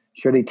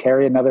 should he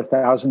tarry another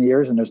 1,000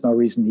 years, and there's no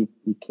reason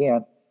he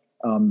can't,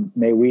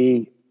 may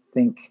we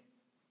think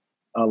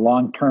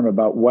long-term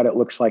about what it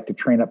looks like to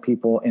train up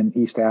people in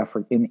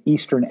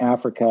Eastern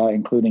Africa,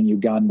 including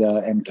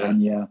Uganda and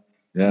Kenya,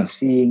 and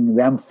seeing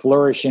them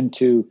flourish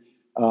into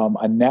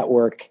a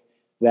network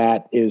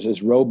that is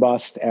as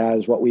robust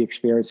as what we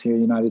experience here in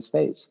the United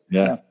States.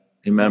 Yeah.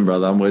 Amen,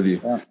 brother. I'm with you.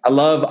 Yeah. I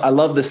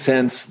love the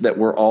sense that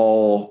we're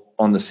all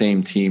on the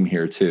same team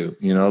here too.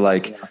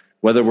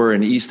 Whether we're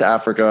in East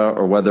Africa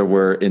or whether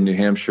we're in New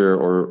Hampshire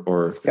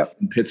or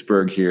in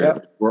Pittsburgh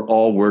here, we're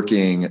all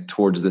working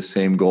towards the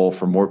same goal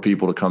for more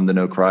people to come to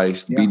know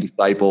Christ, be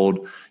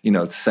discipled,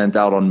 sent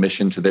out on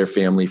mission to their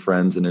family,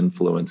 friends, and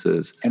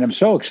influences. And I'm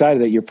so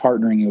excited that you're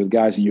partnering with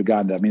guys in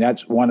Uganda. I mean,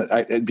 that's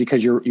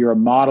because you're a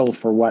model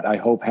for what I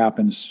hope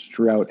happens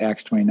throughout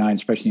Acts 29,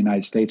 especially in the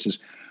United States, is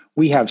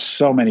we have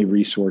so many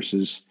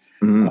resources.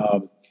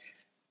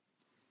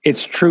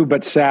 It's true,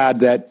 but sad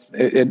that,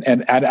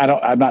 and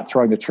I'm not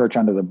throwing the church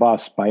under the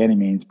bus by any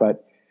means,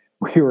 but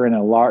we were in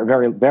a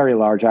very, very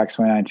large Acts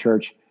 29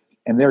 church,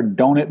 and their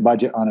donut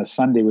budget on a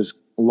Sunday was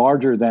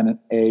larger than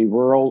a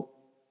rural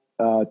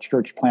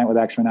church plant with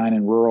Acts 29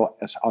 in rural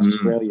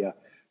Australia.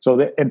 So,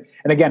 and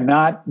again,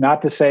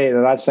 not to say,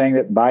 they're not saying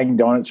that buying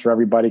donuts for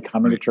everybody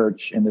coming to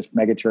church in this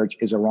mega church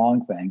is a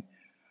wrong thing,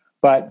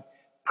 but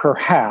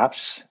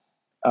perhaps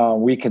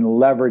we can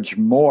leverage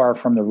more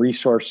from the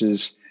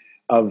resources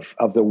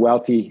of the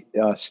wealthy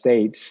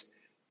states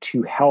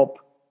to help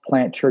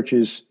plant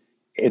churches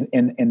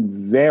in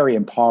very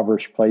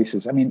impoverished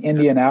places. I mean,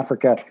 India and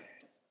Africa,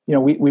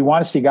 we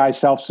want to see guys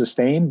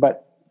self-sustain,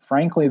 but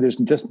frankly, there's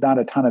just not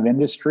a ton of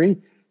industry.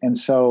 And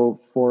so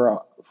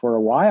for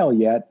a while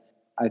yet,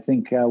 I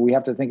think we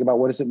have to think about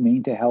what does it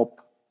mean to help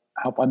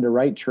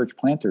underwrite church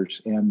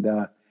planters and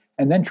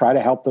then try to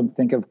help them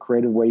think of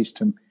creative ways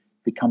to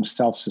become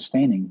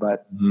self-sustaining.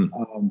 But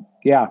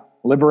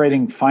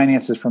liberating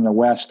finances from the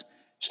West.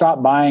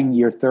 Stop buying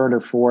your third or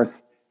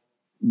fourth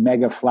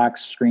mega flat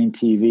screen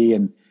TV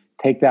and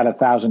take that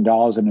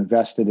 $1,000 and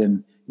invest it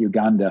in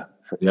Uganda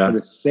for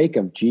the sake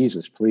of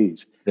Jesus,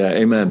 please. Yeah,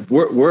 amen.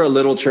 We're a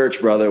little church,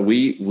 brother.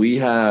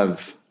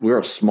 We're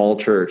a small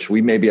church.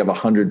 We maybe have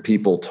 100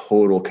 people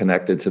total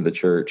connected to the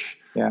church.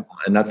 Yeah,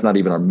 and that's not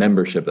even our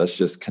membership. That's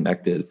just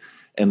connected.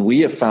 And we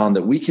have found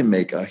that we can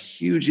make a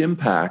huge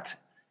impact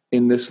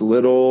in this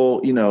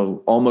little,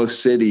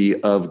 almost city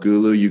of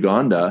Gulu,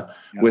 Uganda,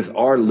 with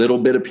our little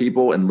bit of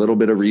people and little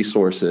bit of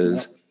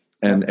resources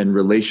and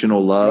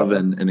relational love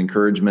and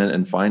encouragement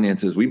and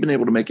finances. We've been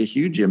able to make a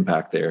huge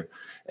impact there.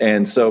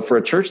 And so for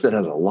a church that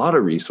has a lot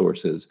of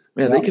resources,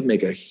 man, they could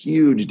make a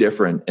huge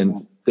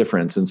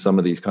difference in some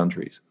of these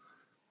countries.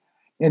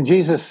 And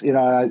Jesus,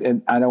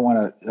 and I don't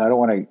want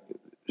to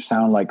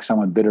sound like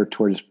someone bitter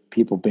towards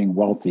people being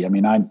wealthy. I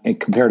mean,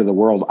 compared to the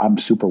world, I'm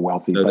super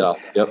wealthy. No but, doubt.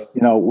 Yep.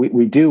 You know,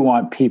 we do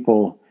want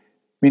people.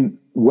 I mean,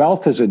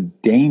 wealth is a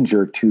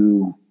danger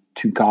to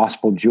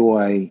gospel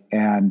joy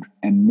and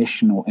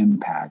missional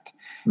impact.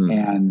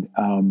 And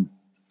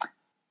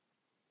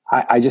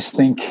I just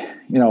think,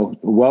 you know,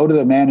 woe to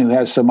the man who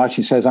has so much.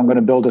 He says, "I'm going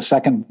to build a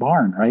second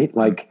barn." Right?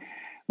 Like,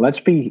 let's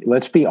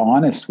be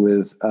honest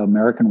with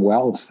American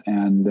wealth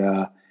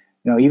and.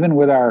 You know, even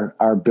with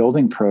our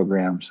building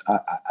programs,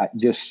 I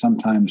just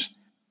sometimes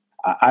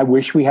I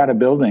wish we had a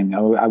building.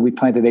 We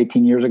planted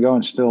 18 years ago,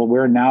 and still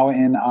we're now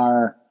in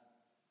our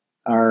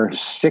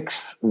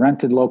 6th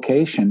rented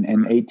location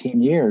in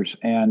 18 years.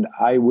 And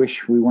I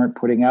wish we weren't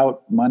putting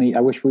out money. I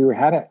wish we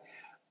had it.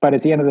 But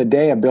at the end of the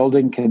day, a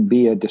building can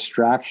be a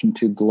distraction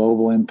to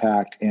global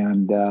impact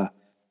and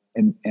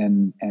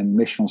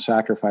missional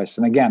sacrifice.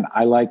 And again,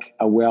 I like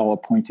a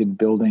well-appointed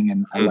building,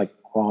 and I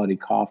like quality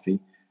coffee.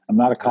 I'm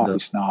not a coffee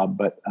snob,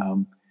 but...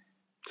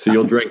 so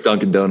you'll drink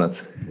Dunkin'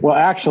 Donuts? Well,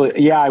 actually,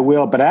 yeah, I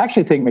will. But I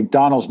actually think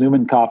McDonald's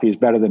Newman coffee is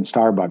better than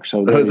Starbucks.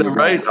 So is that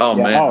right? Oh,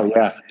 yeah. Man. Oh,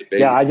 yeah.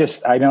 Yeah,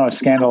 I know I'm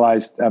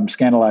scandalized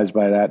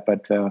by that,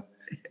 but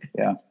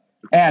yeah.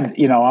 And,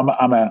 you know,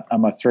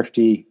 I'm a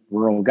thrifty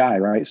rural guy,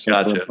 right? So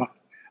gotcha. For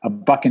a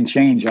buck and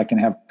change, I can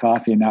have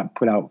coffee and not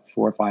put out $4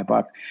 or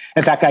 $5.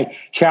 In fact, I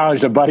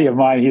challenged a buddy of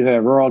mine. He's a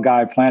rural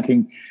guy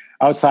planting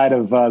outside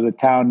of the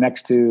town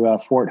next to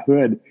Fort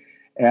Hood.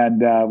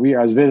 And I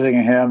was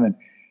visiting him, and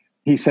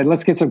he said,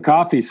 "Let's get some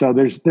coffee." So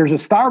there's a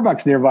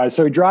Starbucks nearby.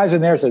 So he drives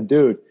in there and said,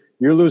 "Dude,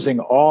 you're losing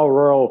all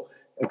rural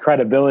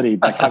credibility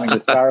by coming to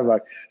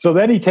Starbucks." So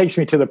then he takes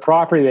me to the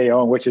property they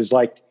own, which is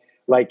like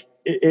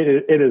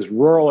it is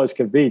rural as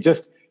could be,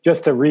 just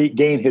to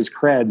regain his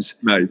creds.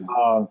 Nice.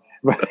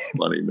 That's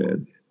funny,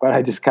 man. But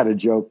I just kind of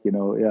joke, you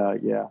know.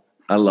 Yeah.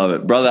 I love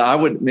it, brother.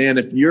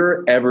 If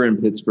you're ever in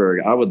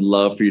Pittsburgh, I would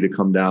love for you to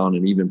come down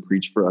and even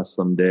preach for us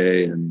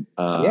someday. And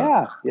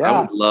yeah.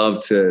 I would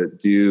love to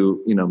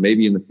do, you know,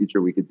 maybe in the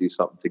future we could do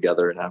something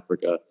together in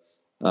Africa,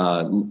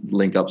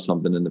 link up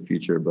something in the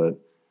future. But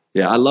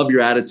yeah, I love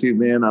your attitude,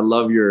 man. I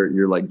love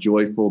your like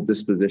joyful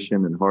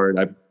disposition and heart.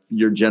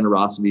 Your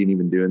generosity in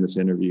even doing this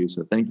interview.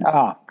 So thank you.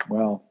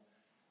 Well,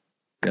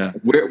 yeah.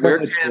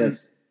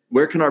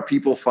 Where can our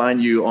people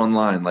find you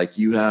online? Like,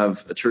 you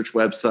have a church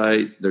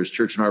website, there's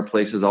Church in Hard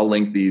Places. I'll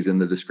link these in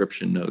the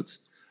description notes.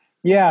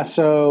 Yeah.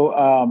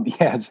 So,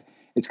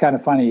 it's kind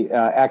of funny.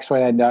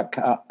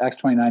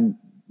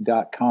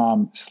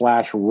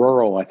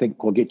 Acts29.com/rural, I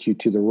think will get you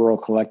to the Rural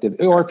Collective.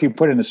 Or if you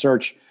put in a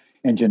search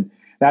engine,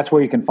 that's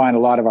where you can find a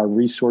lot of our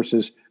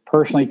resources.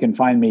 Personally, you can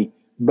find me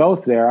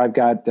both there. I've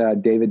got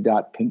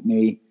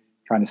David.Pinkney.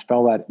 Trying to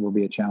spell that will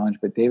be a challenge,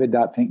 but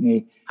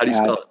David.Pinkney. How do you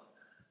spell it?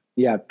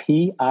 Yeah,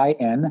 Pinkney.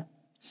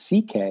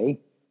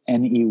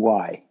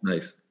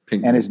 Nice.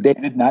 Pinkney. And it's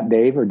David, not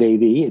Dave or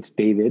Davey. It's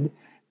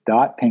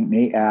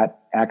David.Pinkney at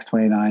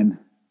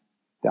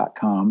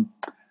acts29.com.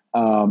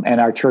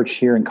 And our church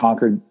here in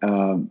Concord,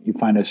 you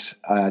find us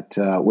at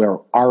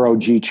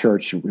ROG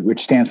Church,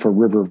 which stands for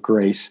River of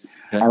Grace,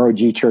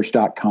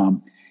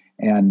 rogchurch.com.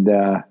 And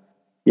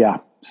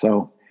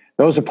so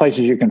those are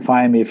places you can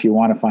find me if you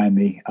want to find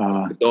me.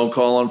 Don't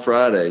call on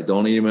Friday.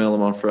 Don't email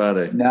them on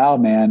Friday. No,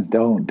 man,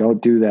 don't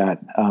do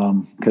that,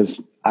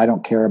 because I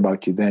don't care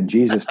about you then.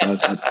 Jesus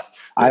does, but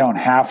I don't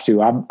have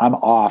to. I'm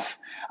off.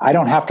 I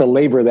don't have to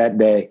labor that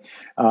day.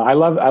 I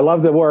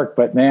love the work,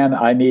 but man,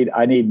 I need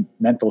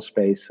mental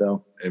space.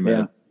 So,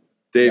 amen. Yeah.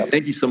 Dave,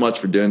 thank you so much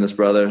for doing this,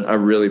 brother. I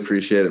really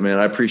appreciate it, man.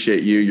 I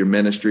appreciate you, your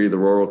ministry, the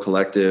Rural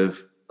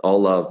Collective.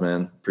 All love,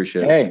 man.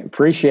 Appreciate it. Hey,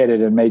 appreciate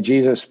it. And may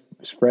Jesus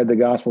spread the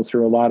gospel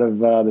through a lot of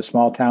the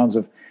small towns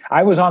of.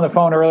 I was on the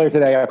phone earlier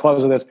today. I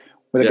close with this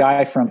with a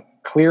guy from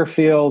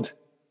Clearfield,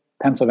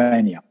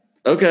 Pennsylvania.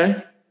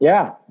 Okay.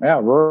 Yeah.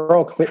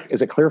 Rural.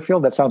 Is it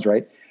Clearfield? That sounds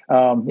right.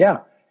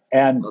 Yeah.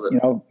 And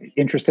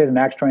interested in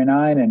Acts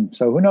 29, and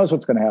so who knows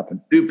what's going to happen.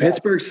 Dude,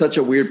 Pittsburgh's such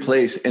a weird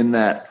place in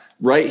that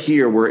right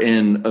here we're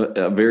in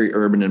a very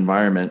urban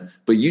environment,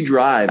 but you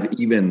drive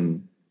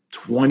even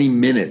 20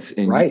 minutes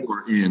and you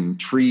are in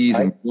trees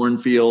and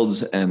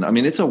cornfields. And I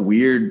mean, it's a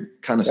weird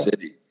kind of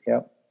city.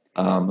 Yep.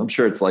 I'm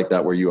sure it's like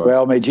that where you are.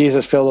 Well, may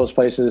Jesus fill those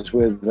places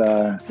with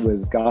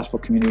gospel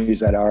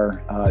communities that are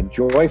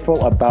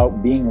joyful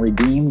about being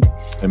redeemed.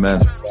 Amen.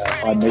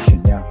 On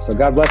mission. Yeah. So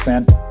God bless,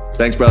 man.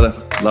 Thanks, brother.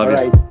 Love you.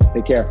 All right.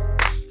 Take care.